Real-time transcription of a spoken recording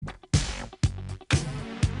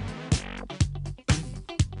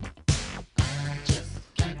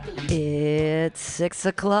It's 6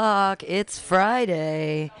 o'clock. It's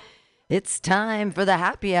Friday. It's time for the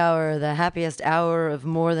happy hour, the happiest hour of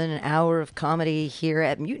more than an hour of comedy here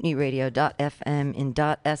at MutinyRadio.fm in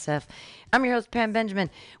 .sf. I'm your host, Pam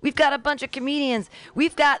Benjamin. We've got a bunch of comedians.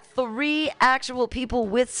 We've got 3 actual people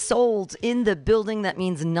with souls in the building. That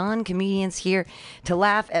means non-comedians here to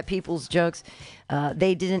laugh at people's jokes.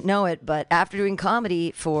 They didn't know it, but after doing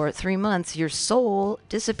comedy for 3 months, your soul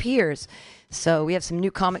disappears. So we have some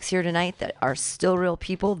new comics here tonight that are still real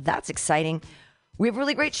people. That's exciting. We have a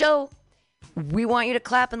really great show. We want you to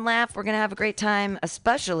clap and laugh. We're going to have a great time,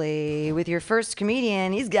 especially with your first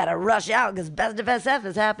comedian. He's got to rush out because Best of SF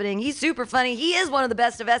is happening. He's super funny. He is one of the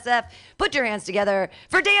best of SF. Put your hands together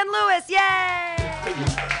for Dan Lewis. Yay!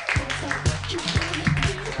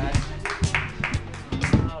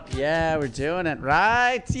 Yeah, we're doing it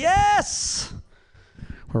right. Yes!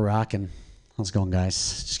 We're rocking. How's it going, guys?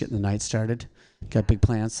 Just getting the night started. Got big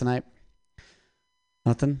plans tonight?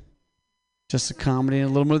 Nothing? Just a comedy and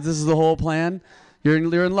a little more. This is the whole plan. You're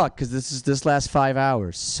in luck because this lasts 5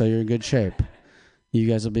 hours, so you're in good shape. You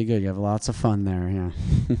guys will be good. You have lots of fun there.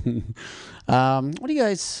 Yeah. What do you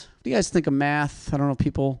guys think of math? I don't know.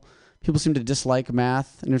 People seem to dislike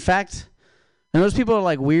math, and in fact, I notice people are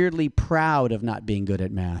like weirdly proud of not being good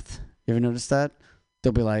at math. You ever notice that?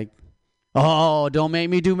 They'll be like, "Oh, don't make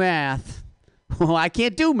me do math. Oh, I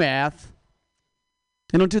can't do math."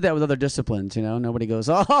 They don't do that with other disciplines, you know. Nobody goes,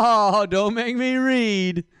 "Oh, don't make me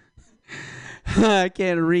read. I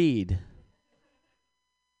can't read."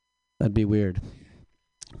 That'd be weird.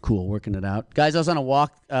 Cool, working it out. Guys, I was on a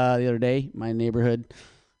walk the other day, my neighborhood,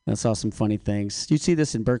 and I saw some funny things. You see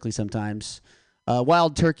this in Berkeley sometimes.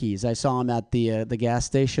 Wild turkeys. I saw them at the gas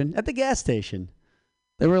station. At the gas station.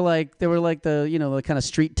 They were like the, you know, the kind of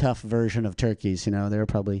street tough version of turkeys, you know. They were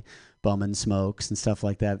probably bumming smokes and stuff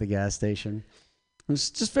like that at the gas station.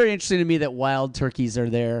 It's just very interesting to me that wild turkeys are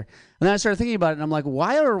there. And then I started thinking about it, and I'm like,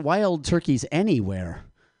 why are wild turkeys anywhere?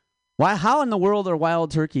 How in the world are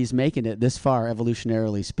wild turkeys making it this far,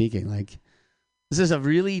 evolutionarily speaking? Like, this is a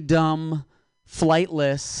really dumb,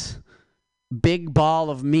 flightless, big ball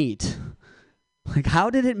of meat. Like, how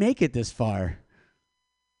did it make it this far?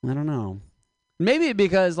 I don't know. Maybe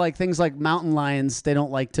because, like, things like mountain lions, they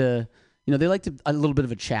don't like to... You know, they like a little bit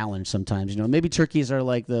of a challenge sometimes, you know. Maybe turkeys are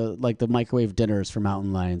like the microwave dinners for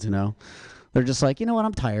mountain lions, you know. They're just like, you know what,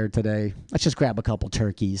 I'm tired today. Let's just grab a couple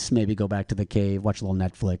turkeys, maybe go back to the cave, watch a little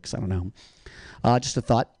Netflix. I don't know. Just a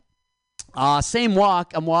thought. Same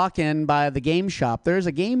walk. I'm walking by the game shop. There's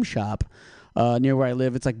a game shop near where I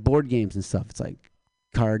live. It's like board games and stuff. It's like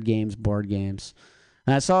card games, board games.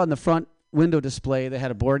 And I saw in the front window display they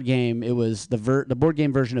had a board game. It was the board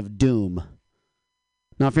game version of Doom.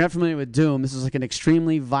 Now, if you're not familiar with Doom, this is like an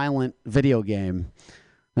extremely violent video game.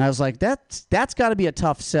 And I was like, that's got to be a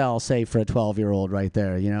tough sell, say, for a 12-year-old right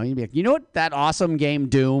there. You know, you'd be like, you know what, that awesome game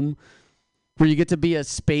Doom, where you get to be a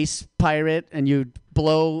space pirate and you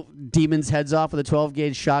blow demons' heads off with a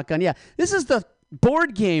 12-gauge shotgun. Yeah, this is the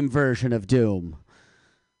board game version of Doom.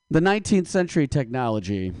 The 19th century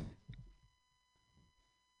technology.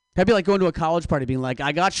 That'd be like going to a college party being like,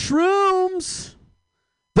 I got shrooms!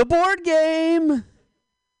 The board game!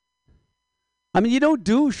 I mean, you don't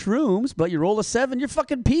do shrooms, but you roll a 7, you're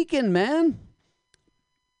fucking peaking, man.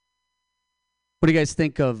 What do you guys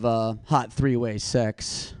think of hot three-way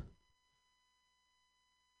sex?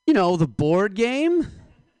 You know, the board game?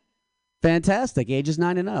 Fantastic. Ages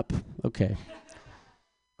 9 and up. Okay.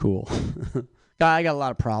 Cool. I got a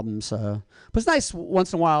lot of problems. But it's nice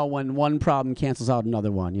once in a while when one problem cancels out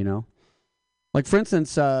another one, you know? Like, for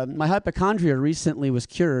instance, my hypochondria recently was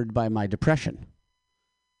cured by my depression.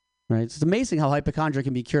 Right? It's amazing how hypochondria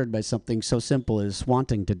can be cured by something so simple as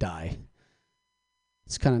wanting to die.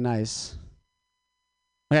 It's kind of nice.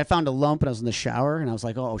 Like, I found a lump and I was in the shower and I was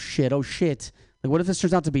like, oh shit. Like, what if this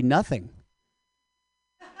turns out to be nothing?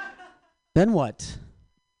 Then what?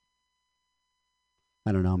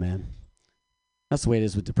 I don't know, man. That's the way it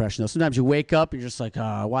is with depression, though. Sometimes you wake up and you're just like,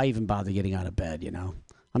 why even bother getting out of bed, you know?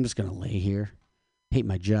 I'm just going to lay here. Hate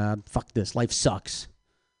my job. Fuck this. Life sucks.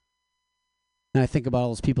 And I think about all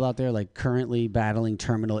those people out there like currently battling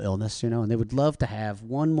terminal illness, you know, and they would love to have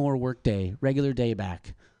one more work day, regular day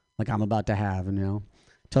back, like I'm about to have, and, you know,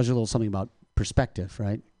 tells you a little something about perspective,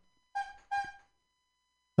 right?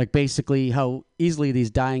 Like basically how easily these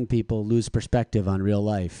dying people lose perspective on real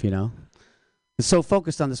life, you know? They're so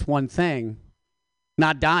focused on this one thing,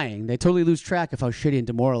 not dying, they totally lose track of how shitty and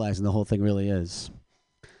demoralizing the whole thing really is.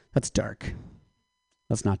 That's dark.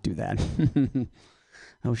 Let's not do that.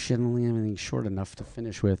 Oh shit, I only have anything short enough to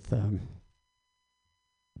finish with.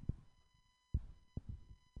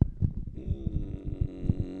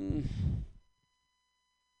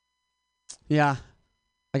 Yeah.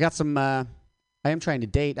 I got some, I am trying to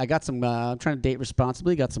date. I got some, I'm trying to date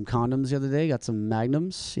responsibly. Got some condoms the other day. Got some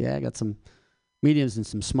magnums. Yeah, I got some mediums and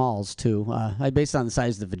some smalls, too. I based on the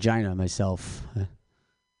size of the vagina myself.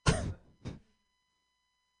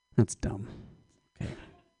 That's dumb. Okay.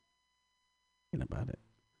 Thinking about it.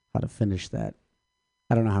 How to finish that.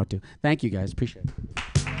 I don't know how to. Thank you, guys. Appreciate it.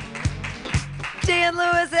 Dan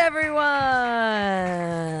Lewis, everyone!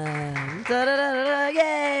 Da-da-da-da-da.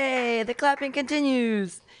 Yay! The clapping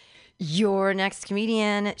continues. Your next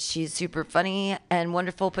comedian, she's super funny and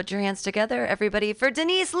wonderful. Put your hands together, everybody, for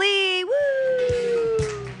Denise Lee! Woo!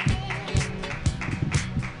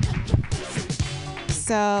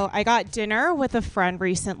 So I got dinner with a friend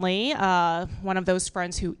recently, one of those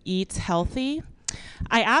friends who eats healthy.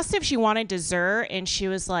 I asked if she wanted dessert, and she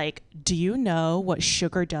was like, do you know what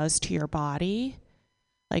sugar does to your body?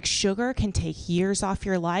 Like, sugar can take years off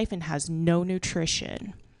your life and has no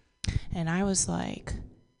nutrition. And I was like,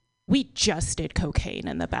 we just did cocaine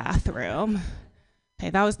in the bathroom. Okay,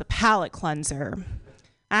 that was the palate cleanser.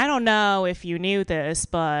 I don't know if you knew this,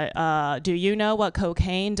 but do you know what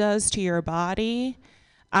cocaine does to your body?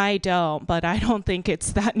 I don't, but I don't think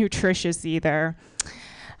it's that nutritious either.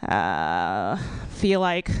 Feel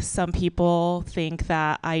like some people think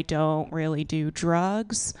that I don't really do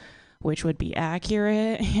drugs, which would be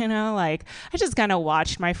accurate, you know, like I just kind of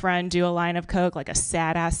watched my friend do a line of coke, like a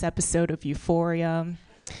sad ass episode of Euphoria.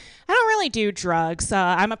 I don't really do drugs.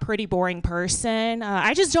 I'm a pretty boring person.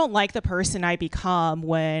 I just don't like the person I become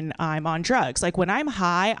when I'm on drugs. Like when I'm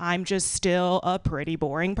high, I'm just still a pretty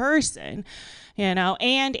boring person, you know,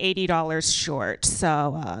 and $80 short.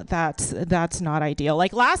 So that's not ideal.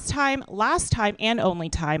 Like last time and only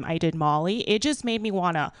time I did Molly, it just made me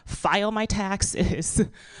want to file my taxes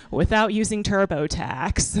without using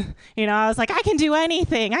TurboTax. You know, I was like, I can do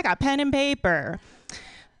anything. I got pen and paper.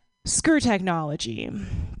 Screw technology.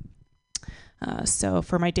 So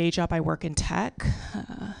for my day job, I work in tech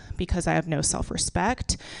because I have no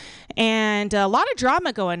self-respect. And a lot of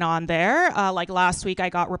drama going on there. Like last week, I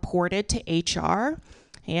got reported to HR.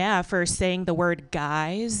 Yeah, for saying the word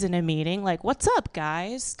guys in a meeting. Like, what's up,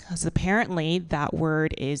 guys? Because apparently that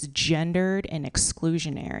word is gendered and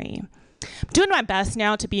exclusionary. I'm doing my best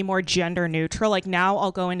now to be more gender neutral. Like now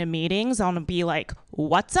I'll go into meetings, I'll be like,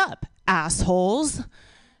 what's up, assholes?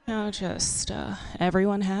 No, just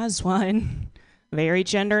everyone has one. Very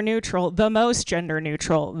gender neutral, the most gender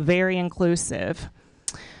neutral, very inclusive.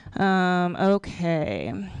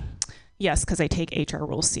 Okay. Yes, because I take HR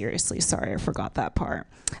rules seriously. Sorry, I forgot that part.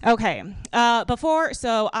 Okay.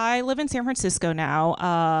 So I live in San Francisco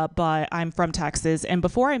now, but I'm from Texas. And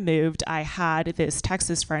before I moved, I had this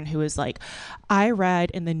Texas friend who was like, I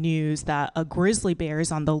read in the news that a grizzly bear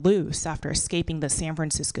is on the loose after escaping the San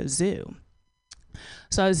Francisco Zoo.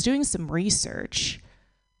 So I was doing some research,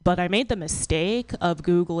 but I made the mistake of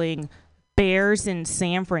Googling bears in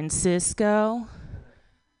San Francisco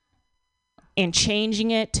and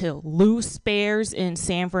changing it to loose bears in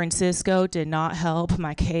San Francisco did not help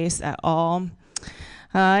my case at all.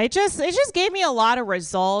 It just gave me a lot of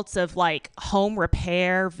results of like home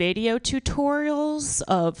repair video tutorials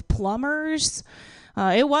of plumbers.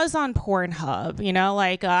 It was on Pornhub, you know,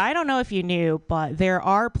 like, I don't know if you knew, but there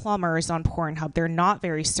are plumbers on Pornhub. They're not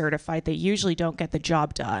very certified. They usually don't get the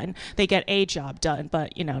job done. They get a job done,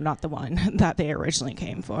 but, you know, not the one that they originally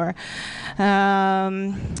came for.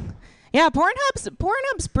 Yeah,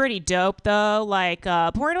 Pornhub's pretty dope though. Like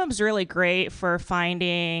Pornhub's really great for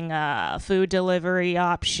finding food delivery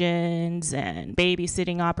options and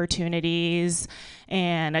babysitting opportunities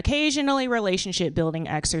and occasionally relationship building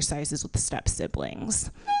exercises with step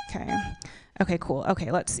siblings. Okay, cool.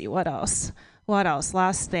 Okay, let's see what else.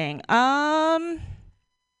 Last thing.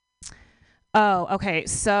 Oh, okay.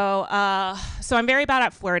 So I'm very bad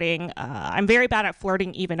at flirting. I'm very bad at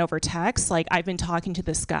flirting even over text. Like I've been talking to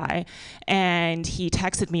this guy and he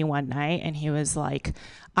texted me one night and he was like,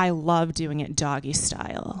 I love doing it doggy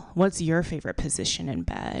style. What's your favorite position in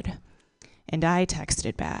bed? And I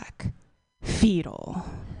texted back, fetal.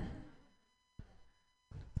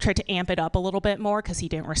 Tried to amp it up a little bit more because he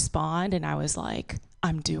didn't respond. And I was like,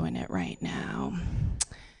 I'm doing it right now.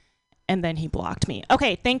 And then he blocked me.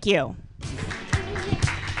 Okay, thank you.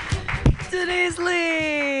 Denise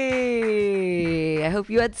Lee! I hope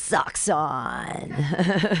you had socks on.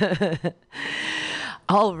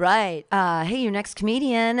 All right. Hey, your next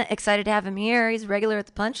comedian. Excited to have him here. He's regular at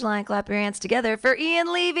the Punchline. Clap your hands together for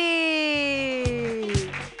Ian Levy.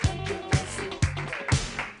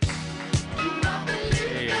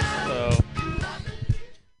 Hey, hello.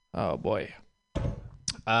 Oh boy.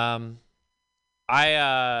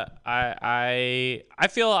 I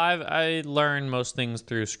feel I learn most things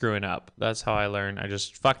through screwing up. That's how I learn. I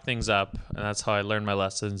just fuck things up, and that's how I learn my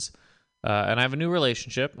lessons. And I have a new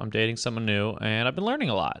relationship. I'm dating someone new, and I've been learning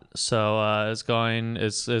a lot. So it's going.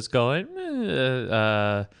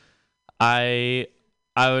 I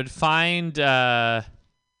would find. I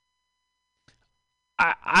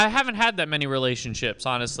haven't had that many relationships,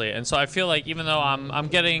 honestly, and so I feel like even though I'm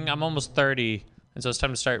almost 30. And so it's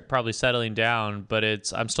time to start probably settling down, but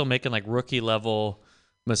I'm still making like rookie level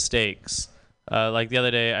mistakes. Like the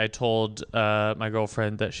other day, I told my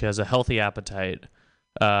girlfriend that she has a healthy appetite,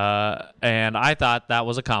 and I thought that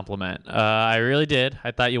was a compliment. I really did.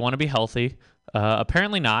 I thought you want to be healthy.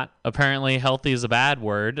 Apparently not. Apparently healthy is a bad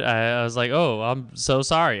word. I was like, oh, I'm so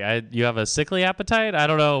sorry. You have a sickly appetite? I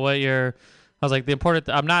don't know what you're... I was like,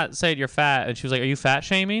 I'm not saying you're fat. And she was like, are you fat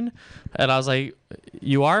shaming? And I was like,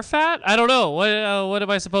 you are fat? I don't know. What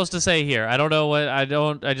am I supposed to say here? I don't know I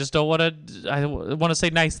just don't want to, I want to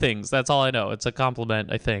say nice things. That's all I know. It's a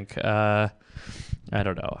compliment, I think. I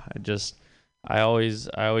don't know. I always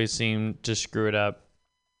seem to screw it up.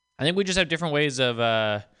 I think we just have different ways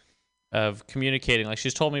of communicating. Like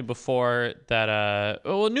she's told me before that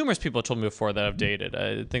numerous people have told me before that I've dated.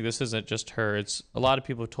 I think this isn't just her. It's a lot of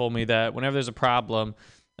people have told me that whenever there's a problem,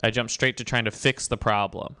 I jump straight to trying to fix the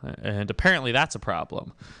problem. And apparently that's a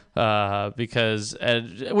problem.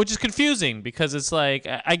 Which is confusing because it's like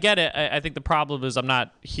I get it. I think the problem is I'm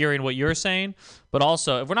not hearing what you're saying, but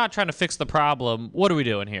also if we're not trying to fix the problem, what are we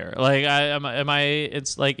doing here? Like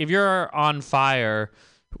it's like if you're on fire,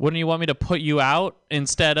 wouldn't you want me to put you out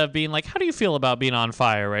instead of being like, how do you feel about being on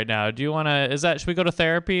fire right now? Do you want to, should we go to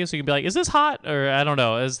therapy? So you can be like, is this hot? Or I don't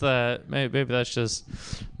know. Maybe that's just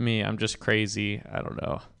me. I'm just crazy. I don't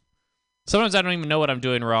know. Sometimes I don't even know what I'm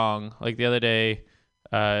doing wrong. Like the other day,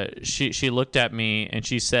 she looked at me and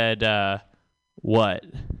she said, what?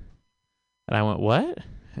 And I went, what?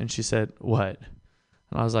 And she said, what?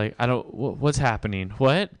 And I was like, what's happening?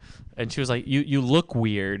 What? And she was like, you look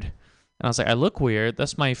weird. And I was like, I look weird.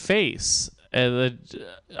 That's my face. And then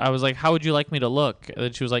I was like, how would you like me to look? And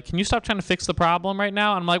then she was like, can you stop trying to fix the problem right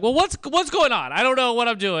now? And I'm like, well, what's going on? I don't know what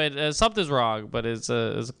I'm doing. Something's wrong, but it's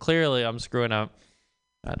clearly I'm screwing up.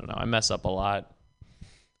 I don't know. I mess up a lot.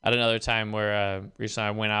 I had another time where recently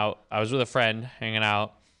I went out. I was with a friend hanging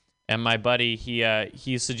out, and my buddy,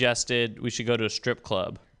 he suggested we should go to a strip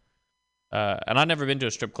club. And I'd never been to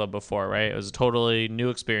a strip club before, right? It was a totally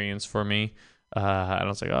new experience for me. And I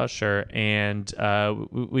was like, oh, sure. And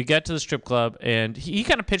we get to the strip club, and he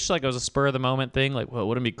kind of pitched like it was a spur of the moment thing. Like, well,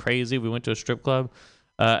 wouldn't it be crazy if we went to a strip club?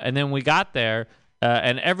 And then we got there,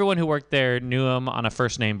 and everyone who worked there knew him on a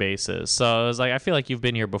first name basis. So I was like, I feel like you've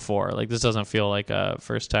been here before. Like, this doesn't feel like a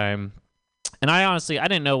first time. And I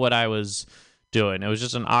didn't know what I was doing. It was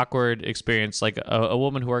just an awkward experience. Like a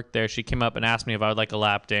woman who worked there, she came up and asked me if I would like a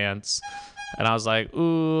lap dance. And I was like,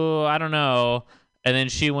 ooh, I don't know. And then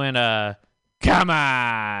she went, come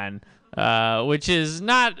on, which is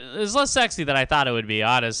less sexy than I thought it would be,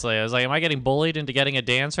 honestly. I was like, am I getting bullied into getting a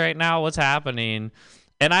dance right now? What's happening?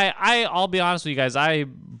 And I'll be honest with you guys, I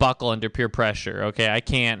buckle under peer pressure, okay? I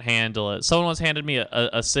can't handle it. Someone once handed me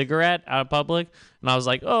a cigarette out of public, and I was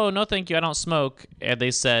like, oh, no, thank you, I don't smoke. And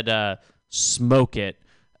they said, smoke it.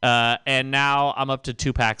 And now I'm up to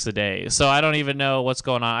 2 packs a day. So I don't even know what's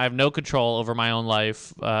going on. I have no control over my own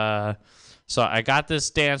life. So I got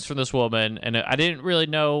this dance from this woman, and I didn't really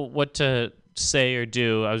know what to say or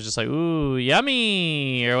do. I was just like, ooh,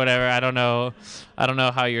 yummy, or whatever. I don't know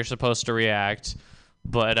how you're supposed to react.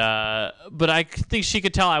 But I think she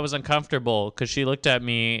could tell I was uncomfortable because she looked at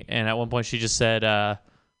me, and at one point she just said,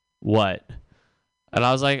 what? And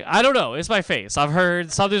I was like, I don't know. It's my face. I've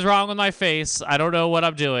heard something's wrong with my face. I don't know what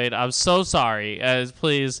I'm doing. I'm so sorry.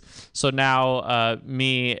 Please. So now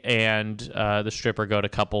me and the stripper go to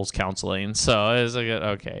couples counseling. So it's like,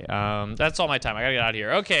 okay. That's all my time. I got to get out of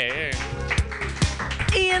here. Okay.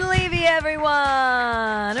 Ian Levy,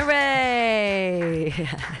 everyone. Hooray.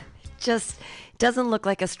 Just doesn't look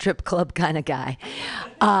like a strip club kind of guy.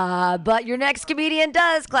 But your next comedian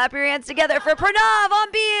does. Clap your hands together for Pranav on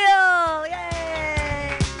Beal. Yay.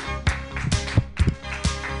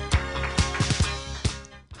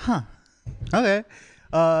 Huh. Okay.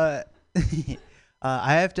 I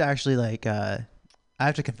have to actually I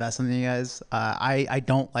have to confess something to you guys. I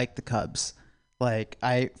don't like the Cubs. Like,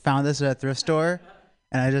 I found this at a thrift store,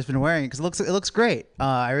 and I've just been wearing it because it looks great.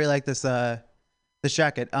 I really like this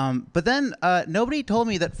jacket. But then nobody told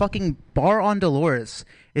me that fucking Bar on Dolores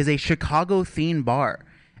is a Chicago themed bar,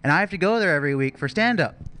 and I have to go there every week for stand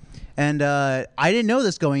up. And I didn't know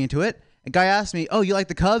this going into it. A guy asked me, "Oh, you like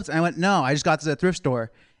the Cubs?" And I went, "No, I just got this at a thrift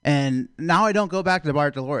store." And now I don't go back to the bar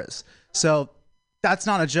at Dolores. So that's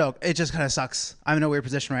not a joke. It just kind of sucks. I'm in a weird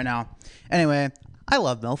position right now. Anyway, I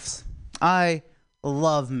love MILFs. I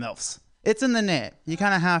love MILFs. It's in the name. You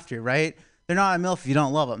kind of have to, right? They're not a MILF if you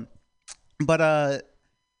don't love them. But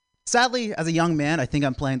sadly, as a young man, I think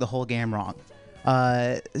I'm playing the whole game wrong.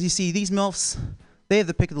 You see, these MILFs, they have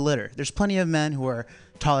the pick of the litter. There's plenty of men who are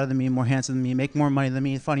taller than me, more handsome than me, make more money than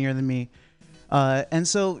me, funnier than me. And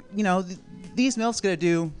so, you know, these MILFs get to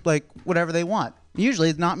do, like, whatever they want. Usually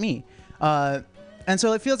it's not me. And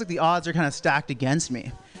so it feels like the odds are kind of stacked against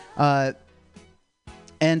me. And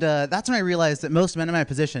that's when I realized that most men in my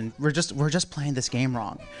position, we're just playing this game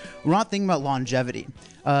wrong. We're not thinking about longevity.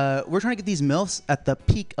 We're trying to get these MILFs at the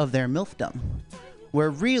peak of their MILFdom,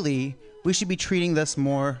 where really we should be treating this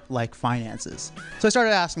more like finances. So I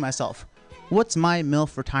started asking myself, what's my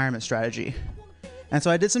MILF retirement strategy? And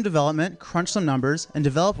so I did some development, crunched some numbers, and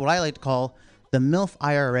developed what I like to call the MILF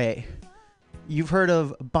IRA. You've heard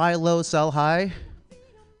of buy low, sell high?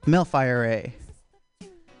 MILF IRA.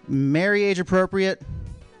 Marry age appropriate,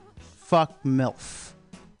 fuck MILF.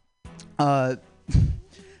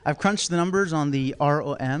 I've crunched the numbers on the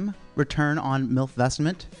ROM, return on MILF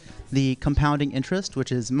investment, the compounding interest,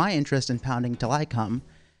 which is my interest in pounding till I come,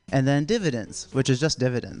 and then dividends, which is just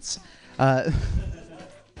dividends.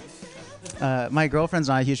 My girlfriend's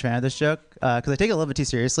not a huge fan of this joke because I take it a little bit too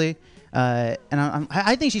seriously. And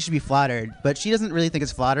I think she should be flattered, but she doesn't really think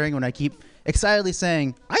it's flattering when I keep excitedly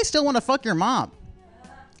saying, I still want to fuck your mom.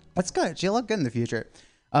 That's good. She'll look good in the future.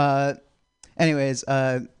 Anyways,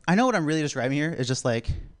 I know what I'm really describing here is just like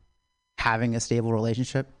having a stable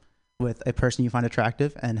relationship with a person you find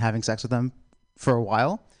attractive and having sex with them for a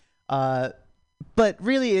while. But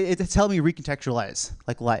really, it's helped me recontextualize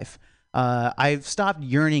like life. I've stopped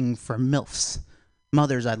yearning for MILFs,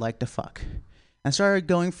 mothers I'd like to fuck, and started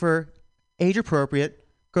going for age-appropriate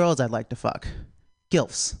girls I'd like to fuck,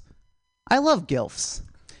 GILFs. I love GILFs.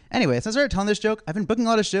 Anyway, since I started telling this joke, I've been booking a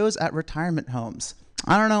lot of shows at retirement homes.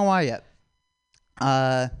 I don't know why yet.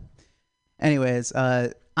 Anyways,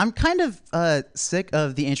 I'm kind of sick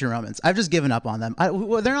of the ancient Romans. I've just given up on them.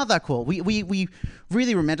 Well, they're not that cool. We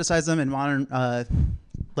really romanticize them in modern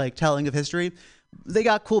like telling of history. They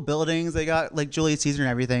got cool buildings. They got like Julius Caesar and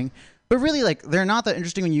everything. But really, like, they're not that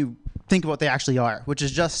interesting when you think about what they actually are, which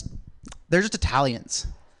is just, they're just Italians.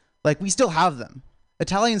 Like, we still have them.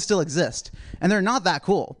 Italians still exist. And they're not that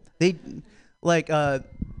cool. They, like,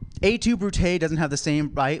 A2 Brute doesn't have the same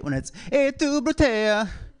bite when it's A2 Brute.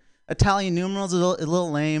 Italian numerals is a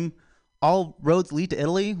little lame. All roads lead to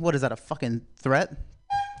Italy. What is that, a fucking threat?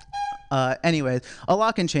 Anyways, a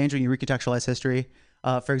lot can change when you recontextualize history.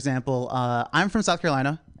 For example, I'm from South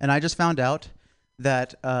Carolina, and I just found out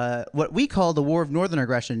that what we call the War of Northern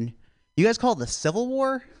Aggression, you guys call it the Civil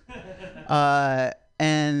War?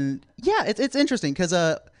 And yeah, it's interesting because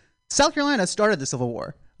South Carolina started the Civil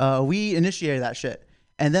War. We initiated that shit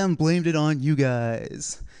and then blamed it on you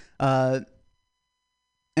guys.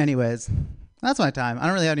 Anyways, that's my time. I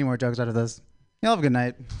don't really have any more jokes out of this. Y'all have a good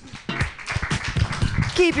night.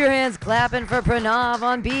 Keep your hands clapping for Pranav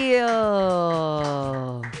on Beal.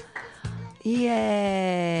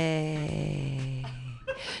 Yay.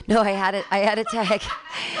 No, I had a tag.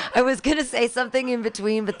 I was going to say something in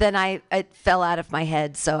between, but then it fell out of my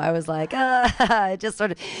head. So I was like, it just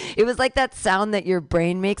sort of, it was like that sound that your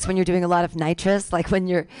brain makes when you're doing a lot of nitrous. Like when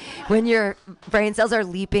your brain cells are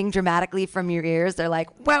leaping dramatically from your ears, they're like,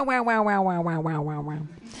 wow, wow, wow, wow, wow, wow, wow, wow, wow.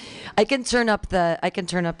 I can turn up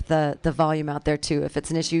the volume out there too if it's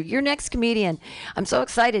an issue. Your next comedian, I'm so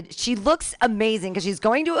excited. She looks amazing because she's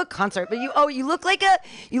going to a concert. But you look like a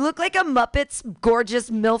Muppets gorgeous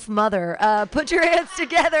MILF mother. Put your hands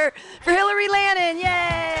together for Hillary Lannon.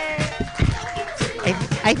 Yay!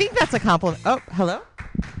 I think that's a compliment. Oh, hello?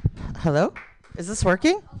 Hello? Is this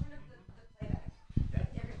working?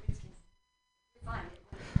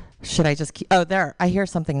 Should I just keep? Oh, there. I hear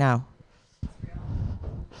something now.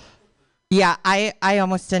 Yeah, I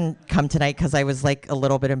almost didn't come tonight because I was like a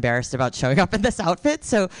little bit embarrassed about showing up in this outfit.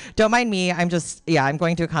 So don't mind me. I'm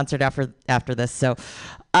going to a concert after this. So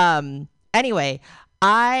anyway,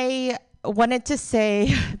 I wanted to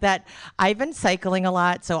say that I've been cycling a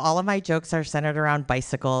lot. So all of my jokes are centered around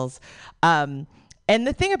bicycles. And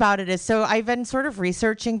the thing about it is, so I've been sort of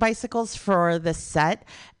researching bicycles for this set.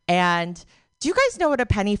 And do you guys know what a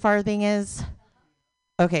penny farthing is?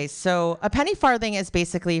 Okay, so a penny farthing is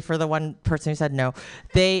basically, for the one person who said no,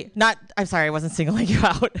 I'm sorry, I wasn't singling you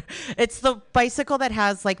out. It's the bicycle that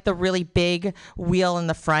has like the really big wheel in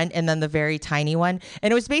the front and then the very tiny one.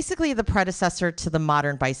 And it was basically the predecessor to the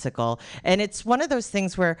modern bicycle. And it's one of those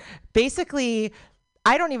things where basically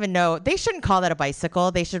I don't even know. They shouldn't call that a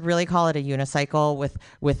bicycle. They should really call it a unicycle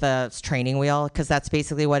with a training wheel, because that's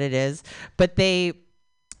basically what it is. But they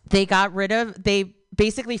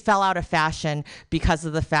basically fell out of fashion because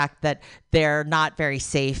of the fact that they're not very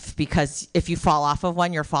safe, because if you fall off of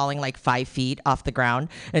one, you're falling like 5 feet off the ground.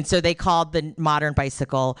 And so they called the modern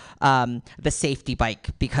bicycle the safety bike,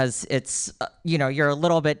 because it's, you're a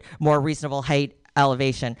little bit more reasonable height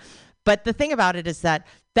elevation. But the thing about it is that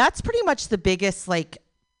that's pretty much the biggest like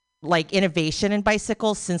innovation in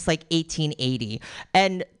bicycles since like 1880.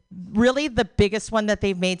 And really the biggest one that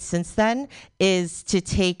they've made since then is to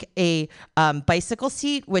take a bicycle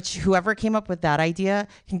seat, which whoever came up with that idea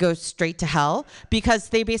can go straight to hell, because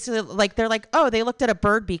they basically they looked at a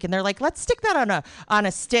bird beak and they're like, let's stick that on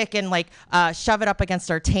a stick and shove it up against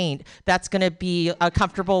our taint. That's going to be a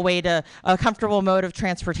comfortable mode of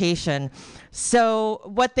transportation. So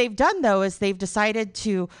what they've done, though, is they've decided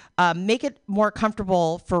to make it more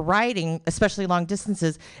comfortable for riding, especially long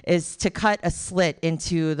distances, is to cut a slit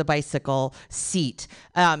into the bicycle seat.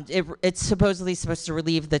 It's supposedly supposed to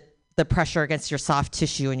relieve the pressure against your soft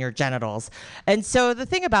tissue and your genitals. And so the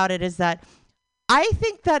thing about it is that I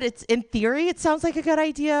think that in theory, it sounds like a good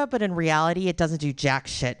idea, but in reality, it doesn't do jack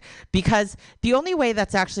shit. Because the only way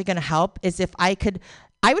that's actually going to help is if I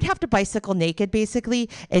would have to bicycle naked, basically,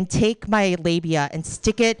 and take my labia and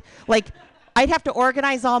stick it, I'd have to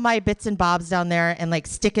organize all my bits and bobs down there and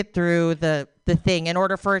stick it through the thing in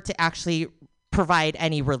order for it to actually provide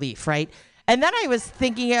any relief, right? And then I was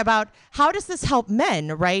thinking about, how does this help men,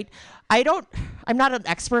 right? I'm not an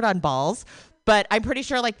expert on balls, but I'm pretty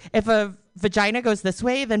sure if a vagina goes this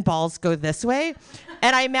way, then balls go this way.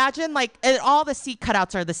 And I imagine and all the seat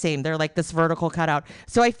cutouts are the same. They're this vertical cutout.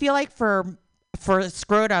 So I feel like for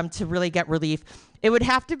scrotum to really get relief, it would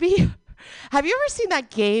have to be, have you ever seen that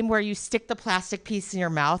game where you stick the plastic piece in your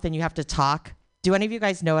mouth and you have to talk? Do any of you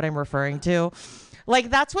guys know what I'm referring to?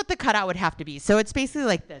 That's what the cutout would have to be. So it's basically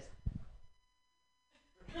like this.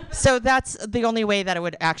 So that's the only way that it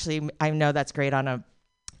would actually, I know that's great on a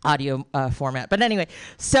audio format. But anyway,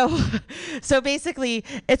 so basically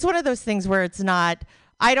it's one of those things where it's not,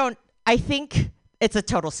 I think it's a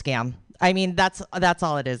total scam. I mean, that's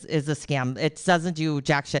all it is a scam. It doesn't do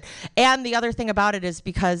jack shit. And the other thing about it is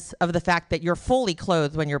because of the fact that you're fully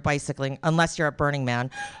clothed when you're bicycling, unless you're at Burning Man.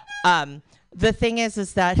 The thing is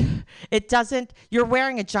that you're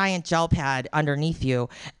wearing a giant gel pad underneath you.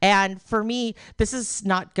 And for me, this is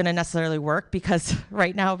not going to necessarily work because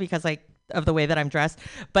of the way that I'm dressed.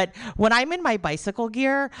 But when I'm in my bicycle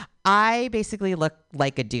gear, I basically look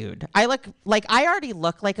like a dude. I already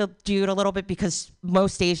look like a dude a little bit because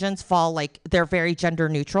most Asians they're very gender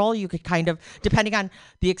neutral. You could kind of, depending on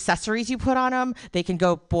the accessories you put on them, they can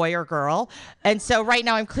go boy or girl. And so right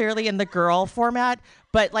now I'm clearly in the girl format,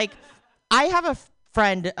 but I have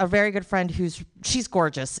a very good friend she's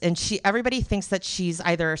gorgeous, and everybody thinks that she's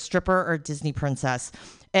either a stripper or a Disney princess.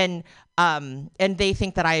 And they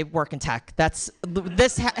think that I work in tech.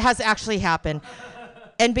 This has actually happened.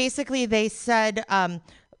 And basically they said,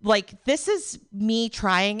 this is me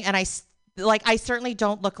trying, and I certainly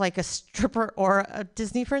don't look like a stripper or a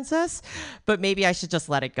Disney princess, but maybe I should just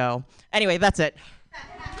let it go. Anyway, that's it.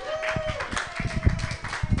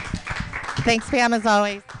 Thanks, Pam, as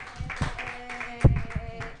always.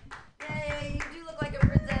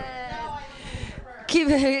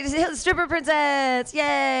 Stripper princess,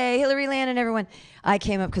 yay! Hillary Land and everyone. I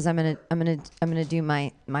came up because I'm gonna do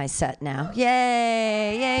my set now.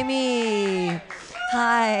 Yay me!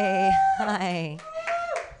 Hi,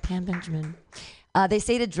 Pam Benjamin. They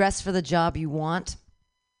say to dress for the job you want,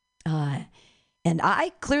 and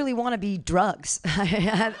I clearly want to be drugs.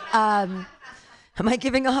 Am I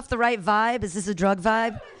giving off the right vibe? Is this a drug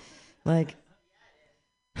vibe?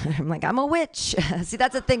 I'm a witch. See,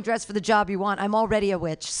 that's the thing, dress for the job you want. I'm already a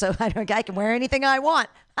witch, so I can wear anything I want.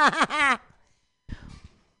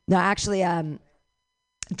 No, actually,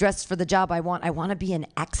 dressed for the job I want to be an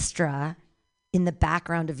extra in the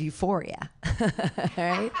background of Euphoria.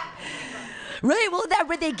 Right? Right, well, that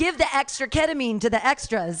where they give the extra ketamine to the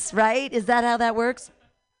extras, right? Is that how that works?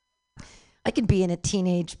 I can be in a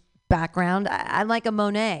teenage background. I'm like a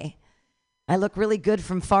Monet. I look really good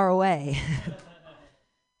from far away.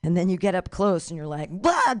 And then you get up close and you're like,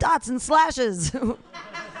 blah, dots and slashes.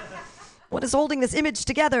 What is holding this image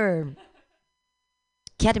together?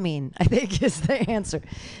 Ketamine, I think, is the answer.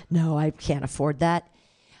 No, I can't afford that.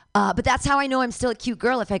 But that's how I know I'm still a cute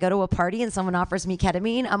girl. If I go to a party and someone offers me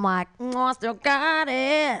ketamine, I'm like, I still got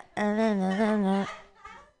it.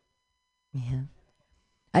 Yeah.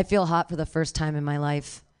 I feel hot for the first time in my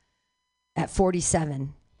life at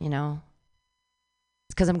 47,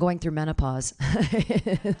 because I'm going through menopause.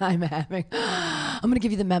 I'm going to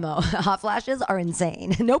give you the memo. Hot flashes are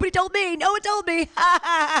insane. Nobody told me. No one told me.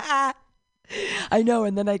 I know,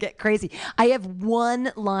 and then I get crazy. I have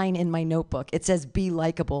one line in my notebook. It says, be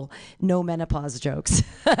likable. No menopause jokes.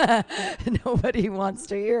 Nobody wants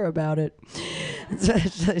to hear about it.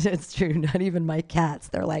 It's true. Not even my cats.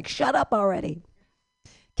 They're like, shut up already.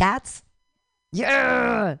 Cats?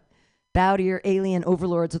 Yeah! Bow to your alien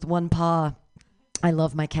overlords with one paw. I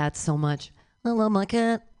love my cats so much. I love my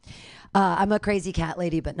cat. I'm a crazy cat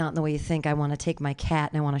lady, but not in the way you think. I want to take my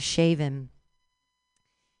cat and I want to shave him.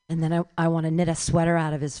 And then I want to knit a sweater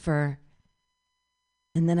out of his fur.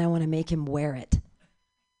 And then I want to make him wear it.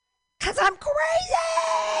 Because I'm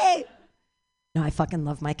crazy! No, I fucking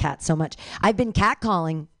love my cat so much. I've been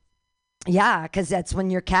catcalling. Yeah, because that's when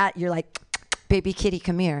your cat, you're like, baby kitty,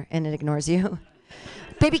 come here. And it ignores you.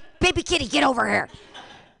 Baby kitty, get over here.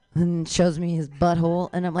 And shows me his butthole.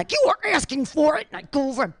 And I'm like, you were asking for it. And I go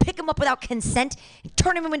over and pick him up without consent. And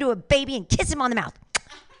turn him into a baby and kiss him on the mouth.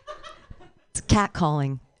 It's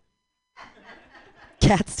catcalling.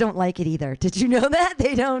 Cats don't like it either. Did you know that?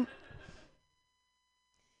 They don't.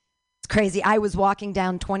 It's crazy. I was walking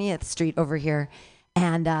down 20th Street over here,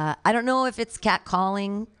 and I don't know if it's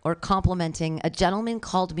catcalling or complimenting. A gentleman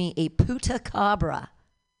called me a puta cabra.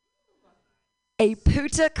 A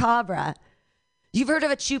puta cabra. You've heard of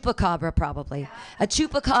a chupacabra, probably. A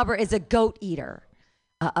chupacabra is a goat eater.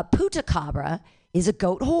 A puta cabra is a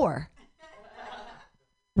goat whore.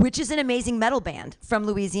 Which is an amazing metal band from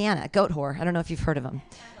Louisiana, Goat Whore. I don't know if you've heard of them.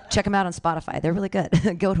 Check them out on Spotify. They're really good.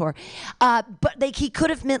 Goat Whore. But he could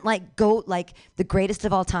have meant like goat, like the greatest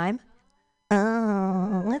of all time.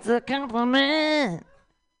 Oh, it's a compliment.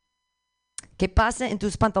 ¿Qué pasa en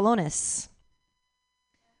tus pantalones?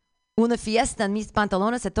 Una fiesta en mis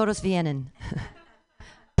pantalones y todos vienen.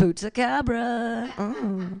 Puta cabra.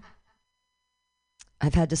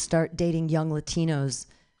 I've had to start dating young Latinos.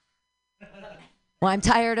 Well, I'm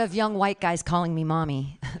tired of young white guys calling me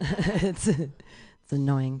mommy. It's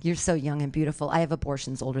annoying. You're so young and beautiful. I have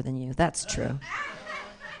abortions older than you. That's true.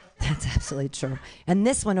 That's absolutely true. And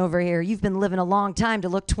this one over here, you've been living a long time to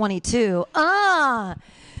look 22.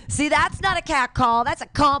 See, that's not a cat call. That's a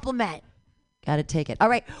compliment. Got to take it. All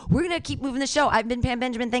right, we're going to keep moving the show. I've been Pam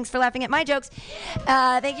Benjamin. Thanks for laughing at my jokes.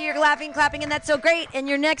 Thank you. You're laughing, clapping, and that's so great. And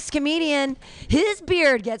your next comedian, his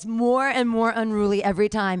beard gets more and more unruly every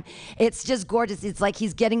time. It's just gorgeous. It's like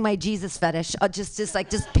he's getting my Jesus fetish,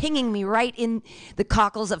 just pinging me right in the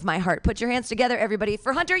cockles of my heart. Put your hands together, everybody,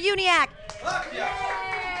 for Hunter Uniac.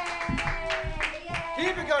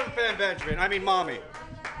 Keep it going, Pam Benjamin. I mean, mommy.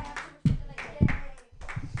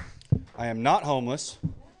 I am not homeless.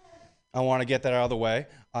 I want to get that out of the way.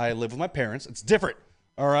 I live with my parents. It's different,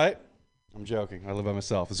 all right? I'm joking. I live by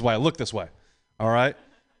myself. This is why I look this way, all right?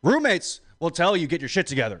 Roommates will tell you, get your shit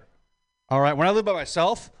together, all right? When I live by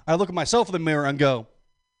myself, I look at myself in the mirror and go,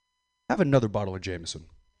 have another bottle of Jameson.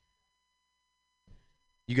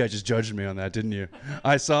 You guys just judged me on that, didn't you?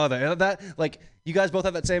 I saw that. Like, you guys both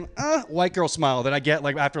have that same white girl smile that I get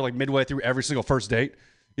like after like midway through every single first date,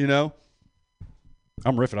 you know?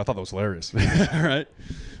 I'm riffing. I thought that was hilarious, all right?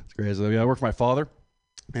 Crazy. I work for my father,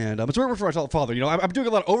 and it's work for my father. You know, I'm doing a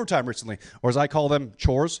lot of overtime recently, or as I call them,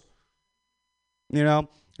 chores. You know,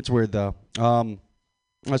 it's weird though.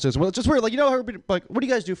 It's just weird. Like, you know, like, what do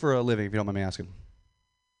you guys do for a living? If you don't mind me asking.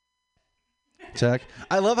 Tech.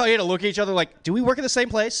 I love how you had to look at each other. Like, do we work at the same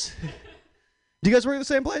place? Do you guys work at the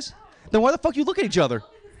same place? Then why the fuck you look at each other?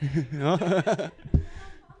 You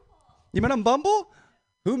met on Bumble?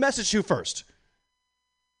 Who messaged you first?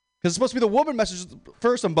 Because it's supposed to be the woman message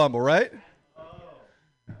first on Bumble, right?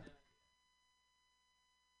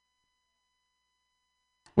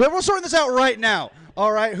 Well, we're sorting this out right now.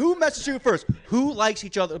 All right, who messaged you first? Who likes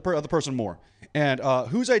each other, the other person more? And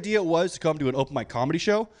whose idea it was to come to an open mic comedy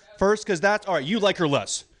show first? Because that's, all right, you like her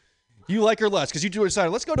less. You like her less because you two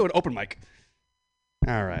decided, let's go to an open mic.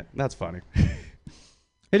 All right, that's funny. Hey,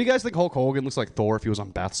 do you guys think Hulk Hogan looks like Thor if he was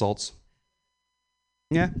on bath salts?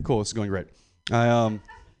 Yeah, cool, this is going great.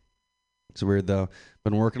 It's weird though.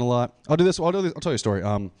 Been working a lot. I'll do this. I'll tell you a story.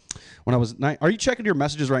 When I was 9, are you checking your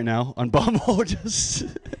messages right now on Bumble? Just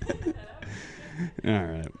all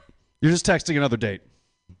right. You're just texting another date.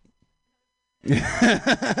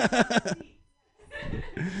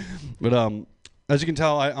 But as you can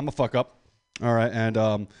tell, I'm a fuck up. All right. And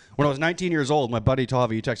when I was 19 years old, my buddy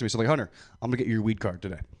Tavi, he texted me, said, like, Hunter, I'm gonna get you your weed card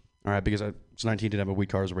today. All right, because I was 19, didn't have a weed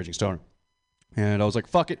card, I was a raging stoner. And I was like,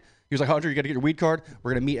 fuck it. He was like, Hunter, you got to get your weed card.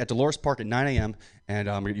 We're going to meet at Dolores Park at 9 a.m. And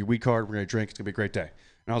I'm going to get your weed card. We're going to drink. It's going to be a great day.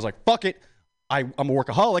 And I was like, fuck it. I'm a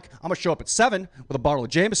workaholic. I'm going to show up at 7 with a bottle of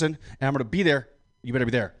Jameson, and I'm going to be there You better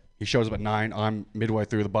be there. He shows up at 9. I'm midway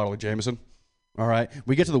through the bottle of Jameson. All right.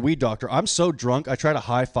 We get to the weed doctor. I'm so drunk, I try to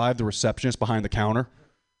high-five the receptionist behind the counter.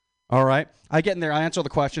 All right. I get in there. I answer all the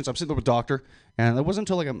questions. I'm sitting there with the doctor. And it wasn't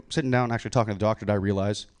until like I'm sitting down actually talking to the doctor that I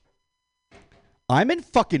realize I'm in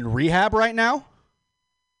fucking rehab right now.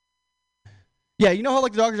 Yeah, you know how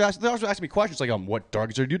like the doctors ask me questions like, what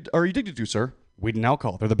drugs are you addicted to, sir? Weed and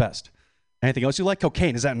alcohol. They're the best. Anything else you like?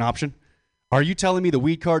 Cocaine. Is that an option? Are you telling me the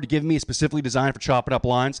weed card you give me is specifically designed for chopping up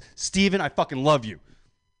lines? Steven, I fucking love you.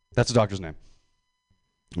 That's the doctor's name.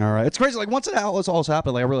 All right. It's crazy. Like, once all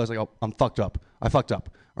happened, like, I realized, like, oh, I'm fucked up. I fucked up.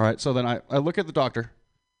 All right. So then I look at the doctor.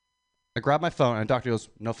 I grab my phone, and the doctor goes,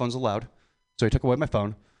 no phones allowed. So he took away my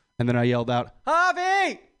phone. And then I yelled out,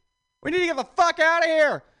 Javi, we need to get the fuck out of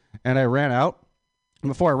here. And I ran out. And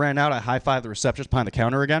before I ran out, I high-fived the receptionist behind the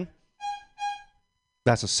counter again.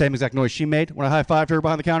 That's the same exact noise she made when I high-fived her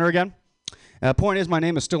behind the counter again. And the point is, my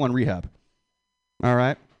name is still in rehab. All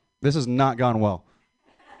right? This has not gone well.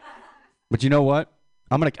 But you know what?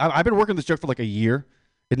 I've been working this joke for like a year.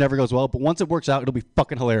 It never goes well, but once it works out, it'll be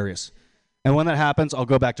fucking hilarious. And when that happens, I'll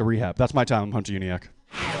go back to rehab. That's my time. I'm Hunter Uniac.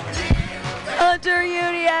 Hunter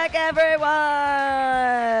Uniac, everyone!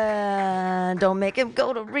 Don't make him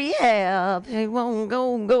go to rehab. He won't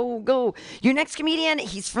go. Your next comedian,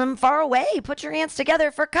 he's from far away. Put your hands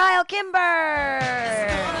together for Kyle Kimber.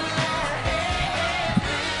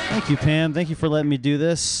 Thank you, Pam. Thank you for letting me do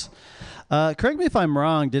this. Correct me if I'm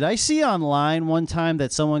wrong. Did I see online one time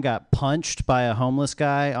that someone got punched by a homeless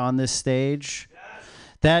guy on this stage?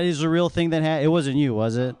 That is a real thing that happened. It wasn't you,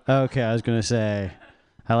 was it? Okay, I was going to say.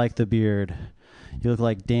 I like the beard. You look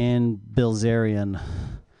like Dan Bilzerian.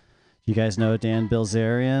 You guys know Dan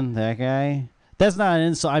Bilzerian? That guy? That's not an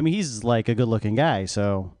insult. I mean, he's like a good-looking guy,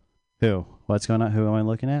 so who? What's going on? Who am I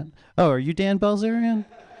looking at? Oh, are you Dan Bilzerian?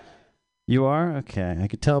 You are? Okay. I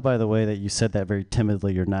could tell by the way that you said that very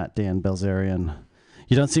timidly you're not Dan Bilzerian.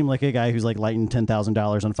 You don't seem like a guy who's like lighting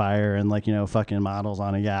 $10,000 on fire and like, fucking models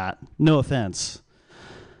on a yacht. No offense.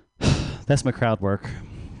 That's my crowd work.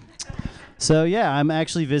 So, yeah, I'm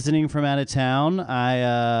actually visiting from out of town.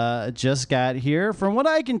 I just got here. From what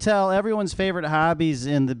I can tell, everyone's favorite hobbies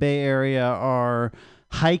in the Bay Area are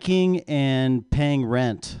hiking and paying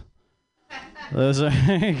rent. Those are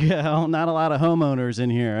not a lot of homeowners in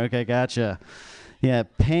here. Okay, gotcha. Yeah,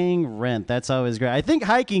 paying rent. That's always great. I think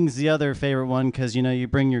hiking's the other favorite one because, you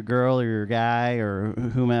bring your girl or your guy or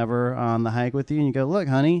whomever on the hike with you and you go, look,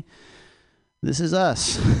 honey, this is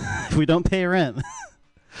us. We don't pay rent.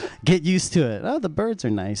 Get used to it. Oh, the birds are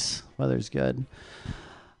nice. Weather's good.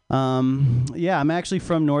 Yeah, I'm actually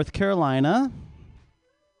from North Carolina.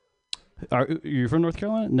 Are you from North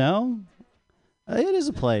Carolina? No? It is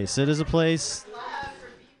a place. It is a place.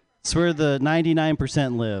 It's where the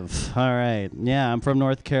 99% live. All right. Yeah, I'm from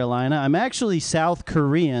North Carolina. I'm actually South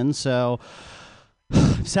Korean, so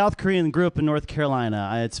South Korean grew up in North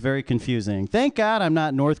Carolina. It's very confusing. Thank God I'm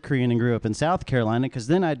not North Korean and grew up in South Carolina, because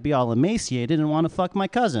then I'd be all emaciated and want to fuck my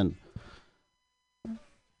cousin.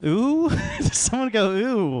 Ooh? Does someone go,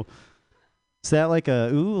 ooh? Is that like a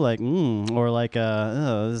ooh, like or like a,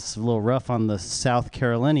 oh, this is a little rough on the South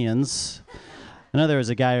Carolinians? I know there was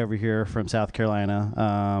a guy over here from South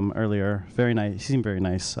Carolina earlier. Very nice. He seemed very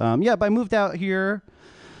nice. Yeah, but I moved out here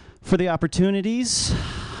for the opportunities.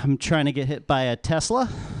 I'm trying to get hit by a Tesla.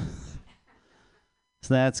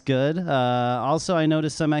 So that's good. Also, I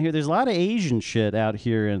noticed some out here. There's a lot of Asian shit out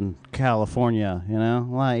here in California, A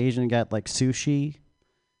lot of Asian got like sushi.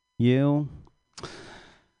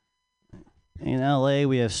 In LA,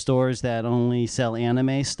 we have stores that only sell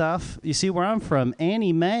anime stuff. You see, where I'm from,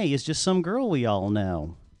 Annie Mae is just some girl we all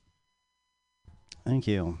know. Thank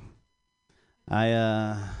you.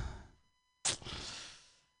 Yeah,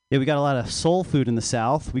 we got a lot of soul food in the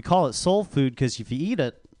South. We call it soul food because if you eat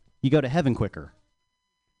it, you go to heaven quicker.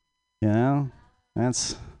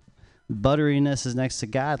 That's butteriness is next to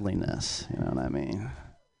godliness. You know what I mean?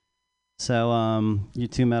 So, you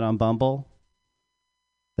two met on Bumble.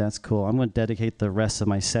 That's cool. I'm going to dedicate the rest of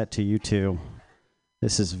my set to you two.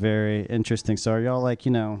 This is very interesting. So are y'all like,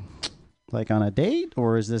 like on a date?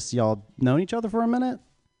 Or is this y'all known each other for a minute?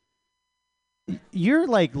 You're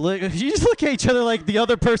like, you just look at each other like the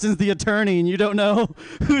other person's the attorney and you don't know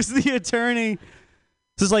who's the attorney.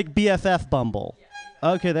 This is like BFF Bumble.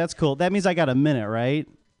 Okay, that's cool. That means I got a minute, right?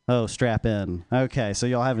 Oh, strap in. Okay, so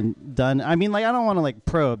y'all haven't done, I don't want to like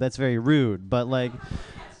probe. That's very rude, but like...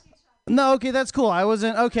 No, okay, that's cool.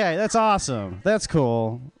 Okay, that's awesome. That's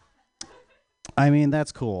cool.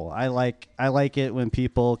 That's cool. I like it when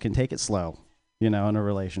people can take it slow, in a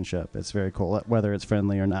relationship. It's very cool, whether it's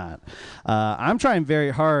friendly or not. I'm trying very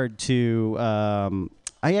hard to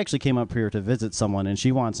I actually came up here to visit someone, and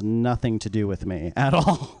she wants nothing to do with me at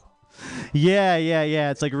all. Yeah.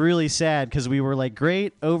 It's like really sad because we were like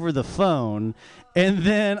great over the phone. And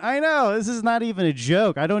then I know this is not even a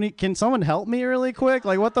joke. Can someone help me really quick?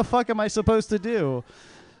 Like, what the fuck am I supposed to do?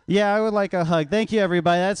 Yeah, I would like a hug. Thank you,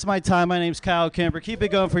 everybody. That's my time. My name's Kyle Kemper. Keep it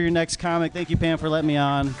going for your next comic. Thank you, Pam, for letting me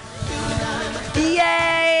on.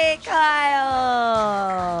 Yay, Kyle!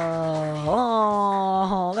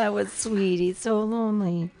 Oh, that was sweet. He's so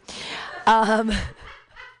lonely.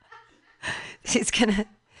 He's gonna.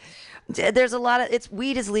 There's a lot of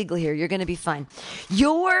weed is legal here. You're gonna be fine.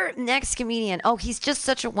 Your next comedian. Oh, he's just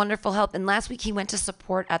such a wonderful help. And last week he went to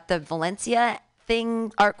support at the Valencia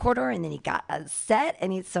art corridor, and then he got a set,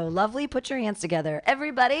 and he's so lovely. Put your hands together,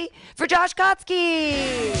 everybody, for Josh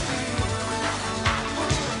Kotsky.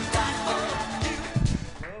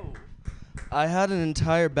 I had an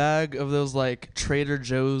entire bag of those like Trader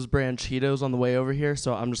Joe's brand Cheetos on the way over here,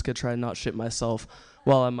 so I'm just gonna try and not shit myself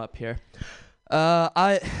while I'm up here.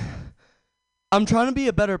 I'm trying to be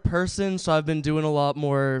a better person, so I've been doing a lot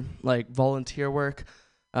more like volunteer work.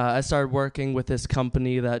 I started working with this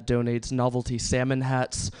company that donates novelty salmon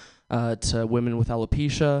hats to women with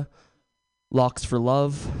alopecia. Locks for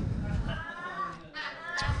Love.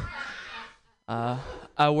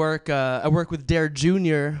 I work with Dare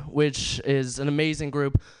Jr., which is an amazing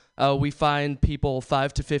group. We find people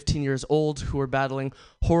 5 to 15 years old who are battling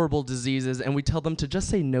horrible diseases, and we tell them to just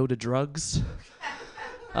say no to drugs.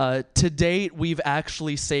 To date, we've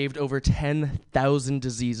actually saved over 10,000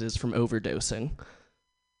 diseases from overdosing.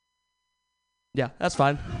 Yeah, that's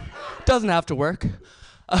fine. Doesn't have to work.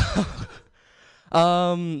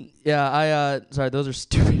 Sorry, those are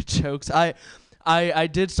stupid jokes. I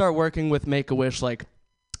did start working with Make-A-Wish like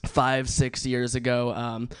 5-6 years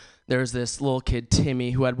ago. There's this little kid,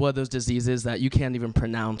 Timmy, who had one of those diseases that you can't even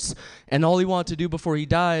pronounce. And all he wanted to do before he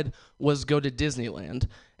died was go to Disneyland.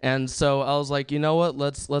 And so I was like, you know what?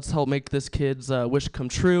 Let's help make this kid's wish come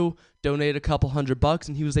true. Donate a couple $100,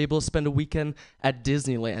 and he was able to spend a weekend at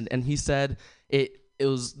Disneyland. And he said it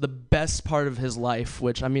was the best part of his life,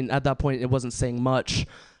 which, I mean, at that point, it wasn't saying much,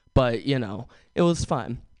 but, you know, it was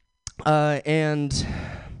fine. And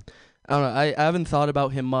I don't know, I haven't thought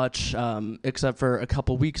about him much, except for a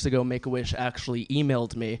couple weeks ago, Make-A-Wish actually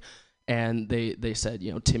emailed me, and they said,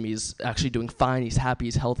 you know, Timmy's actually doing fine. He's happy.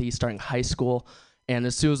 He's healthy. He's starting high school. And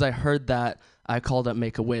as soon as I heard that, I called up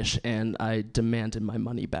Make-A-Wish, and I demanded my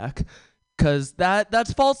money back. Because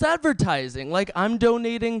that's false advertising. Like, I'm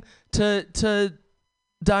donating to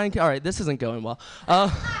dying. All right, this isn't going well.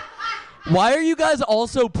 Why are you guys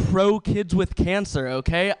also pro kids with cancer,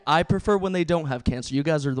 okay? I prefer when they don't have cancer. You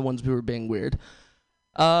guys are the ones who are being weird.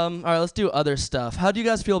 All right, let's do other stuff. How do you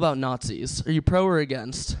guys feel about Nazis? Are you pro or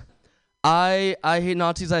against? I hate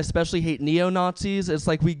Nazis. I especially hate neo-Nazis. It's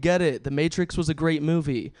like, we get it. The Matrix was a great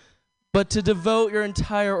movie. But to devote your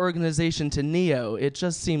entire organization to Neo, it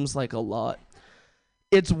just seems like a lot.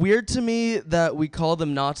 It's weird to me that we call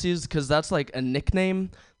them Nazis because that's like a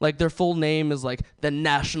nickname. Like, their full name is like the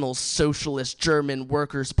National Socialist German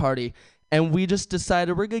Workers' Party. And we just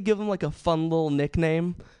decided we're going to give them like a fun little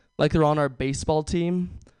nickname. Like they're on our baseball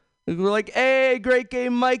team. We're like, hey, great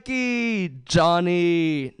game, Mikey,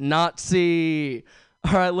 Johnny, Nazi.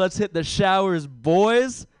 All right, let's hit the showers,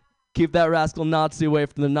 boys. Keep that rascal Nazi away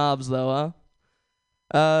from the knobs, though,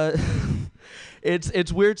 huh?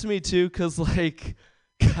 It's weird to me, too, because, like,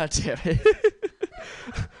 God damn it.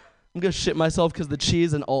 I'm going to shit myself because of the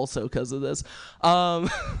cheese and also because of this.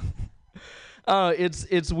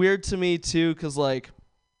 It's weird to me, too, because, like,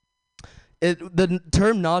 the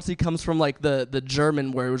term Nazi comes from like the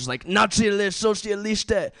German word, which is like Nazilich,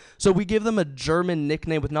 Sozialiste. So we give them a German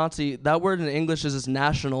nickname with Nazi. That word in English is just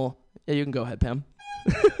national. Yeah, you can go ahead, Pam.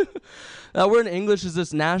 That word in English is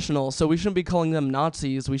just national, so we shouldn't be calling them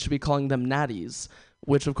Nazis. We should be calling them natties,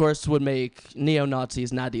 which of course would make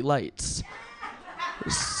neo-Nazis natty lights.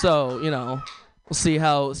 So, you know, we'll see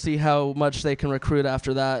how much they can recruit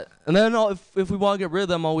after that. And then if we want to get rid of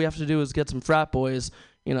them, all we have to do is get some frat boys.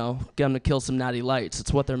 You know, get them to kill some natty lights.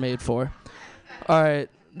 It's what they're made for. All right,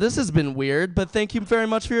 this has been weird, but thank you very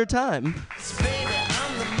much for your time.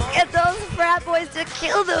 Get those frat boys to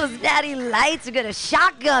kill those natty lights. We're going to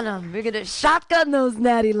shotgun them. We're going to shotgun those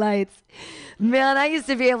natty lights. Man, I used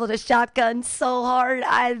to be able to shotgun so hard.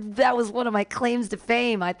 That was one of my claims to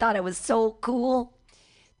fame. I thought it was so cool.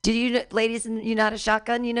 Do you, ladies, you know how to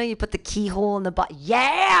shotgun? You know, you put the keyhole in the butt.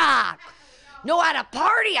 Yeah! Know how to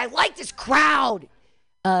party. I like this crowd.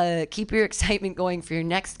 Keep your excitement going for your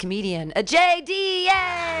next comedian, a JD.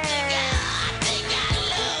 Yay!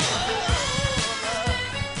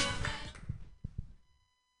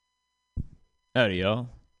 Howdy, y'all.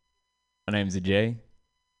 My name's Ajay.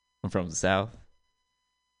 I'm from the South.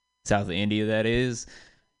 South of India, that is.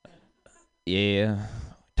 Yeah.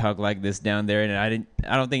 Talk like this down there, and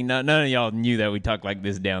I don't think none of y'all knew that we talk like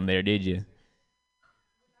this down there, did you?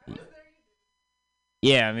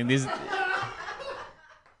 Yeah, I mean, this.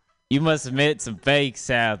 You must have met some fake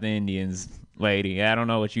South Indians, lady. I don't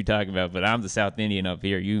know what you talking about, but I'm the South Indian up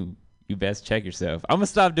here. You best check yourself. I'm gonna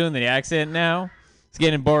stop doing the accent now. It's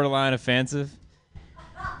getting borderline offensive.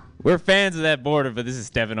 We're fans of that border, but this is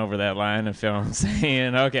stepping over that line. I feel what I'm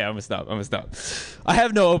saying. Okay, I'm gonna stop. I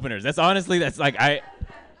have no openers. That's like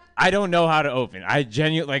I don't know how to open. I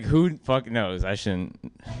genuinely, like, who fuck knows? I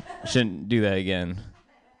shouldn't do that again.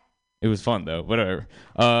 It was fun though. Whatever.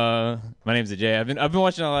 My name's Ajay. I've been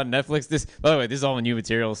watching a lot of Netflix. By the way, this is all new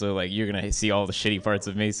material, so like you're gonna see all the shitty parts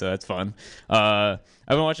of me, so that's fun. I've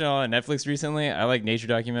been watching a lot of Netflix recently. I like nature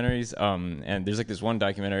documentaries. And there's like this one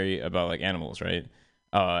documentary about like animals, right?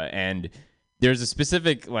 And there's a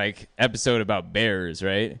specific like episode about bears,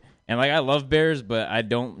 right? And like I love bears, but I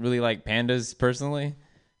don't really like pandas personally,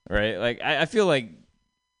 right? Like I feel like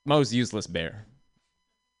most useless bear,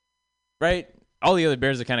 right? All the other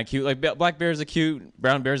bears are kind of cute. Like black bears are cute,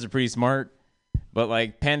 brown bears are pretty smart, but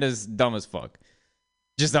like pandas dumb as fuck.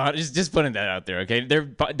 Just putting that out there, okay? Their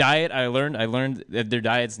diet, I learned that their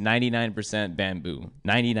diet's 99% bamboo.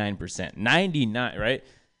 99%. 99, right?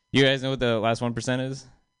 You guys know what the last 1% is?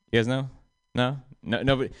 You guys know? No,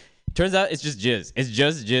 but turns out it's just jizz. It's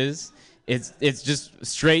just jizz. It's just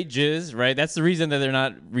straight jizz, right? That's the reason that they're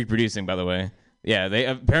not reproducing, by the way. Yeah,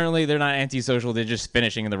 they're not antisocial. They're just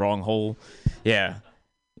finishing in the wrong hole. Yeah.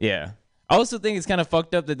 I also think it's kind of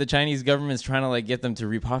fucked up that the Chinese government's trying to like get them to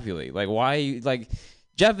repopulate. Like, why? Like,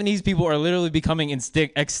 Japanese people are literally becoming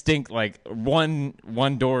extinct like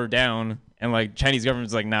one door down, and like Chinese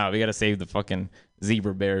government's like, nah, we gotta save the fucking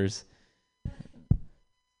zebra bears.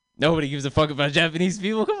 Nobody gives a fuck about Japanese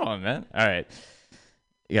people. Come on, man. All right,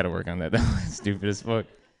 you gotta work on that. That's stupid as fuck.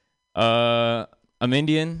 I'm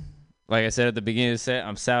Indian. Like I said at the beginning of the set,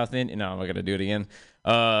 I'm South Indian. No, I'm not gonna do it again.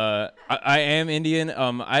 I am Indian.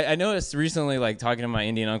 I noticed recently, like talking to my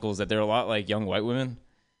Indian uncles, that they're a lot like young white women,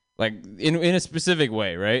 like in a specific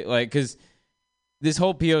way, right? Like, because this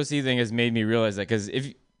whole POC thing has made me realize that. Because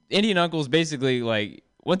if Indian uncles basically like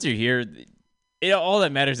once you're here, all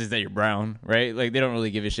that matters is that you're brown, right? Like they don't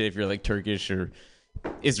really give a shit if you're like Turkish or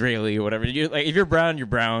Israeli or whatever. You like if you're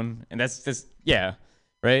brown, and that's just yeah,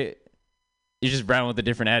 right? You're just brown with a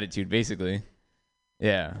different attitude, basically.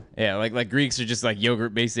 Yeah. Like Greeks are just like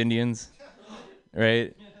yogurt-based Indians,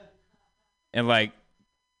 right? And like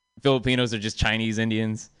Filipinos are just Chinese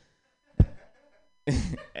Indians,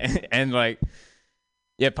 and like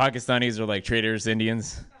Pakistanis are like traders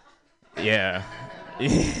Indians. Yeah.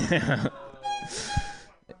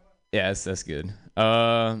 Yes, that's good.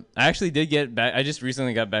 I actually did get back. I just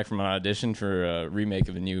recently got back from an audition for a remake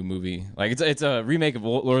of a new movie. Like it's a remake of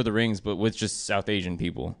Lord of the Rings, but with just South Asian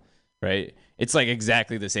people, right? It's like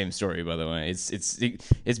exactly the same story, by the way.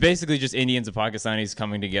 It's basically just Indians and Pakistanis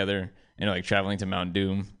coming together and like traveling to Mount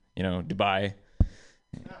Doom, Dubai.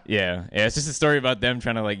 Yeah. It's just a story about them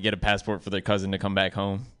trying to like get a passport for their cousin to come back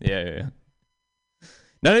home. Yeah.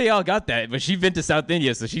 None of y'all got that, but she's been to South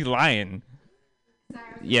India, so she's lying.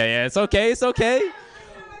 Yeah, it's okay. It's okay.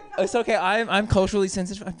 I'm culturally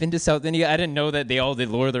sensitive. I've been to South India. I didn't know that they all did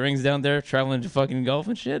Lord of the Rings down there, traveling to fucking golf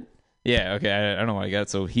and shit. Yeah, okay. I don't know why I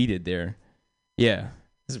got so heated there. Yeah,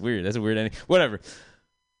 this is weird. That's a weird ending. Whatever.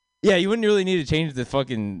 Yeah, you wouldn't really need to change the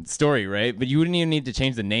fucking story, right? But you wouldn't even need to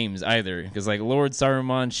change the names either, because like Lord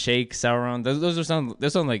Saruman, Sheikh Sauron, those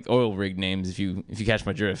sound like oil rig names if you catch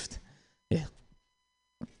my drift. Yeah.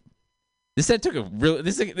 This set took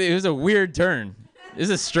it was a weird turn. This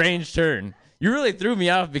is a strange turn. You really threw me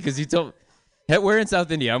off because you told. Hey, we're in South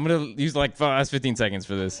India. I'm gonna use like the last 15 seconds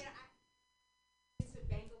for this.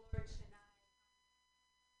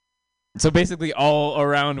 So basically, all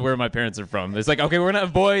around where my parents are from, it's like, okay, we're gonna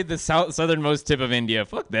avoid the southernmost tip of India.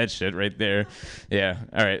 Fuck that shit right there. Yeah.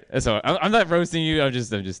 All right. So I'm not roasting you. I'm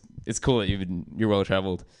just. It's cool that you're well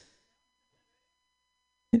traveled.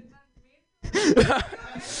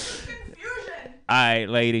 All right,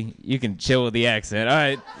 lady, you can chill with the accent. All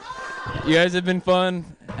right, you guys have been fun.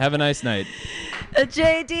 Have a nice night.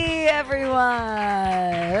 JD, everyone.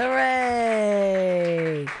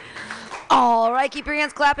 Hooray. All right, keep your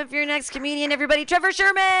hands clapping for your next comedian, everybody. Trevor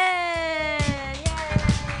Sherman. Yay.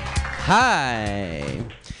 Hi.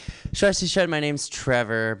 Stressy Shred, my name's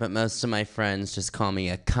Trevor, but most of my friends just call me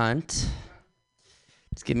a cunt.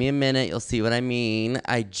 Just give me a minute, you'll see what I mean.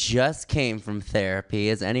 I just came from therapy.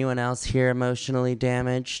 Is anyone else here emotionally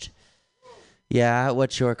damaged? Yeah,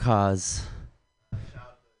 what's your cause?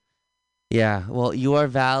 Yeah, well, you are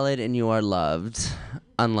valid and you are loved,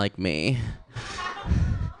 unlike me.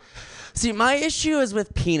 See, my issue is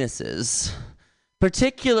with penises,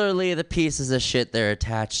 particularly the pieces of shit they're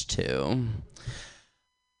attached to.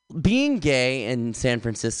 Being gay in San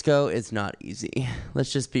Francisco is not easy.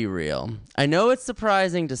 Let's just be real. I know it's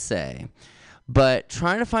surprising to say, but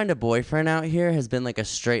trying to find a boyfriend out here has been like a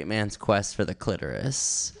straight man's quest for the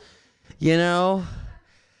clitoris. You know?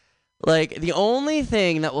 Like, the only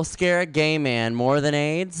thing that will scare a gay man more than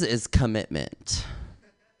AIDS is commitment.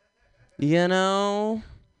 You know?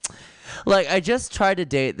 Like, I just tried to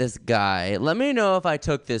date this guy. Let me know if I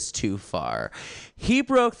took this too far. He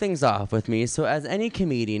broke things off with me, so as any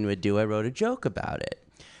comedian would do, I wrote a joke about it.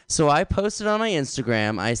 So I posted on my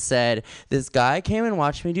Instagram, I said, this guy came and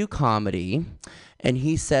watched me do comedy, and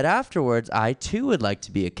he said afterwards, I too would like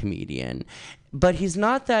to be a comedian. But he's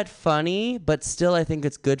not that funny, but still I think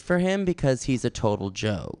it's good for him because he's a total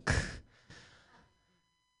joke.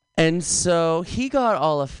 And so he got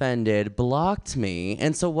all offended, blocked me.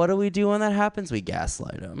 And so what do we do when that happens? We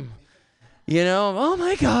gaslight him. You know, oh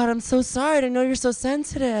my God, I'm so sorry. I didn't know you're so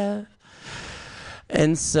sensitive.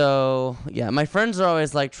 And so, yeah, my friends are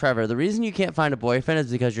always like, Trevor, the reason you can't find a boyfriend is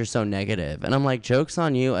because you're so negative. And I'm like, joke's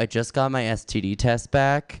on you. I just got my STD test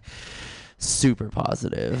back. Super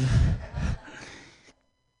positive.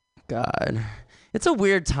 God. It's a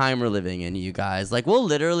weird time we're living in, you guys. Like, we'll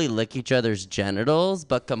literally lick each other's genitals,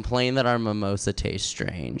 but complain that our mimosa tastes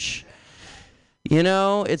strange. You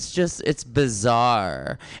know, it's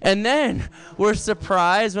bizarre. And then we're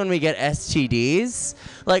surprised when we get STDs.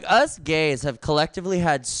 Like, us gays have collectively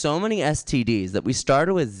had so many STDs that we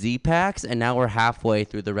started with Z-Packs, and now we're halfway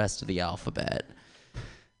through the rest of the alphabet.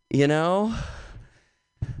 You know?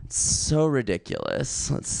 So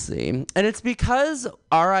ridiculous. Let's see. And it's because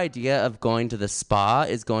our idea of going to the spa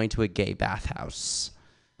is going to a gay bathhouse.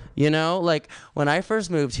 You know, like when I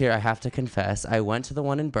first moved here, I have to confess, I went to the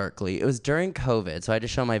one in Berkeley. It was during COVID, so I had to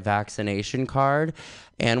show my vaccination card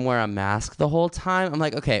and wear a mask the whole time. I'm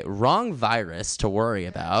like, okay, wrong virus to worry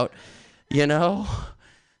about. You know?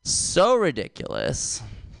 So ridiculous.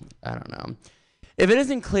 I don't know. If it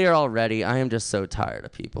isn't clear already, I am just so tired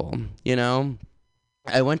of people, you know?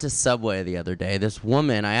 I went to Subway the other day. This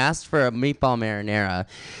woman, I asked for a meatball marinara.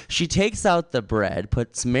 She takes out the bread,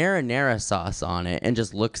 puts marinara sauce on it, and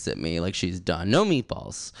just looks at me like she's done. No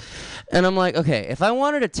meatballs. And I'm like, okay, if I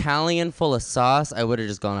wanted Italian full of sauce, I would have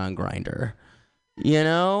just gone on Grindr. You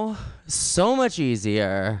know? So much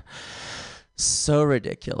easier. So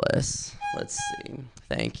ridiculous. Let's see.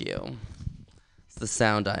 Thank you. It's the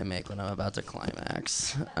sound I make when I'm about to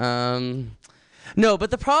climax. No,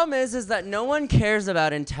 but the problem is that no one cares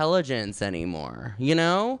about intelligence anymore, you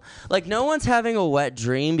know? Like, no one's having a wet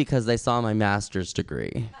dream because they saw my master's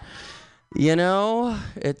degree. You know?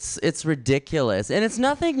 It's ridiculous. And it's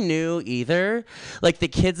nothing new either. Like, the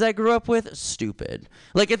kids I grew up with, stupid.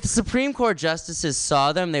 Like, if the Supreme Court justices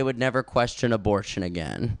saw them, they would never question abortion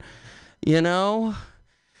again. You know?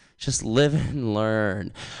 Just live and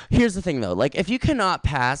learn. Here's the thing, though. Like, if you cannot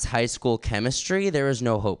pass high school chemistry, there is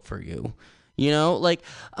no hope for you. You know, like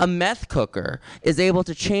a meth cooker is able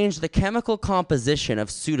to change the chemical composition of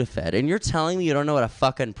Sudafed, and you're telling me you don't know what a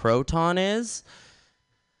fucking proton is?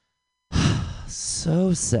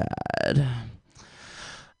 So sad.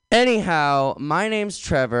 Anyhow, my name's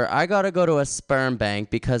Trevor. I gotta go to a sperm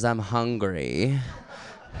bank because I'm hungry.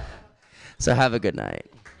 So have a good night.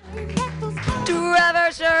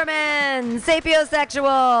 Trevor Sherman,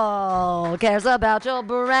 sapiosexual, cares about your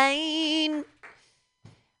brain.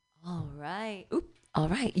 All right. Oop. All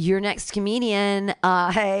right. Your next comedian,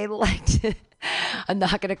 I like to, I'm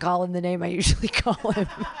not going to call him the name I usually call him.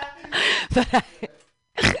 But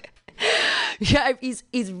yeah, he's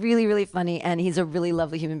really, really funny, and he's a really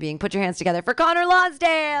lovely human being. Put your hands together for Connor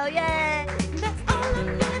Lonsdale. Yay!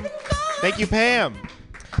 Thank you, Pam.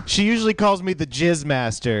 She usually calls me the Jizz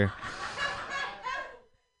Master.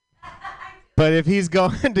 But if he's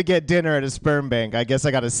going to get dinner at a sperm bank, I guess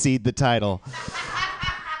I got to cede the title.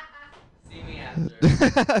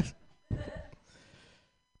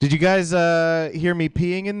 Did you guys hear me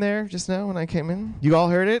peeing in there just now when I came in? You all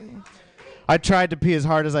heard it? I tried to pee as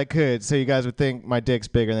hard as I could so you guys would think my dick's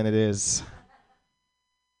bigger than it is.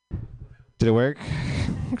 Did it work?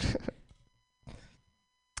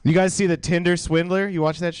 You guys see the Tinder Swindler? You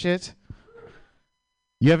watch that shit?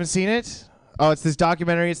 You haven't seen it? Oh, it's this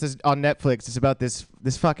documentary. It's on Netflix. It's about this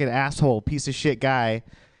fucking asshole piece of shit guy.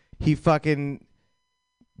 He fucking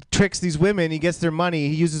tricks these women. He gets their money.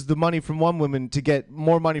 He uses the money from one woman to get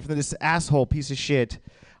more money from this asshole piece of shit.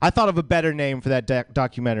 I thought of a better name for that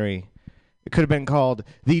documentary. It could have been called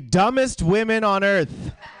The Dumbest Women on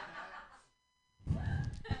Earth.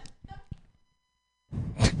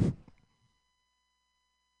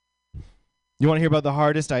 You want to hear about the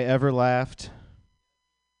hardest I ever laughed?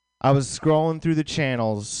 I was scrolling through the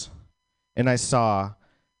channels and I saw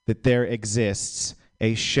that there exists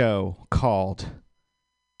a show called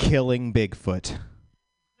Killing Bigfoot.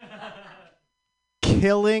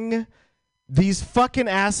 Killing these fucking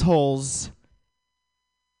assholes.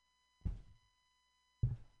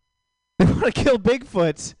 They want to kill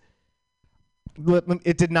Bigfoot.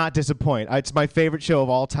 It did not disappoint. It's my favorite show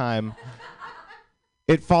of all time.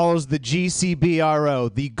 It follows the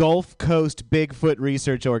GCBRO, the Gulf Coast Bigfoot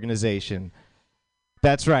Research Organization.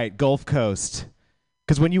 That's right, Gulf Coast.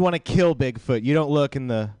 Because when you want to kill Bigfoot, you don't look in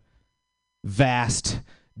the vast,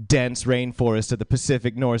 dense rainforest of the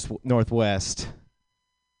Pacific Northwest.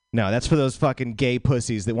 No, that's for those fucking gay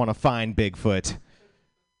pussies that want to find Bigfoot.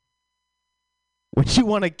 When you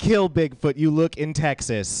want to kill Bigfoot, you look in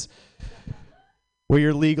Texas, where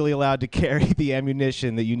you're legally allowed to carry the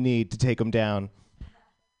ammunition that you need to take them down.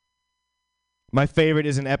 My favorite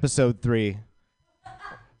is in episode 3.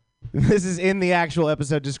 This is in the actual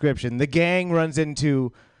episode description. The gang runs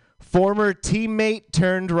into former teammate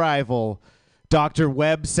turned rival, Dr.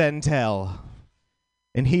 Webb Sentel.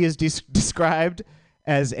 And he is described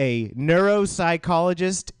as a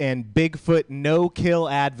neuropsychologist and Bigfoot no-kill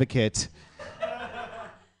advocate.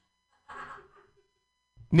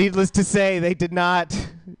 Needless to say, they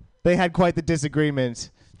had quite the disagreement.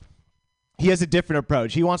 He has a different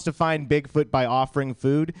approach. He wants to find Bigfoot by offering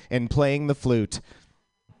food and playing the flute.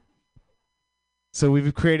 So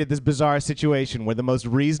we've created this bizarre situation where the most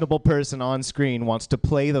reasonable person on screen wants to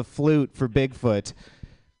play the flute for Bigfoot.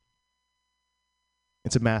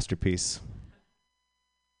 It's a masterpiece.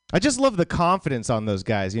 I just love the confidence on those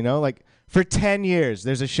guys, you know? Like, for 10 years,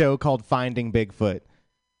 there's a show called Finding Bigfoot.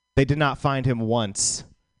 They did not find him once.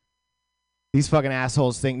 These fucking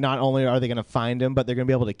assholes think not only are they going to find him, but they're going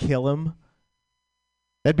to be able to kill him.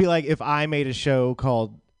 That'd be like if I made a show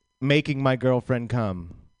called Making My Girlfriend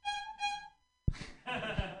Come.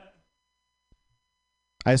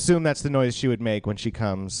 I assume that's the noise she would make when she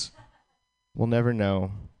comes. We'll never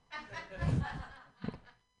know.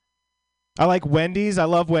 I like Wendy's. I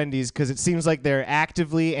love Wendy's because it seems like they're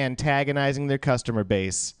actively antagonizing their customer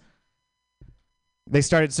base. They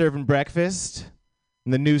started serving breakfast,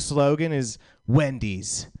 and the new slogan is,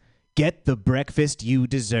 Wendy's, get the breakfast you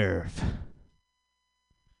deserve.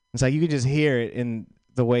 It's like you could just hear it in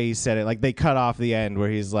the way he said it. Like they cut off the end where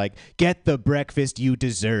he's like, get the breakfast you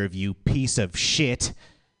deserve, you piece of shit.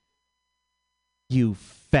 You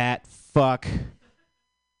fat fuck.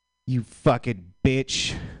 You fucking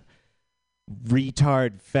bitch.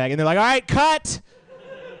 Retard fag. And they're like, all right, cut.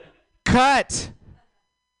 Cut.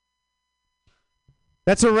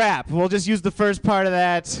 That's a wrap. We'll just use the first part of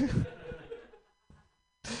that.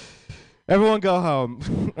 Everyone go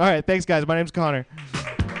home. All right, thanks, guys. My name's Connor.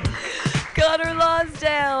 Connor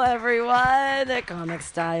Lonsdale, everyone. Comic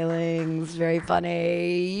Stylings. Very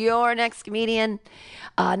funny. Your next comedian,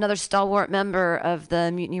 another stalwart member of the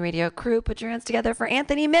Mutiny Radio crew. Put your hands together for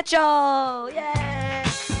Anthony Mitchell. Yay!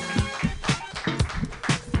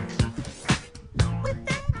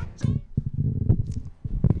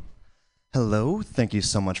 Hello, thank you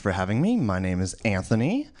so much for having me. My name is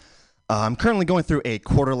Anthony. I'm currently going through a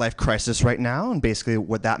quarter-life crisis right now, and basically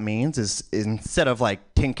what that means is instead of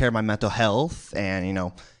like taking care of my mental health and, you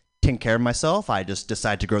know, taking care of myself, I just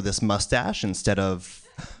decide to grow this mustache instead of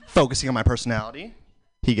focusing on my personality.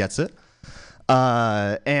 He gets it.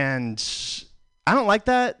 And I don't like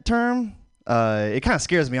that term. It kind of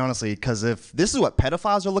scares me, honestly, because if this is what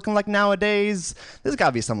pedophiles are looking like nowadays, there's got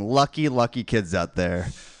to be some lucky, lucky kids out there.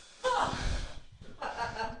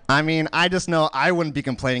 I mean, I just know I wouldn't be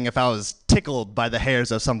complaining if I was tickled by the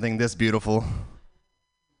hairs of something this beautiful.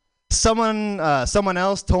 Someone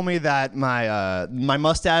else told me that my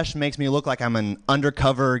mustache makes me look like I'm an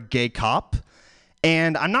undercover gay cop,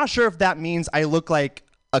 and I'm not sure if that means I look like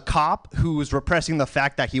a cop who's repressing the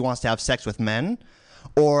fact that he wants to have sex with men,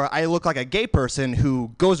 or I look like a gay person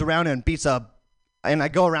who goes around and I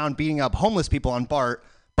go around beating up homeless people on BART,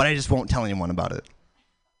 but I just won't tell anyone about it.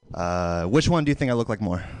 Which one do you think I look like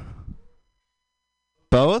more?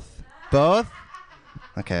 Both? Both?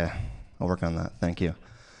 Okay, I'll work on that. Thank you.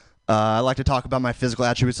 I like to talk about my physical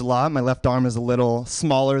attributes a lot. My left arm is a little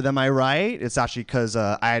smaller than my right. It's actually because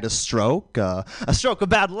I had a stroke of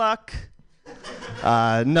bad luck.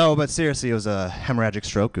 No, but seriously, it was a hemorrhagic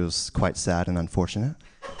stroke. It was quite sad and unfortunate.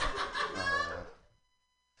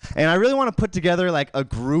 And I really want to put together like a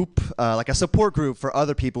group, like a support group for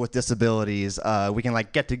other people with disabilities. We can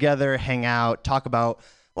like get together, hang out, talk about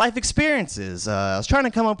life experiences. I was trying to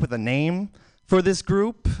come up with a name for this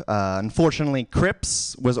group. Unfortunately,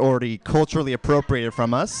 Crips was already culturally appropriated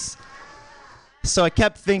from us. So I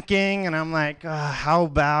kept thinking, and I'm like, how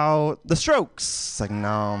about the Strokes? It's like,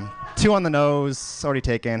 no. 2 on the Nose, already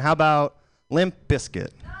taken. How about Limp Bizkit?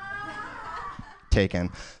 Taken.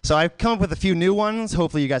 So I've come up with a few new ones.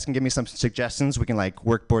 Hopefully you guys can give me some suggestions. We can like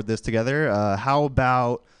workboard this together. How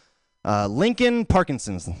about Lincoln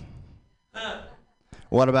Parkinson's?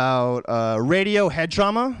 What about Radio Head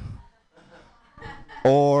Trauma?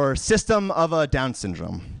 Or System of a Down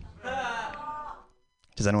Syndrome?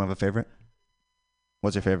 Does anyone have a favorite?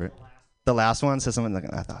 What's your favorite? The last one? System of,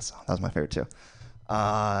 I thought so. That was my favorite too.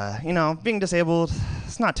 Being disabled,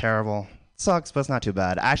 it's not terrible. It sucks, but it's not too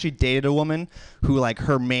bad. I actually dated a woman who like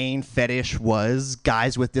her main fetish was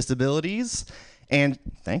guys with disabilities. And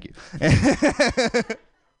thank you.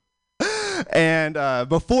 And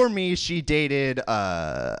before me, she dated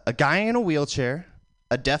a guy in a wheelchair,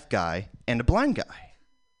 a deaf guy, and a blind guy.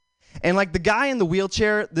 And like the guy in the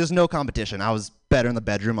wheelchair, there's no competition. I was better in the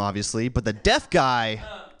bedroom, obviously. But the deaf guy,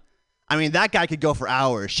 I mean, that guy could go for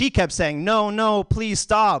hours. She kept saying, no, please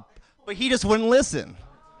stop. But he just wouldn't listen.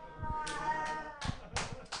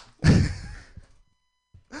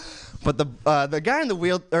 But the guy in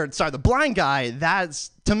the blind guy,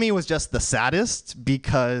 that's to me was just the saddest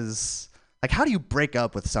because like how do you break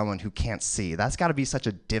up with someone who can't see? That's got to be such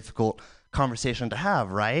a difficult conversation to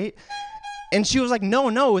have, right? And she was like, no,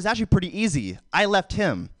 it was actually pretty easy. I left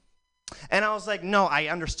him. And I was like, no, I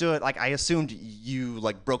understood. Like I assumed you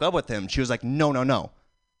like broke up with him. She was like, no.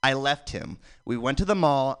 I left him. We went to the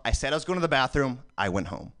mall. I said I was going to the bathroom. I went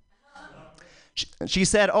home. She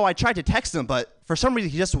said, I tried to text him, but for some reason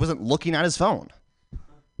he just wasn't looking at his phone.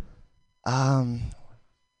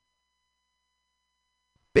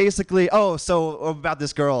 Basically, so about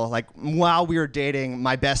this girl, like while we were dating,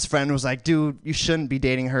 my best friend was like, dude, you shouldn't be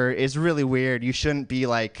dating her. It's really weird. You shouldn't be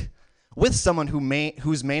like with someone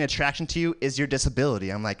whose main attraction to you is your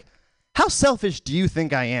disability. I'm like, how selfish do you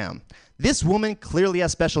think I am? This woman clearly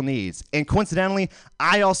has special needs. And coincidentally,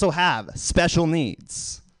 I also have special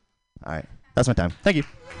needs. All right. That's my time. Thank you.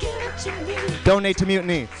 Donate to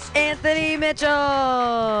Mutiny. Anthony Mitchell.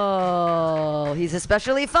 He's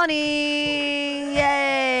especially funny.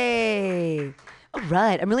 Yay. All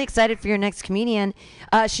right. I'm really excited for your next comedian.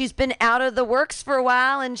 She's been out of the works for a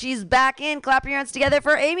while, and she's back in. Clap your hands together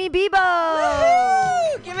for Amy Bebo.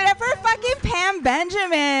 Woo-hoo! Give it up for fucking Pam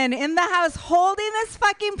Benjamin in the house holding this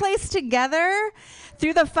fucking place together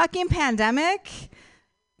through the fucking pandemic.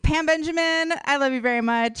 Pam Benjamin, I love you very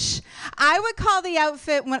much. I would call the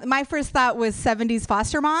outfit, my first thought was 70s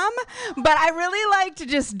foster mom, but I really liked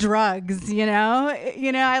just drugs, you know?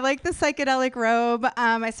 I like the psychedelic robe.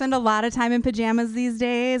 I spend a lot of time in pajamas these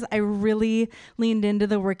days. I really leaned into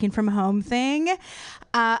the working from home thing.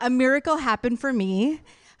 A miracle happened for me.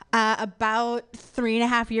 About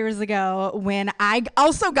 3.5 years ago when I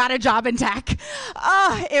also got a job in tech.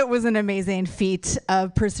 It was an amazing feat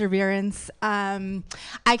of perseverance. I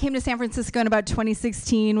came to San Francisco in about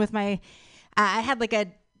 2016 with I had like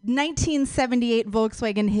a 1978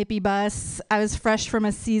 Volkswagen hippie bus. I was fresh from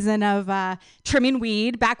a season of trimming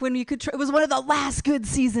weed back when you could, it was one of the last good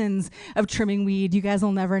seasons of trimming weed. You guys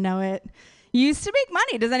will never know it. You used to make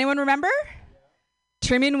money. Does anyone remember?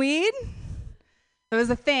 Trimming weed? It was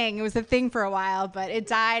a thing. It was a thing for a while, but it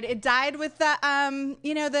died. It died with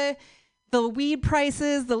the weed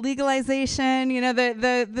prices, the legalization.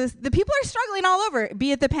 The people are struggling all over.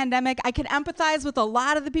 Be it the pandemic, I can empathize with a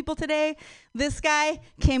lot of the people today. This guy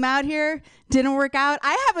came out here, didn't work out.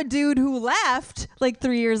 I have a dude who left like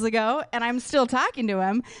 3 years ago, and I'm still talking to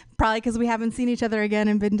him, probably because we haven't seen each other again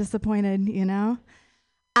and been disappointed. Yeah.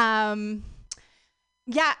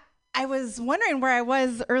 I was wondering where I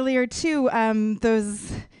was earlier too.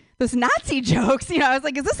 Those Nazi jokes. I was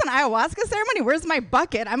like, "Is this an ayahuasca ceremony? Where's my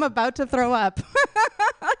bucket? I'm about to throw up."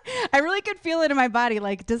 I really could feel it in my body.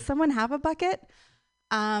 Like, does someone have a bucket?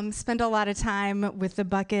 Spent a lot of time with the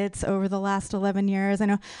buckets over the last 11 years. I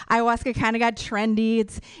know ayahuasca kind of got trendy.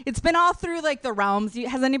 It's been all through like the realms.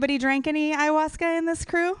 Has anybody drank any ayahuasca in this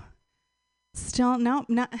crew? Still, no,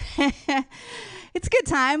 not. It's a good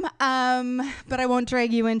time, but I won't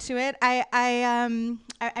drag you into it. I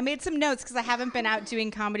made some notes because I haven't been out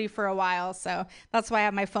doing comedy for a while, so that's why I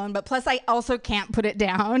have my phone. But plus, I also can't put it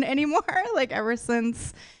down anymore. Like ever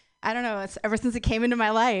since it came into my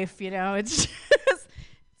life, it's just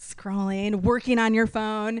scrolling, working on your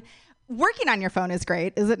phone. Working on your phone is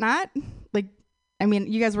great, is it not?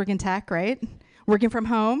 You guys work in tech, right? Working from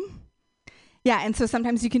home. Yeah, and so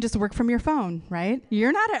sometimes you can just work from your phone, right?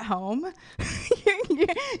 You're not at home.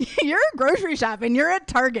 You're grocery shopping. You're at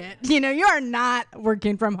Target. You are not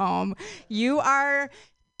working from home. You are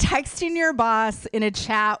texting your boss in a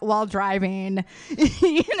chat while driving,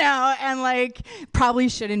 and like probably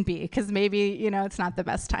shouldn't be because maybe, it's not the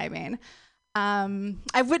best timing.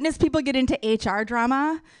 I've witnessed people get into HR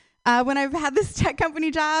drama when I've had this tech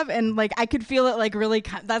company job, and like I could feel it like really,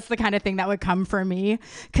 that's the kind of thing that would come for me.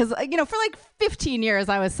 Because, for like 15 years,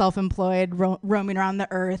 I was self-employed, roaming around the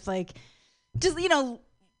earth, like just,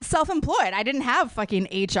 self-employed. I didn't have fucking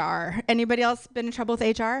HR. Anybody else been in trouble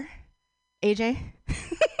with HR? AJ?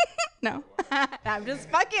 No. I'm just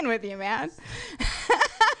fucking with you, man.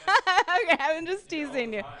 Okay, I'm just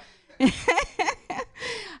teasing you.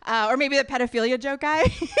 Or maybe the pedophilia joke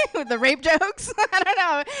guy with the rape jokes. I don't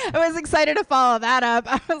know. I was excited to follow that up.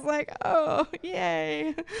 I was like, oh,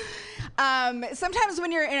 yay. Sometimes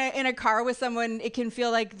when you're in a car with someone, it can feel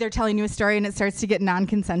like they're telling you a story and it starts to get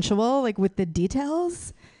non-consensual, like with the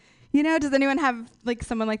details. Does anyone have like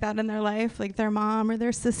someone like that in their life, like their mom or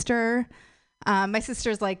their sister? My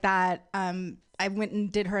sister's like that. I went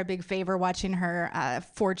and did her a big favor watching her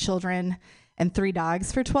 4 children and 3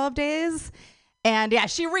 dogs for 12 days. And yeah,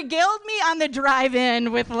 she regaled me on the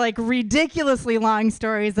drive-in with like ridiculously long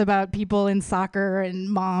stories about people in soccer and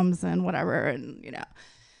moms and whatever. And, I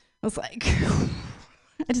was like,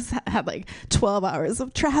 I just had like 12 hours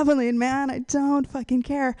of traveling, man. I don't fucking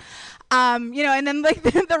care. And then like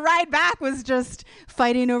the ride back was just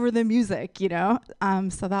fighting over the music, So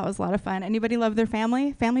that was a lot of fun. Anybody love their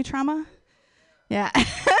family? Family trauma? Yeah.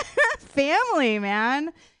 Family,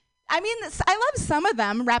 man. I mean, I love some of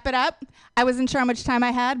them. Wrap it up. I wasn't sure how much time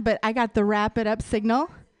I had, but I got the wrap it up signal.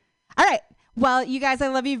 All right. Well, you guys, I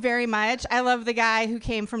love you very much. I love the guy who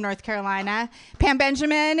came from North Carolina. Pam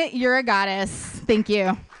Benjamin, you're a goddess. Thank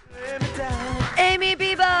you. Amy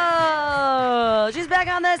Bebo! She's back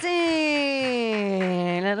on the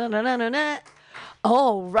scene.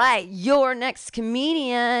 All right, your next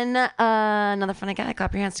comedian, another funny guy.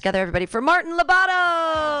 Clap your hands together, everybody, for Martin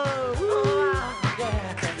Lobato.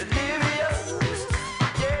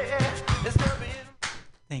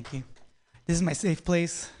 Thank you. This is my safe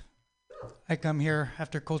place. I come here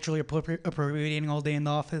after culturally appropriating all day in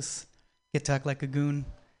the office, get to act like a goon,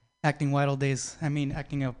 acting white all days.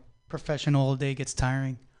 Acting a professional all day gets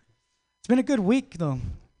tiring. It's been a good week, though.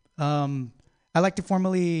 I'd like to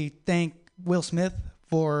formally thank Will Smith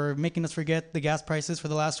for making us forget the gas prices for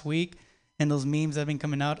the last week, and those memes that have been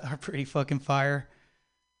coming out are pretty fucking fire.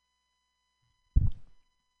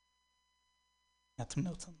 Got some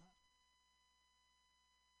notes on that.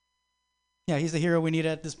 Yeah, he's the hero we need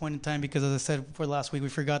at this point in time because, as I said for last week, we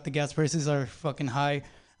forgot the gas prices are fucking high.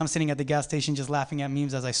 I'm sitting at the gas station just laughing at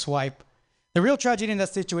memes as I swipe. The real tragedy in that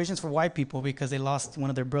situation is for white people because they lost one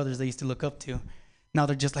of their brothers they used to look up to. Now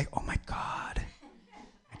they're just like, oh my God,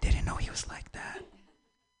 I didn't know he was like that.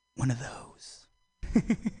 One of those.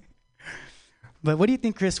 But what do you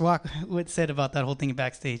think Chris Rock said about that whole thing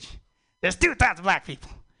backstage? There's 2 types of black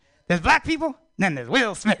people. There's black people, and then there's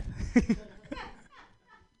Will Smith.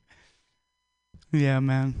 Yeah,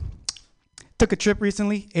 man. Took a trip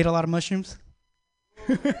recently, ate a lot of mushrooms.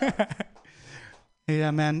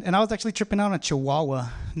 Yeah, man. And I was actually tripping out on Chihuahua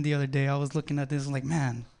the other day. I was looking at this and like,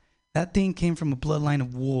 man, that thing came from a bloodline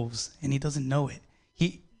of wolves, and he doesn't know it.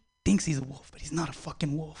 He thinks he's a wolf, but he's not a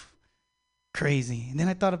fucking wolf. Crazy. And then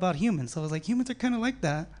I thought about humans. So I was like, humans are kind of like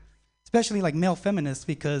that. Especially like male feminists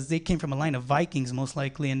because they came from a line of Vikings most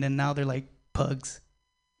likely, and then now they're like pugs,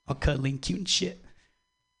 all cuddly and cute and shit.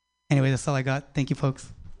 Anyway, that's all I got. Thank you,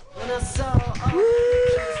 folks. Woo!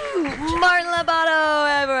 Martin Lobato,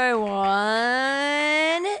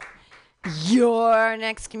 everyone. Your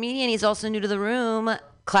next comedian. He's also new to the room.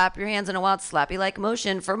 Clap your hands in a wild slappy-like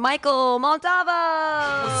motion for Michael Montavo.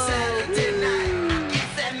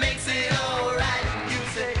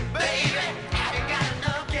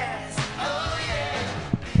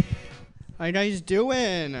 How you guys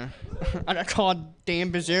doing? I got called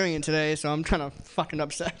Dan Bazarian today, so I'm kind of fucking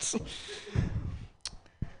upset.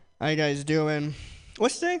 How you guys doing?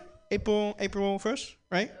 What's today? April 1st,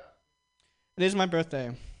 right? It is my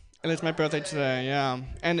birthday. It is my birthday today, yeah.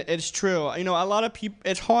 And it's true. You know, a lot of people,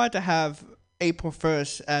 it's hard to have April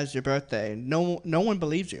 1st as your birthday. No one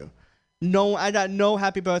believes you. No, I got no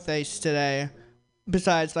happy birthdays today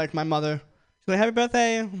besides, like, my mother. She's like, happy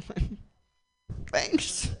birthday.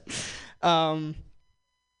 Thanks. I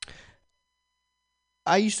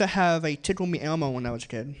used to have a Tickle Me Elmo when I was a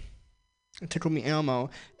kid. Tickle Me Elmo.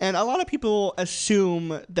 And a lot of people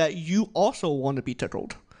assume that you also want to be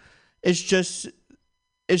tickled. It's just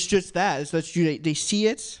that. It's that they see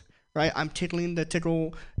it, right? I'm tickling the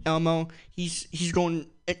Tickle Elmo. He's going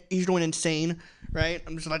insane, right?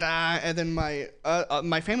 I'm just like, and then my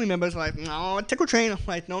family members are like, no, tickle train. I'm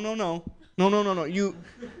like, no.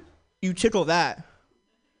 you tickle that.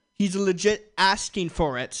 He's legit asking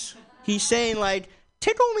for it. He's saying like,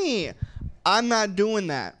 tickle me. I'm not doing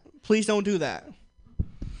that. Please don't do that.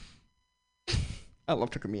 I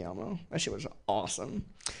love Tickle Me Elmo. That shit was awesome.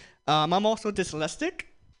 I'm also dyslexic.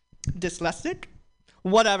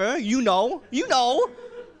 Whatever. You know.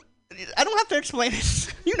 I don't have to explain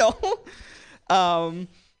it. You know.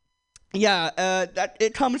 That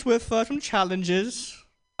it comes with some challenges.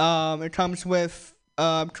 It comes with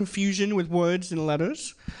confusion with words and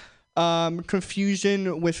letters,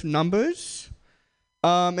 confusion with numbers,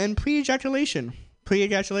 and pre-ejaculation.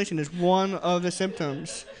 Pre-ejaculation is one of the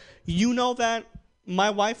symptoms. You know that.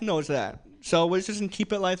 My wife knows that. So we're just gonna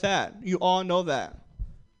keep it like that. You all know that.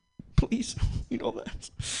 Please, you know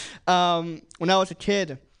that. When I was a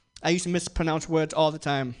kid, I used to mispronounce words all the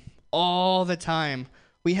time. All the time.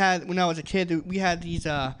 When I was a kid, we had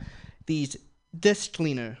these disc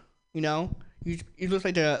cleaner. You know, it looks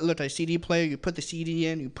like a CD player. You put the CD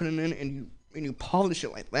in, you put it in, and you polish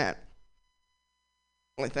it like that.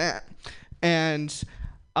 And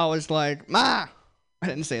I was like, Ma. I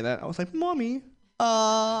didn't say that. I was like, Mommy,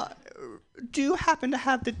 do you happen to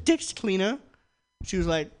have the disc cleaner? She was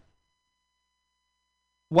like,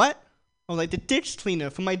 what? I was like, the disc cleaner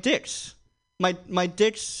for my dicks. My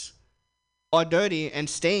dicks are dirty and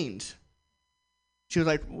stained. She was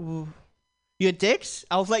like, your dicks?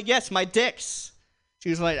 I was like, yes, my dicks. She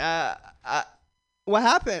was like, what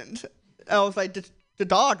happened? I was like, the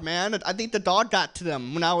dog, man. I think the dog got to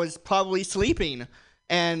them when I was probably sleeping.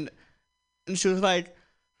 And she was like,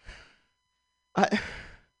 I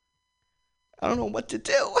don't know what to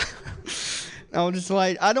do. I was just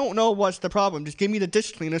like, I don't know what's the problem. Just give me the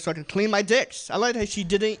dish cleaner so I can clean my dicks. I liked how she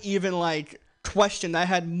didn't even question that I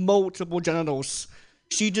had multiple genitals.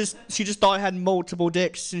 She just thought I had multiple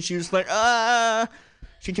dicks, and she was like,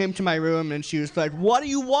 She came to my room and she was like, what do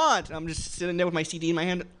you want? I'm just sitting there with my CD in my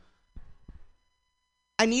hand.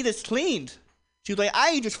 I need this cleaned. She was like,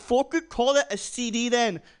 I just fucking call it a CD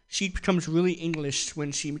then. She becomes really English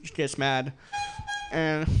when she gets mad.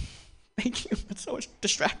 And thank you. That's so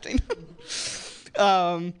distracting.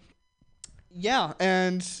 And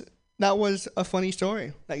that was a funny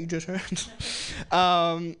story that you just heard.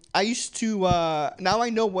 I used to, now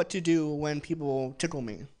I know what to do when people tickle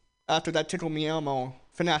me. After that Tickle Me Elmo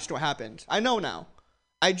fiasco happened. I know now.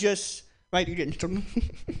 You didn't.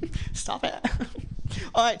 Stop it.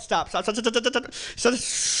 All right, stop. I'm serious.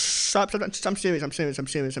 Stop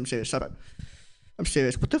it. I'm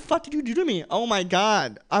serious. What the fuck did you do to me? Oh my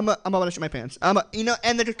god. I'm about to shit my pants. And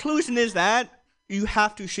the conclusion is that you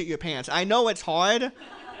have to shit your pants. I know it's hard.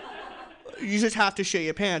 You just have to shit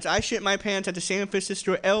your pants. I shit my pants at the San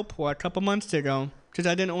Francisco airport a couple months ago because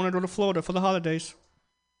I didn't want to go to Florida for the holidays.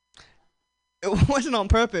 It wasn't on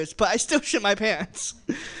purpose, but I still shit my pants.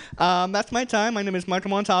 That's my time. My name is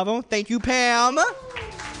Michael Montavo. Thank you, Pam.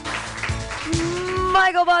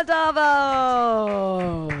 Michael Montavo.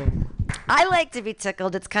 I like to be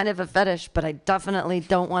tickled. It's kind of a fetish, but I definitely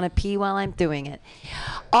don't want to pee while I'm doing it.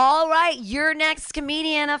 All right, your next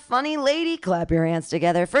comedian, a funny lady. Clap your hands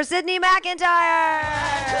together for Sydney McIntyre.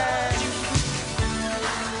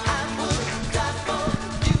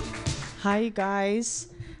 Hi, you guys.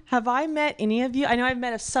 Have I met any of you? I know I've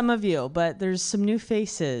met some of you, but there's some new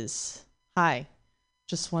faces. Hi.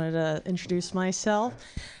 Just wanted to introduce myself.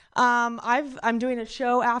 I'm doing a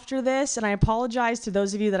show after this, and I apologize to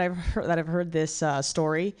those of you that have heard this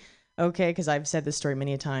story, okay, because I've said this story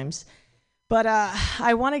many times. But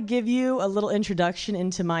I want to give you a little introduction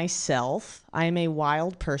into myself. I am a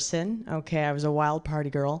wild person, okay? I was a wild party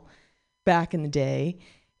girl back in the day.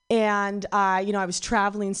 And, I was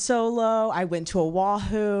traveling solo. I went to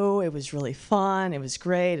Oahu. It was really fun. It was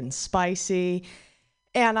great and spicy.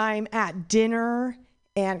 And I'm at dinner,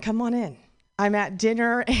 and come on in. I'm at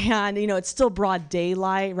dinner, and, it's still broad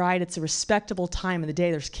daylight, right? It's a respectable time of the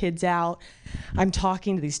day. There's kids out. I'm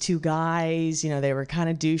talking to these two guys. They were kind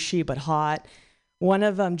of douchey but hot. One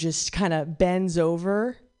of them just kind of bends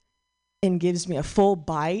over and gives me a full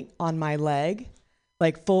bite on my leg,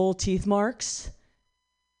 like full teeth marks.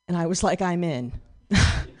 And I was like, I'm in.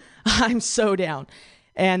 I'm so down.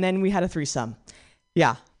 And then we had a threesome.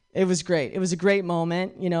 Yeah, it was great. It was a great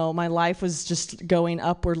moment. My life was just going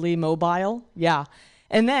upwardly mobile. Yeah.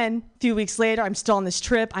 And then a few weeks later, I'm still on this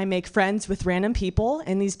trip. I make friends with random people.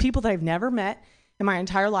 And these people that I've never met in my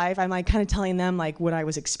entire life, I'm kind of telling them what I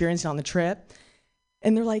was experiencing on the trip.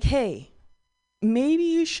 And they're like, hey, maybe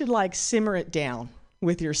you should simmer it down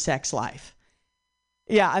with your sex life.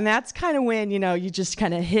 Yeah, and that's kind of when, you just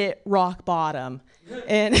kind of hit rock bottom.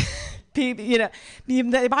 And people,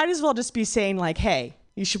 they might as well just be saying hey,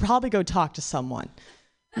 you should probably go talk to someone.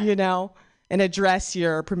 and address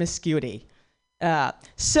your promiscuity.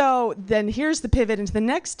 So then here's the pivot into the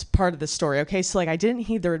next part of the story. Okay, so like I didn't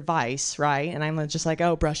heed their advice, right? And I'm just like,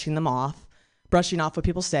 brushing off what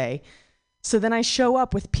people say. So then I show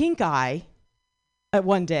up with pink eye at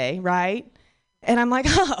one day, right? And I'm like,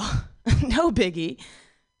 no biggie.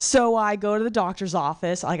 So I go to the doctor's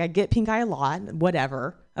office. Like I get pink eye a lot,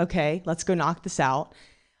 whatever. Okay, let's go knock this out.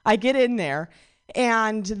 I get in there.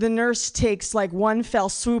 And the nurse takes like one fell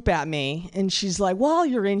swoop at me, and she's like, while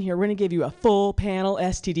you're in here, we're going to give you a full panel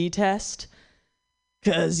STD test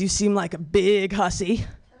because you seem like a big hussy.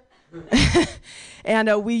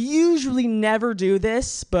 And we usually never do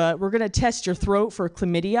this, but we're going to test your throat for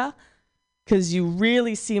chlamydia because you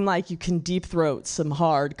really seem like you can deep throat some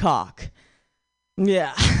hard cock.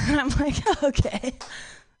 Yeah. I'm like, okay,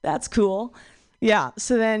 that's cool. Yeah,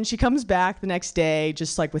 so then she comes back the next day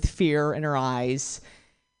just like with fear in her eyes.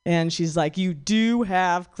 And she's like, you do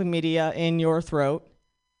have chlamydia in your throat.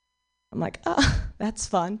 I'm like, that's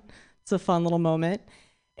fun. It's a fun little moment.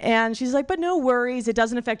 And she's like, but no worries. It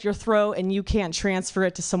doesn't affect your throat and you can't transfer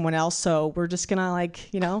it to someone else. So we're just going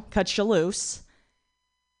to cut you loose.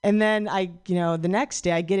 And then the next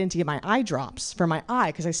day I get in to get my eye drops for my eye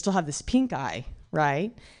because I still have this pink eye,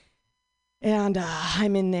 right? And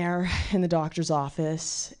I'm in there in the doctor's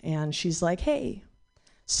office, and she's like, hey,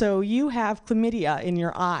 so you have chlamydia in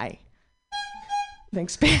your eye.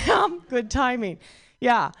 Thanks, Pam. Good timing.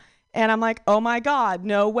 Yeah. And I'm like, oh, my God,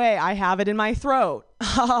 no way. I have it in my throat.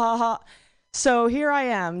 So here I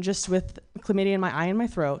am just with chlamydia in my eye and my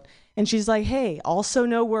throat. And she's like, hey, also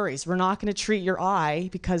no worries. We're not going to treat your eye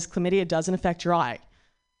because chlamydia doesn't affect your eye.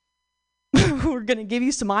 We're going to give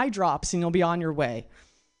you some eye drops, and you'll be on your way.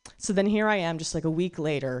 So then here I am just like a week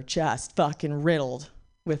later, just fucking riddled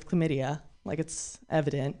with chlamydia, like it's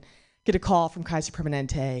evident. Get a call from Kaiser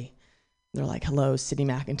Permanente. They're like, hello, Sydney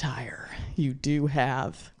McIntyre. You do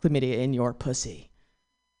have chlamydia in your pussy.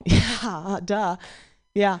 Yeah, duh.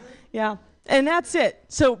 Yeah. And that's it.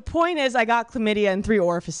 So point is I got chlamydia in 3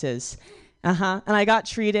 orifices. And I got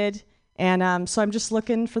treated. And so I'm just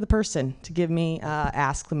looking for the person to give me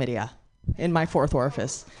ass chlamydia in my 4th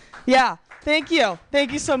orifice. Yeah. Thank you.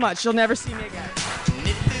 Thank you so much. You'll never see me again.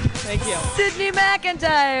 Thank you. Sydney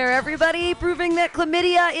McIntyre, everybody, proving that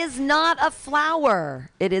chlamydia is not a flower.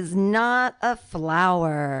 It is not a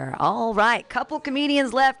flower. All right, couple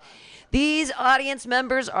comedians left. These audience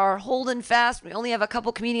members are holding fast. We only have a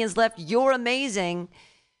couple comedians left. You're amazing.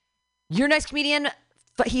 Your next comedian,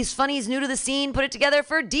 he's funny, he's new to the scene. Put it together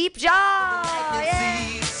for Deep Jaw.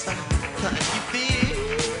 Yay.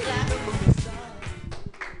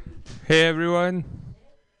 Hey everyone,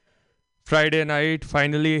 Friday night,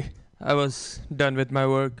 finally I was done with my